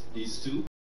crease, these two.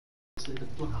 It's like a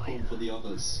platform for the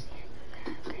others.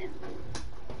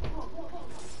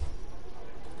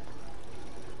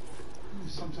 You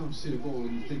sometimes see a ball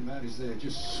and you think that is there,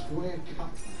 just square cut.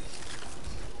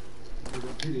 They're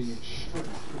hitting it straight,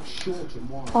 short and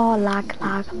wide. Oh, lag.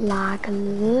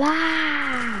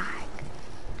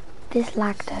 This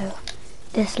lag though.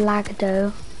 This lag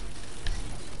though.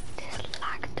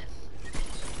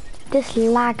 This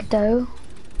lag though.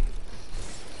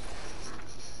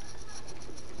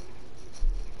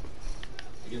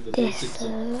 This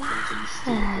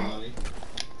lag.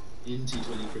 In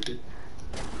T20 cricket.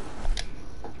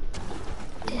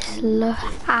 This lag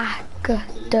though.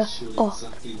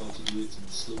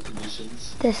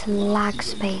 This lag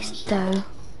space though.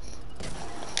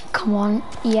 Come on,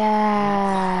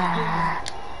 yeah.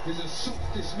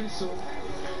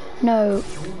 No,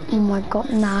 oh my god,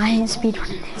 nah, I ain't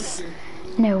speedrunning this.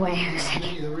 No way, Jose.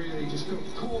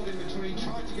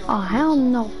 Oh hell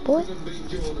no, boy.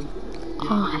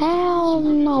 Oh hell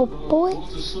no, boy.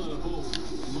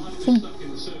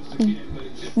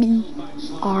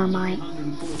 Mine.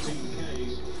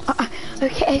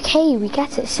 Okay, we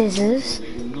get it, Scissors.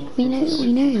 We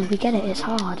know, we get it, it's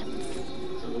hard.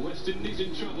 So the West Indies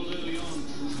in trouble early on,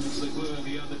 as they were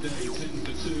the other day, 10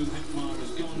 for 2, Heckmar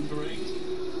has gone for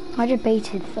 8. I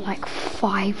debated for like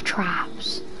 5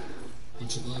 traps.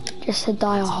 Just to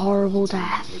die a horrible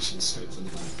death.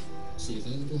 See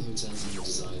available hotels in your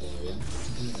desired area,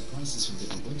 compare their prices from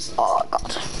different websites. Oh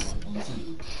god.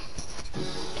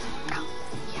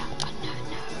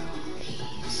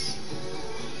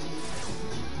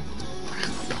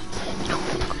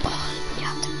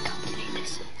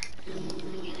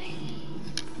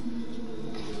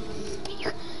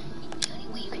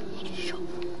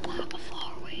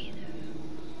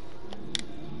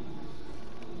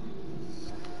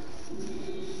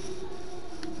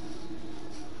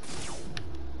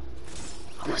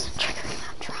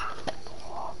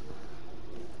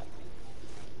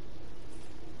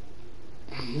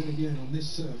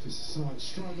 surface. The side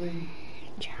struggling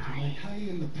to make hay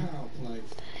in the power play.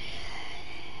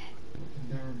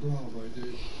 And Darren Bravo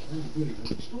do really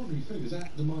good. Extraordinary figures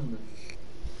at the moment.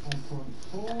 On front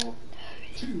 4,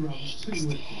 2 runs, 2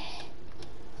 wickets.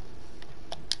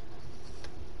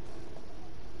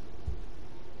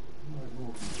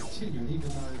 Continuing, even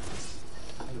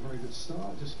though had a very good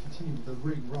start, just continue with the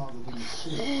ring rather than the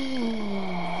sweep.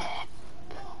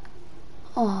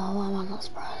 Oh, why am I not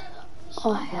surprised?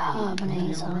 Oh,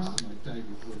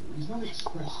 He's not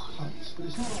express pace, but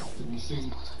it's not often you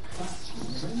see batsmen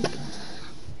of any kind.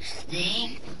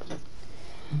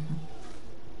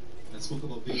 Let's talk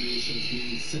about variations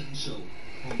being essential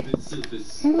on this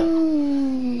surface.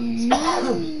 Taking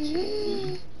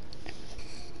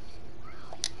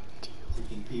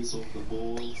pace off the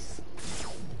ball.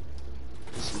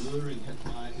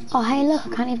 Oh, hey, look, I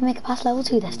can't even make it past level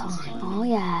 2 this time. Oh,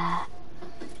 yeah.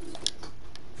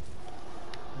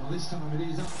 Well, this time it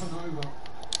is up and over.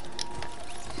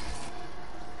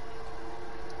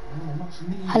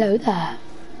 Hello there.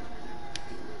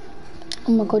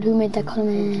 Oh my god, who made that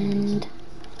comment?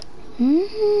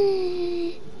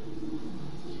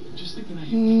 Just thinking how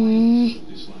you play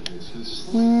this like this.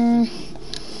 I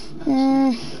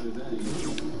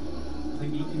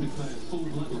think looking to play a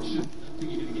full-blooded shot, I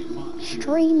think you're going to get much.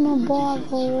 Streamer boy.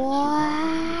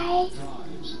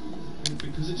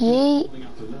 Because it's falling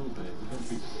up a little bit, you've got to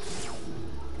be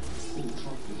full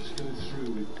throttle, just go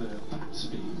through with bat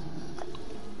speed.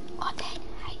 Oh, didn't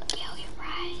I kill your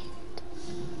friend?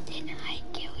 Didn't I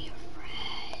kill your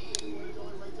friend?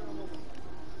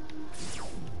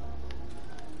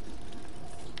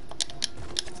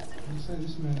 I'd say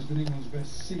this man has been England's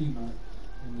best seamer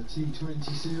in the T20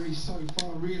 series so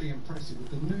far. Really impressive with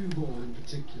the new ball in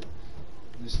particular,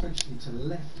 and especially to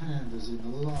left-handers in the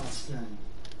last game.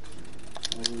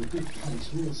 With a good pace,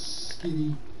 real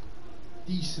skiddy,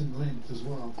 decent length as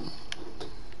well.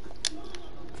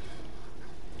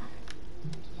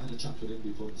 I had a chat with him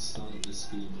before the start of this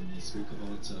game, and he spoke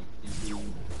about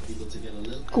being able to get a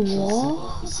little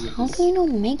What? How do you not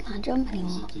make that jump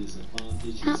anymore?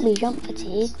 Can't be jump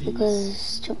fatigue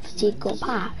because jump fatigue got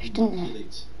patched, didn't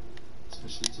it?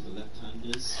 Especially to the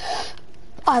left-handers.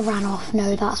 I ran off.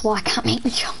 No, that's why I can't make the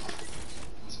jump.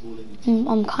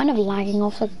 I'm kind of lagging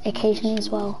off occasionally as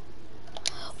well.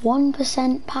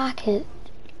 1% packet.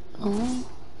 Oh.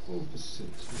 4 for 6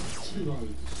 with 2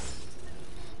 overs.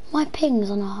 My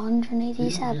ping's on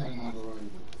 187.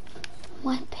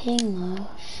 My ping though.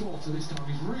 Shorter this time.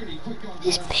 He's really quick on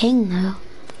This ping though.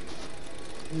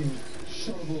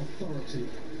 Show of authority.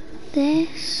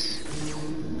 This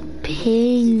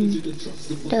ping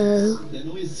though.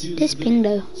 This ping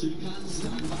though.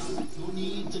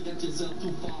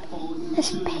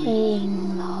 This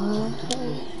ping though.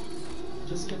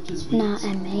 Nah,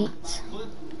 mate.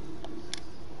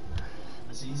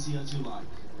 As easy as you like.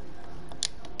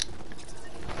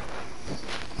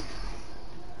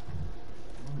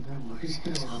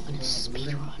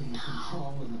 Speedrun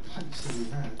now.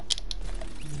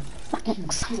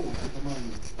 Thanks.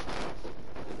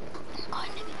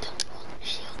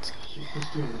 Chris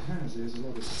Jordan has, there's a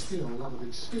lot of skill, a lot of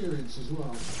experience as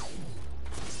well.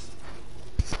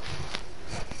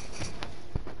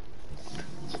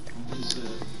 There's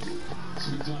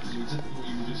some exactly what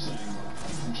you were just saying,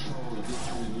 control of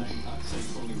line and length. I'd say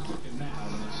falling quicker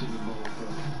now than I've seen him roll for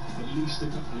at least a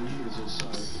couple of years or so.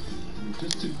 And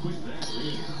just too quick there,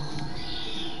 really.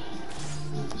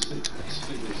 4 for 6 best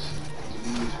figures.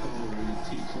 English bowler in the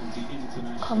T20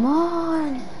 international. Come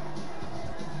on.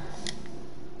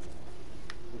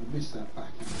 Missed that back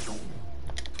in the front.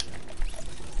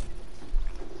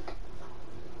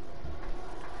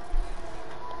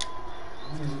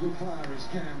 He's a good player, is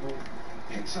Campbell.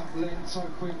 Picks up length so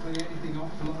quickly, anything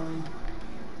offline.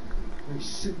 Very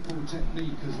simple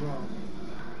technique as well.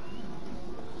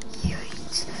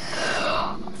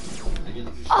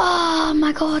 Oh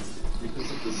my god.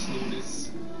 Because of the slowness,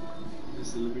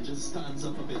 this delivery just stands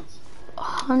up a bit.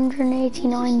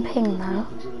 189 ping though.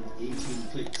 118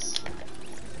 clicks.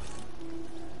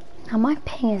 Now my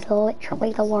ping is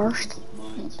literally the worst.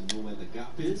 Mind to know where the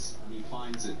gap is, and he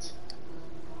finds it.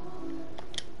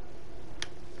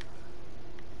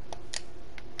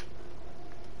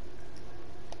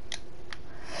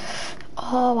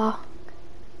 Oh wow.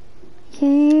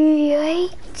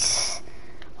 Wait.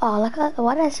 Oh, look at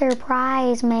what a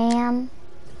surprise, man.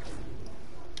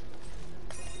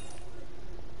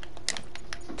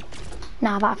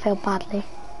 Nah, that failed badly.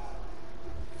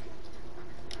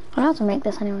 I know how to make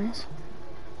this anyways.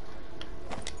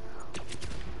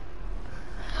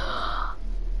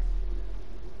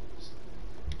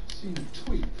 Seen a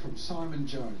tweet from Simon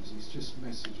Jones, he's just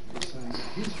messaged me saying that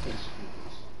his best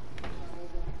figures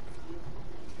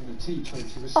in a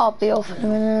T20 was I'll be off in a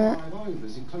minute. 5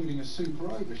 overs, including a super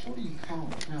over. Surely you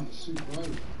can't count a super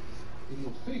over in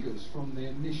your figures from the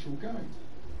initial game.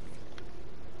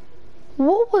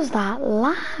 What was that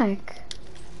lag?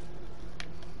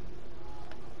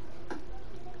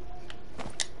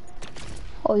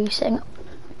 Oh, are you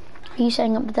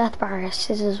setting up the death barrier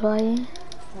scissors, were you?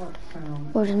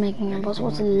 Or just making it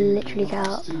impossible to literally get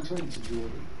up?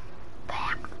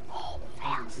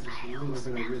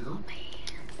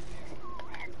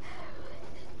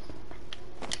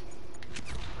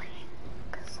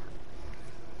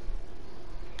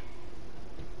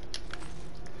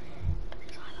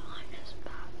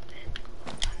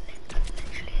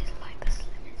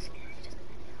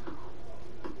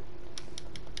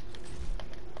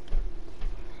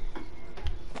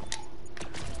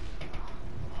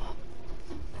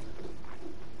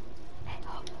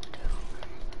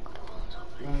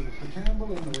 For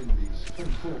Campbell and the Windies,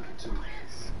 24 for 2.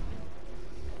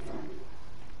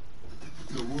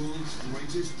 The world's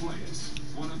greatest players,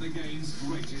 one of the game's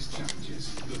greatest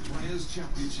challenges. The Players'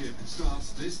 Championship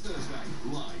starts this Thursday,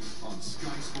 live on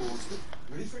Sky Sports.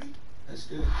 Ready, Freddie? Let's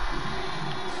do it.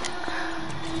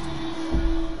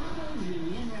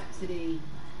 Bohemian Rhapsody.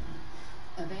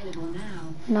 Available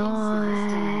now.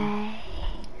 Nice.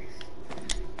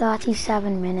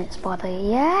 37 minutes, buddy.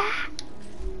 Yeah.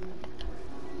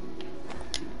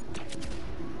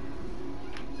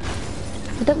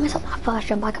 If I don't mess up that first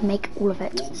jump, I can make all of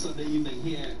it.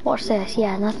 Watch this.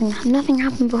 Yeah, nothing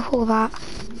happened before that.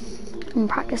 I'm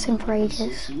practicing for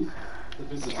ages.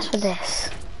 Just for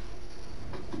this.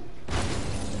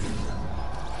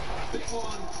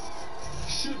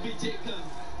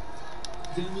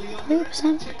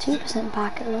 3%, 2%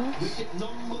 back at least. Wicket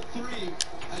number 3.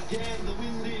 Again, the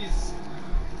Windies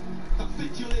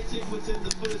capitulating within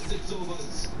the first 6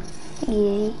 overs.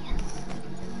 Yeah.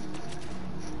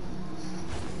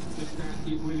 Just can't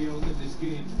keep really out of this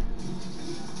game.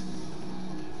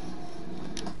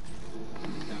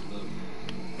 Campbell.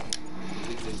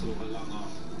 This over long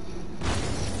off.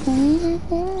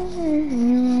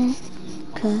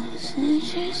 Cause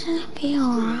it's just be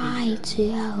alright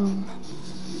too.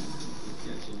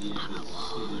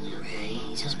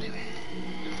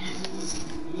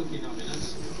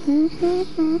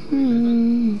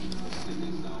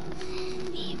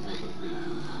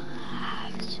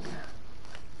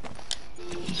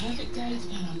 Perfect day to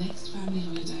plan our next family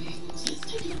holiday. So let's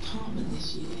take an apartment this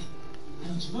year.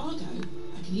 And on Trivago,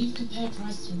 I can even compare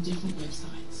prices from different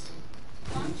websites.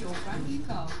 Find your brand new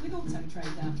car with Auto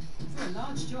Trader for a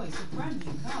large choice of brand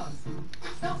new cars.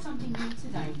 Start something new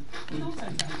today with Auto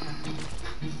Trader.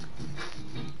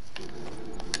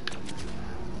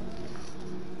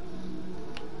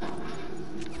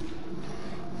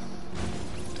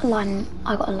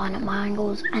 I gotta line up my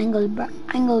angles, bro,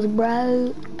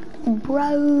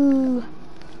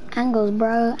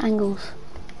 angles,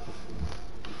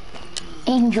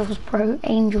 angels, bro,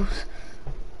 angels.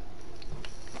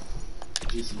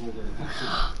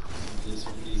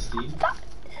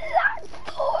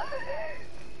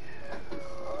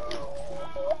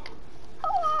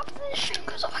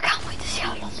 Because I can't wait to see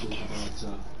how long it is.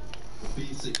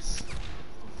 Basics of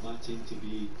batting to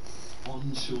be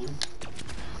onshore.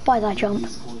 Why did I jump?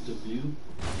 Point of view.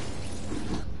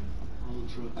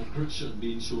 Ultra aggression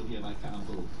being shown here by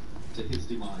Campbell to his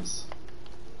demise.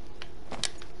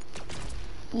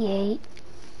 Yay.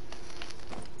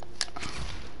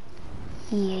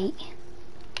 Yay.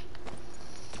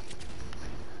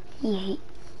 Yay.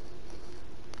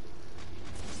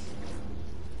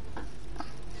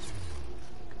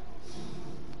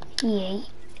 Yay.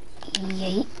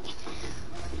 Yay.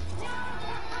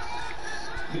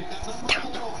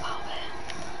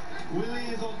 Willie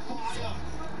is on fire.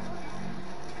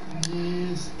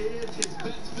 Yes, it is his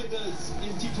best figures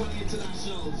in T20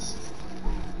 internationals.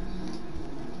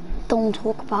 Don't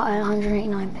talk about it,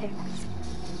 189 ping.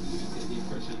 The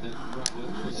impression that Bravo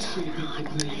was shaping the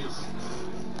players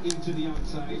into the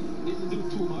outside. Didn't do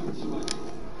too much, but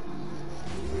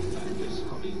just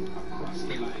coming across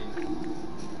the line.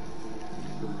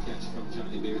 Good catch from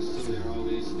Johnny Bears, so they're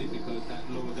always difficult that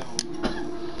low down.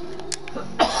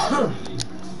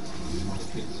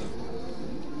 Picks up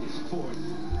his 4th.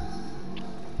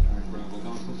 Aaron Bravo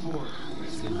gone for 4.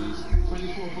 West Indies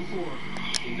 24 for 4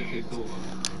 in the 5th over.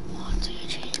 I want to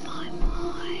change my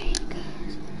mind,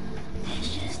 cause it's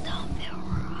just don't feel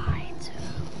right to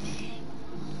me.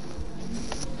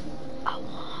 I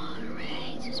want to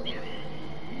raise the spirit.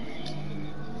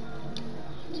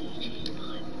 To change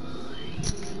my mind.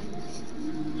 It's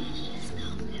just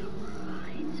don't feel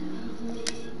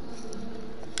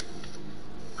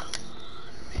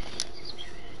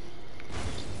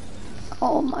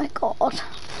Oh my god.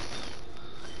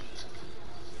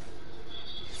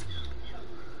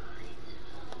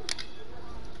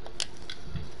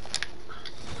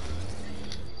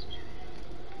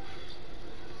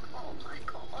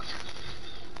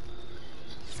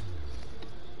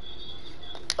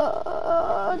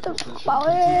 Don't talk about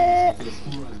it.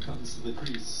 Comes to the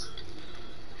crease.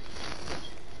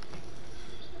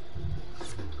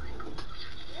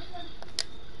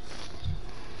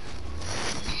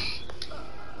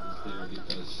 There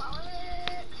because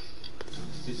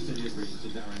his delivery to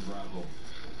Darren Bravo.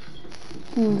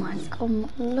 Oh my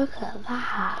god, look at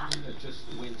that. That just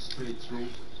went straight through.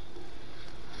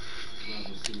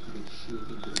 Bravo seemed to be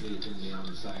shooting the plate in the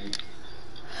outside.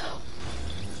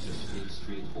 Just went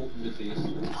straight, open the face.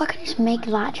 If I could just make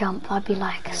that jump, I'd be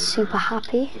like super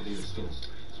happy.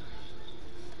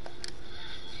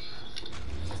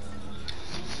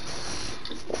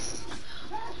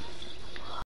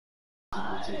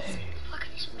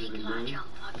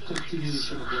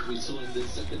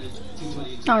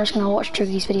 I'm just gonna watch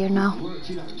Truggy's video now.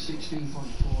 16.4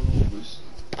 overs,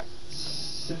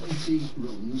 70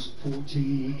 runs,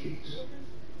 14 wickets.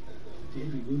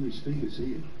 David Willey's figures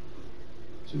here.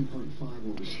 2.5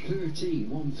 overs, 13,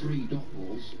 1-3 dot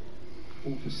balls,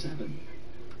 4 for 7.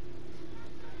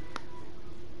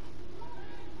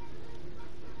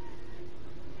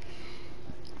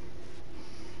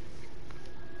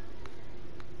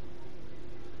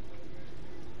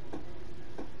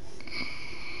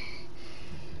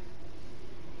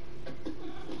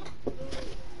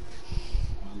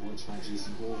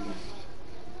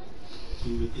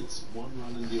 It's 1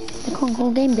 run in the over. I can't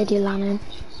hold game video, Lannon.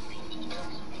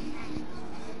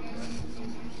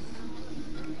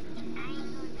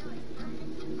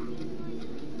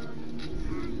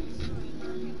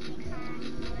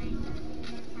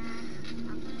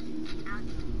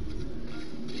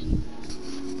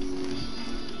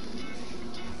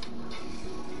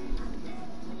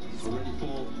 Already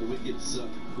 4 wickets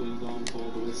going down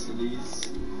for the West Indies.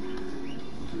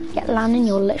 Yeah, Lannon,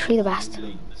 you're literally the best.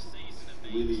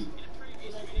 Willie,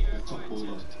 top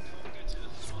bowler.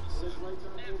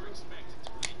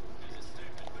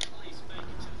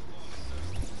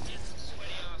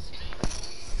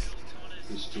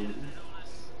 Chris Jordan.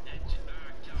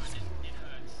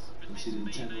 Conceding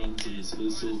 10 runs in his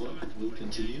first over. Will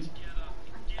continue.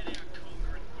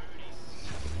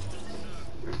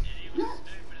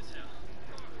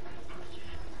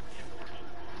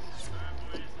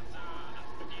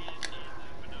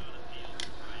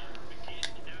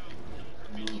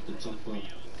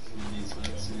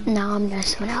 No, I'm doing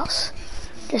something else.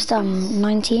 Just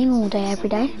 19 all day, every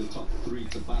day. The top 3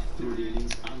 to bat through the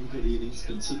innings and good innings,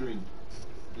 considering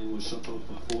they were shut out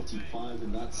for 45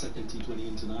 in that second T20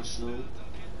 international.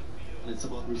 And it's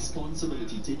about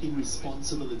responsibility, taking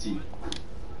responsibility.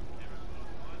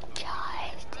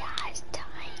 Guys,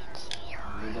 thank you.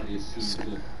 Nobody assumes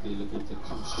that they're looking to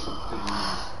construct an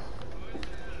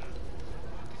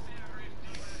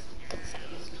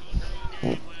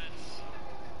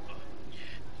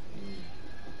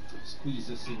squeeze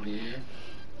us in there.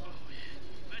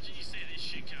 Imagine you see this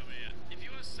shit come out. If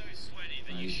you are so sweaty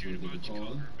that you shoot a bunch of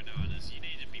coconut bananas, you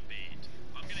need to be banned.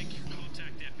 I'm going to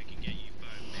contact Epic and get you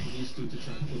both. We used to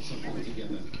try and put something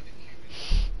together.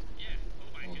 Yeah,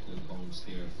 we'll make it. Bones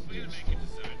here for We're being going to make it the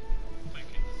zone. Make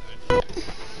it the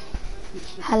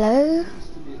zone. Hello?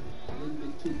 A little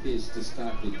bit too pissed to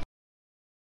start with.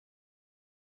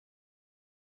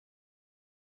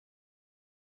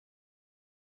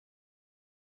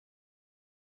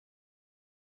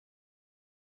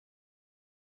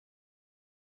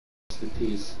 The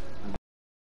pace.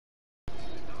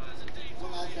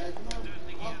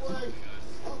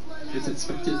 It's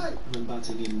expected when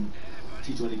batting in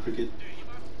T20 cricket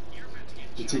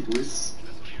to take risks.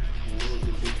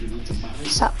 They think you need to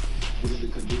manage within the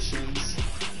conditions,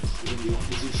 within the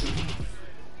opposition.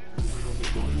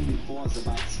 Before as a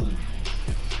batsman.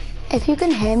 If you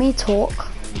can hear me talk.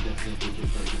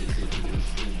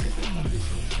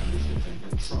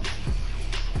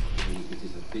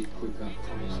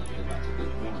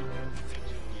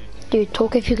 Dude,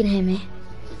 talk if you can hear me.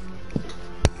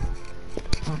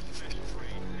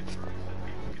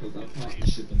 That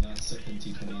partnership in that second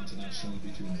T20 international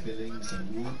between Billings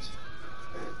and Wood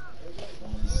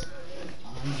was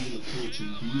an ideal approach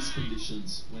in these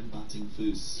conditions when batting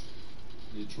first.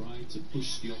 They tried to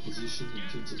push the opposition in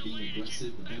terms of being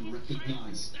aggressive, but then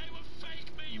recognized that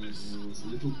there was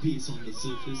little pace on the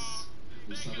surface.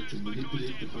 They started to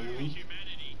manipulate the ball.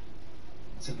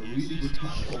 Set a really good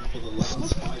platform for the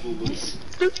last 5 overs.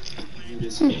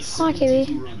 Hi,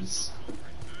 Kiwi. Runs.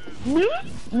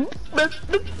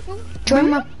 Join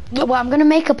my. Well, I'm gonna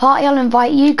make a party. I'll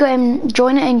invite you. Go and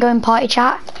join it and go in party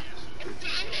chat.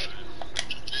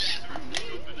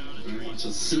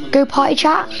 Go party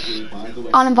chat.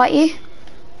 I'll invite you.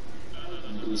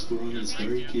 Is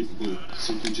very capable.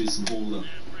 So to Jason Holder.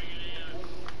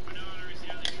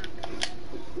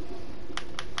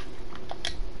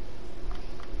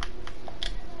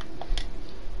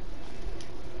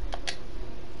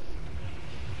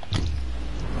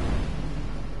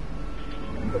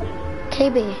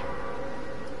 KB.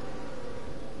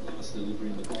 Last delivery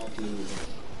in the ball play over.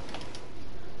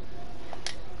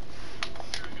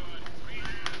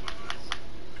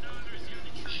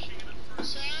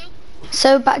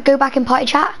 So go back in party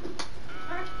chat.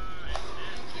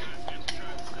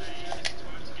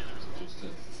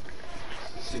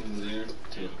 There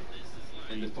to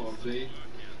end the power play.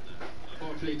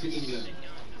 Power play to England.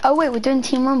 Oh wait, we're doing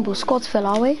Team Rumble squad fill,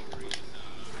 are we?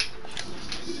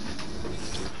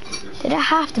 Did it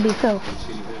have to be Phil?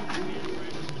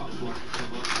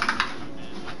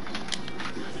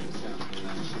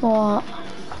 What?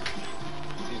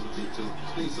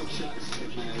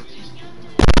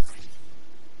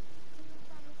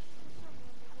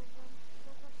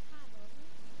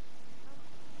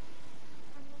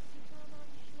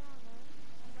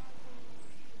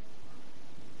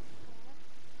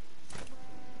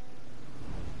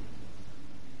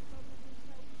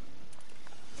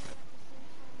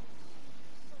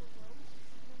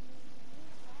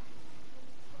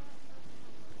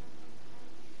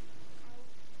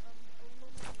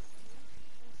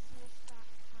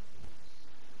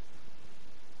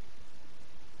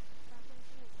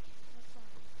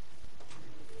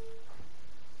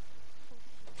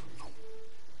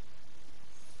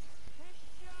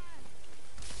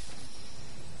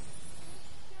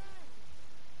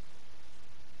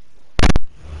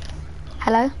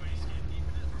 Hello?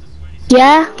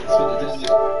 Yeah?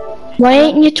 Why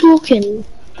ain't you talking?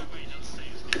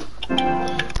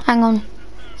 Hang on.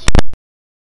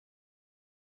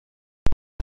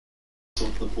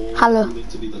 Hello.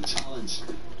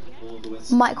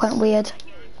 Mic went weird.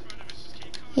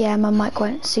 Yeah, my mic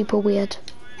went super weird.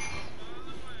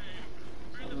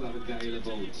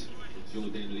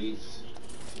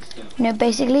 No,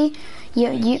 basically,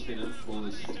 you.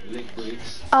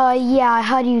 Yeah, I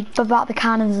heard you about the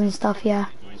cannons and stuff. Yeah.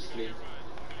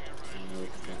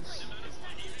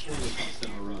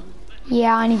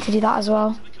 Yeah, I need to do that as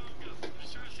well.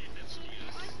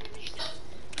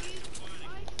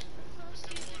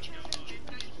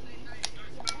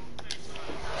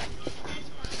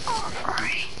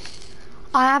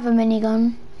 I have a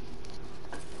minigun.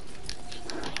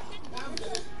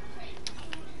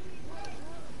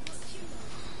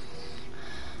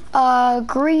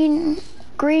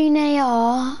 Green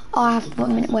AR. I have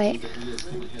 1 minute. Wait.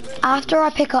 After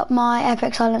I pick up my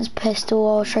Epic Silence pistol,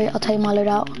 I'll tell you my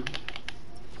loadout.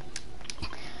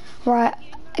 Right,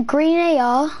 green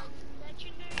AR.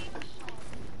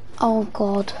 Oh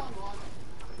god.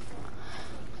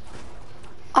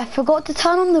 I forgot to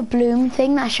turn on the bloom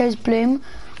thing that shows bloom.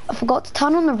 I forgot to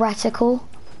turn on the reticle.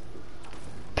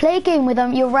 Play a game with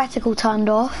your reticle turned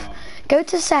off. Go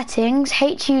to settings,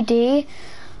 HUD.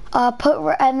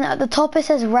 And at the top it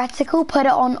says reticle. Put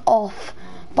it on off.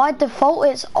 By default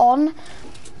it's on,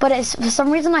 but it's for some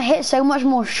reason I hit so much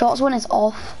more shots when it's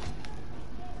off.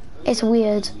 It's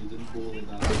weird.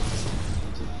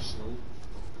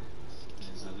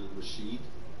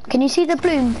 Can you see the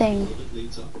bloom thing?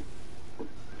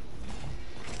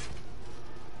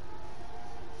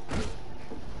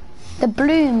 The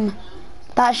bloom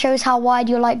that shows how wide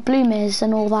your like bloom is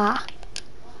and all that.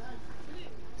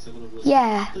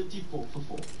 Yeah.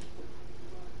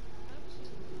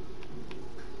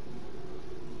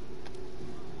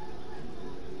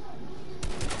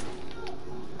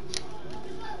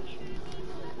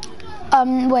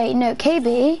 Wait, no,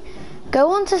 KB,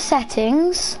 go on to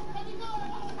settings.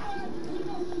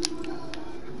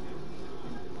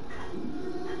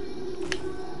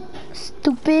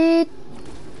 Stupid.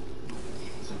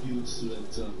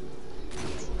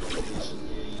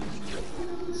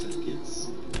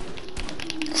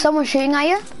 Someone shooting at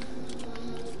you?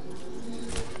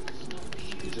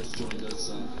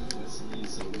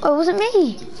 Oh, it wasn't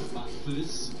me.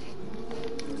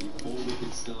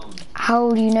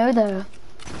 How do you know though?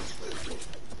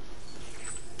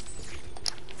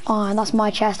 Oh, that's my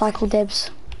chest. I call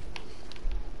dibs.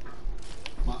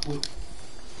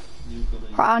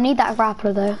 Right, I'll need that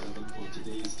grappler though.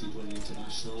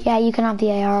 Yeah, you can have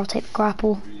the AR. I'll take the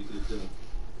grapple.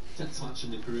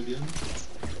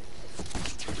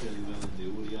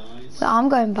 But I'm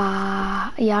going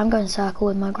back. Yeah, I'm going circle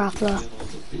with my grappler.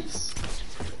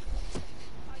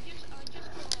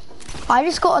 I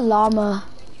just got a llama.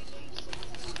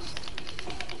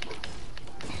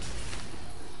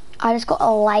 I just got a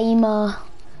llama.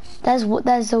 There's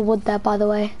a wood there, by the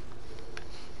way.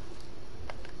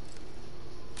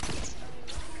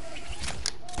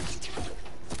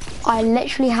 I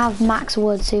literally have max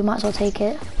wood, so you might as well take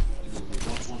it. You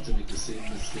don't want to make the same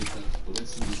mistake that the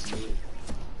West Indies made in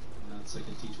that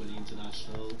second T20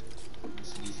 international.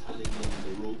 West Indies adding in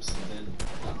the ropes, and then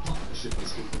that partnership I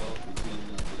spoke about between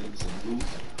Williams and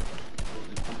Ruth brought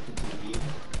them back into the game.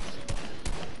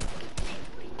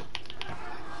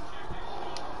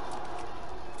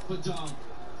 Put down.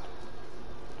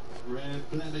 Rare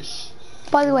blemish.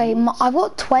 By the way, I've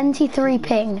got 23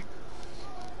 ping.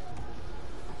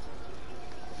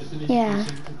 Yeah.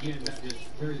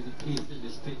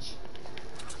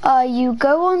 You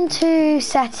go on to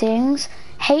settings,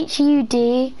 HUD,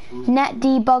 net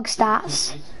debug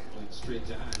stats.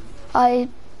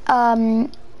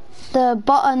 The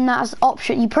button that's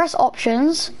option, you press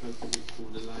options,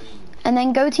 and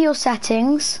then go to your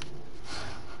settings.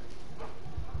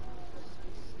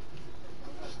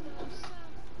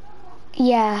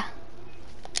 Yeah.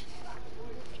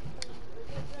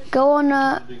 Go on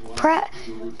the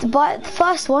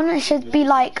first one, it should be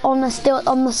like on the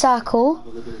circle,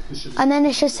 and then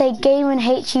it should say game and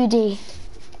HUD.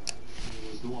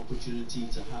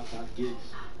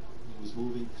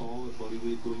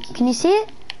 Can you see it?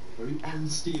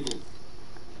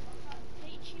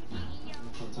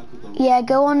 Yeah,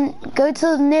 go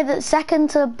to near the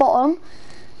second bottom,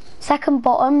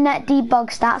 net debug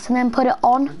stats, and then put it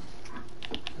on.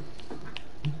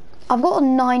 I've got a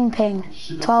 9 ping,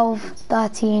 12,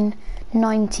 13,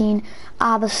 19,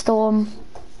 the storm.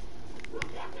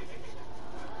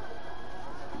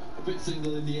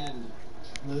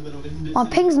 My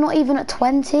ping's not even at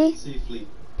 20.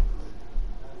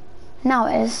 Now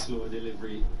it is.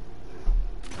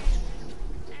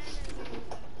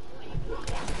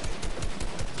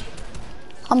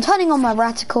 I'm turning on my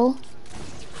reticle.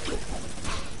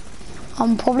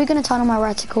 I'm probably going to turn on my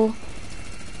reticle.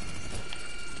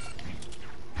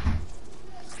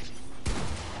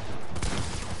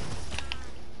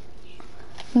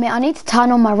 Mate, I need to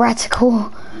turn on my reticle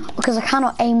because I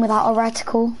cannot aim without a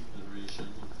reticle.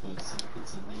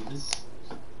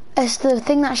 It's the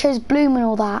thing that shows bloom and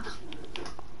all that.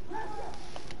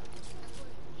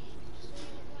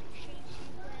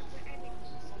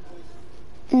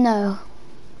 No.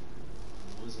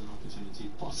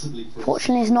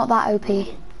 Fortunately, it's not that OP.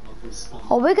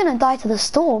 Oh, we're gonna die to the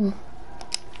storm.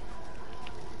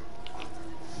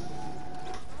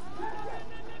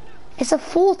 It's a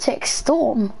 4-tick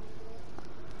storm.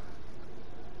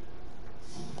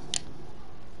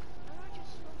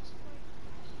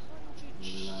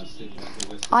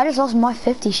 I just lost my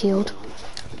 50 shield.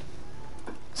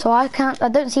 So I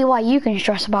don't see why you can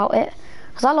stress about it.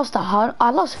 Because I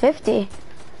lost 50.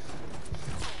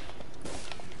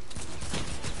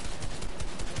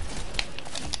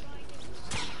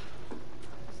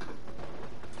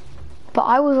 But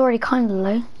I was already kind of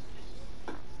low.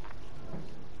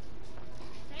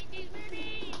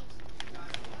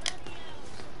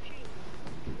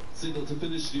 Single to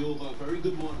finish the over. Very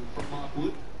good one from Mark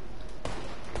Wood.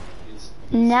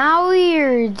 Now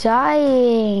you're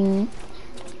dying.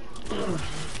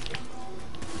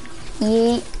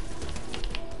 Yeet.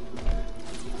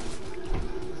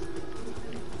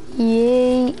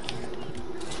 Yeet.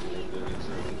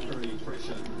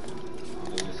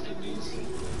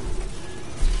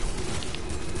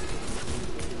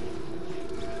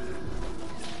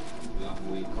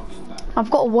 I've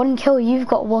got 1 kill, you've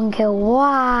got 1 kill.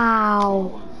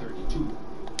 Wow.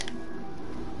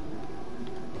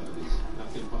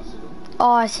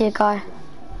 Oh, I see a guy.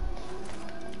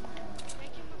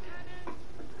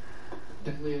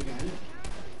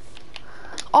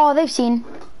 Oh, they've seen.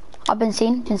 I've been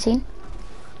seen,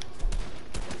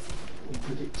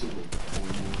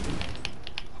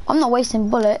 I'm not wasting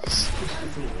bullets.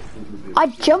 I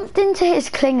jumped into his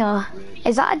clinger.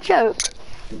 Is that a joke?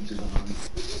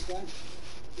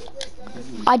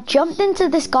 I jumped into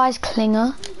this guy's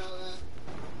clinger.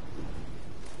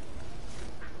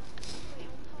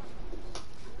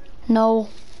 No,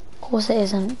 of course it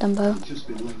isn't, Dumbo.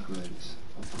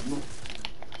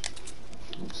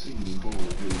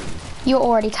 You're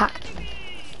already tacked.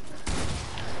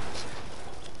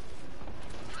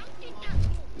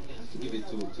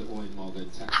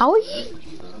 How are you?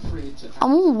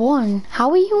 I'm on 1. How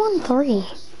are you on 3?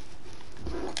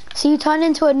 So you turned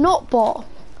into a not bot.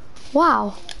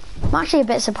 Wow. I'm actually a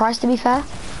bit surprised, to be fair.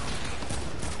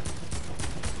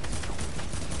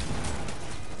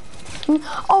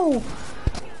 fucking. Oh!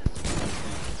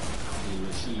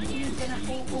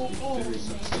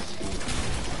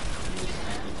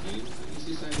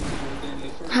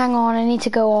 Hang on, I need to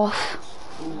go off.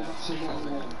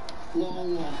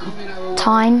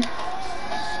 Time.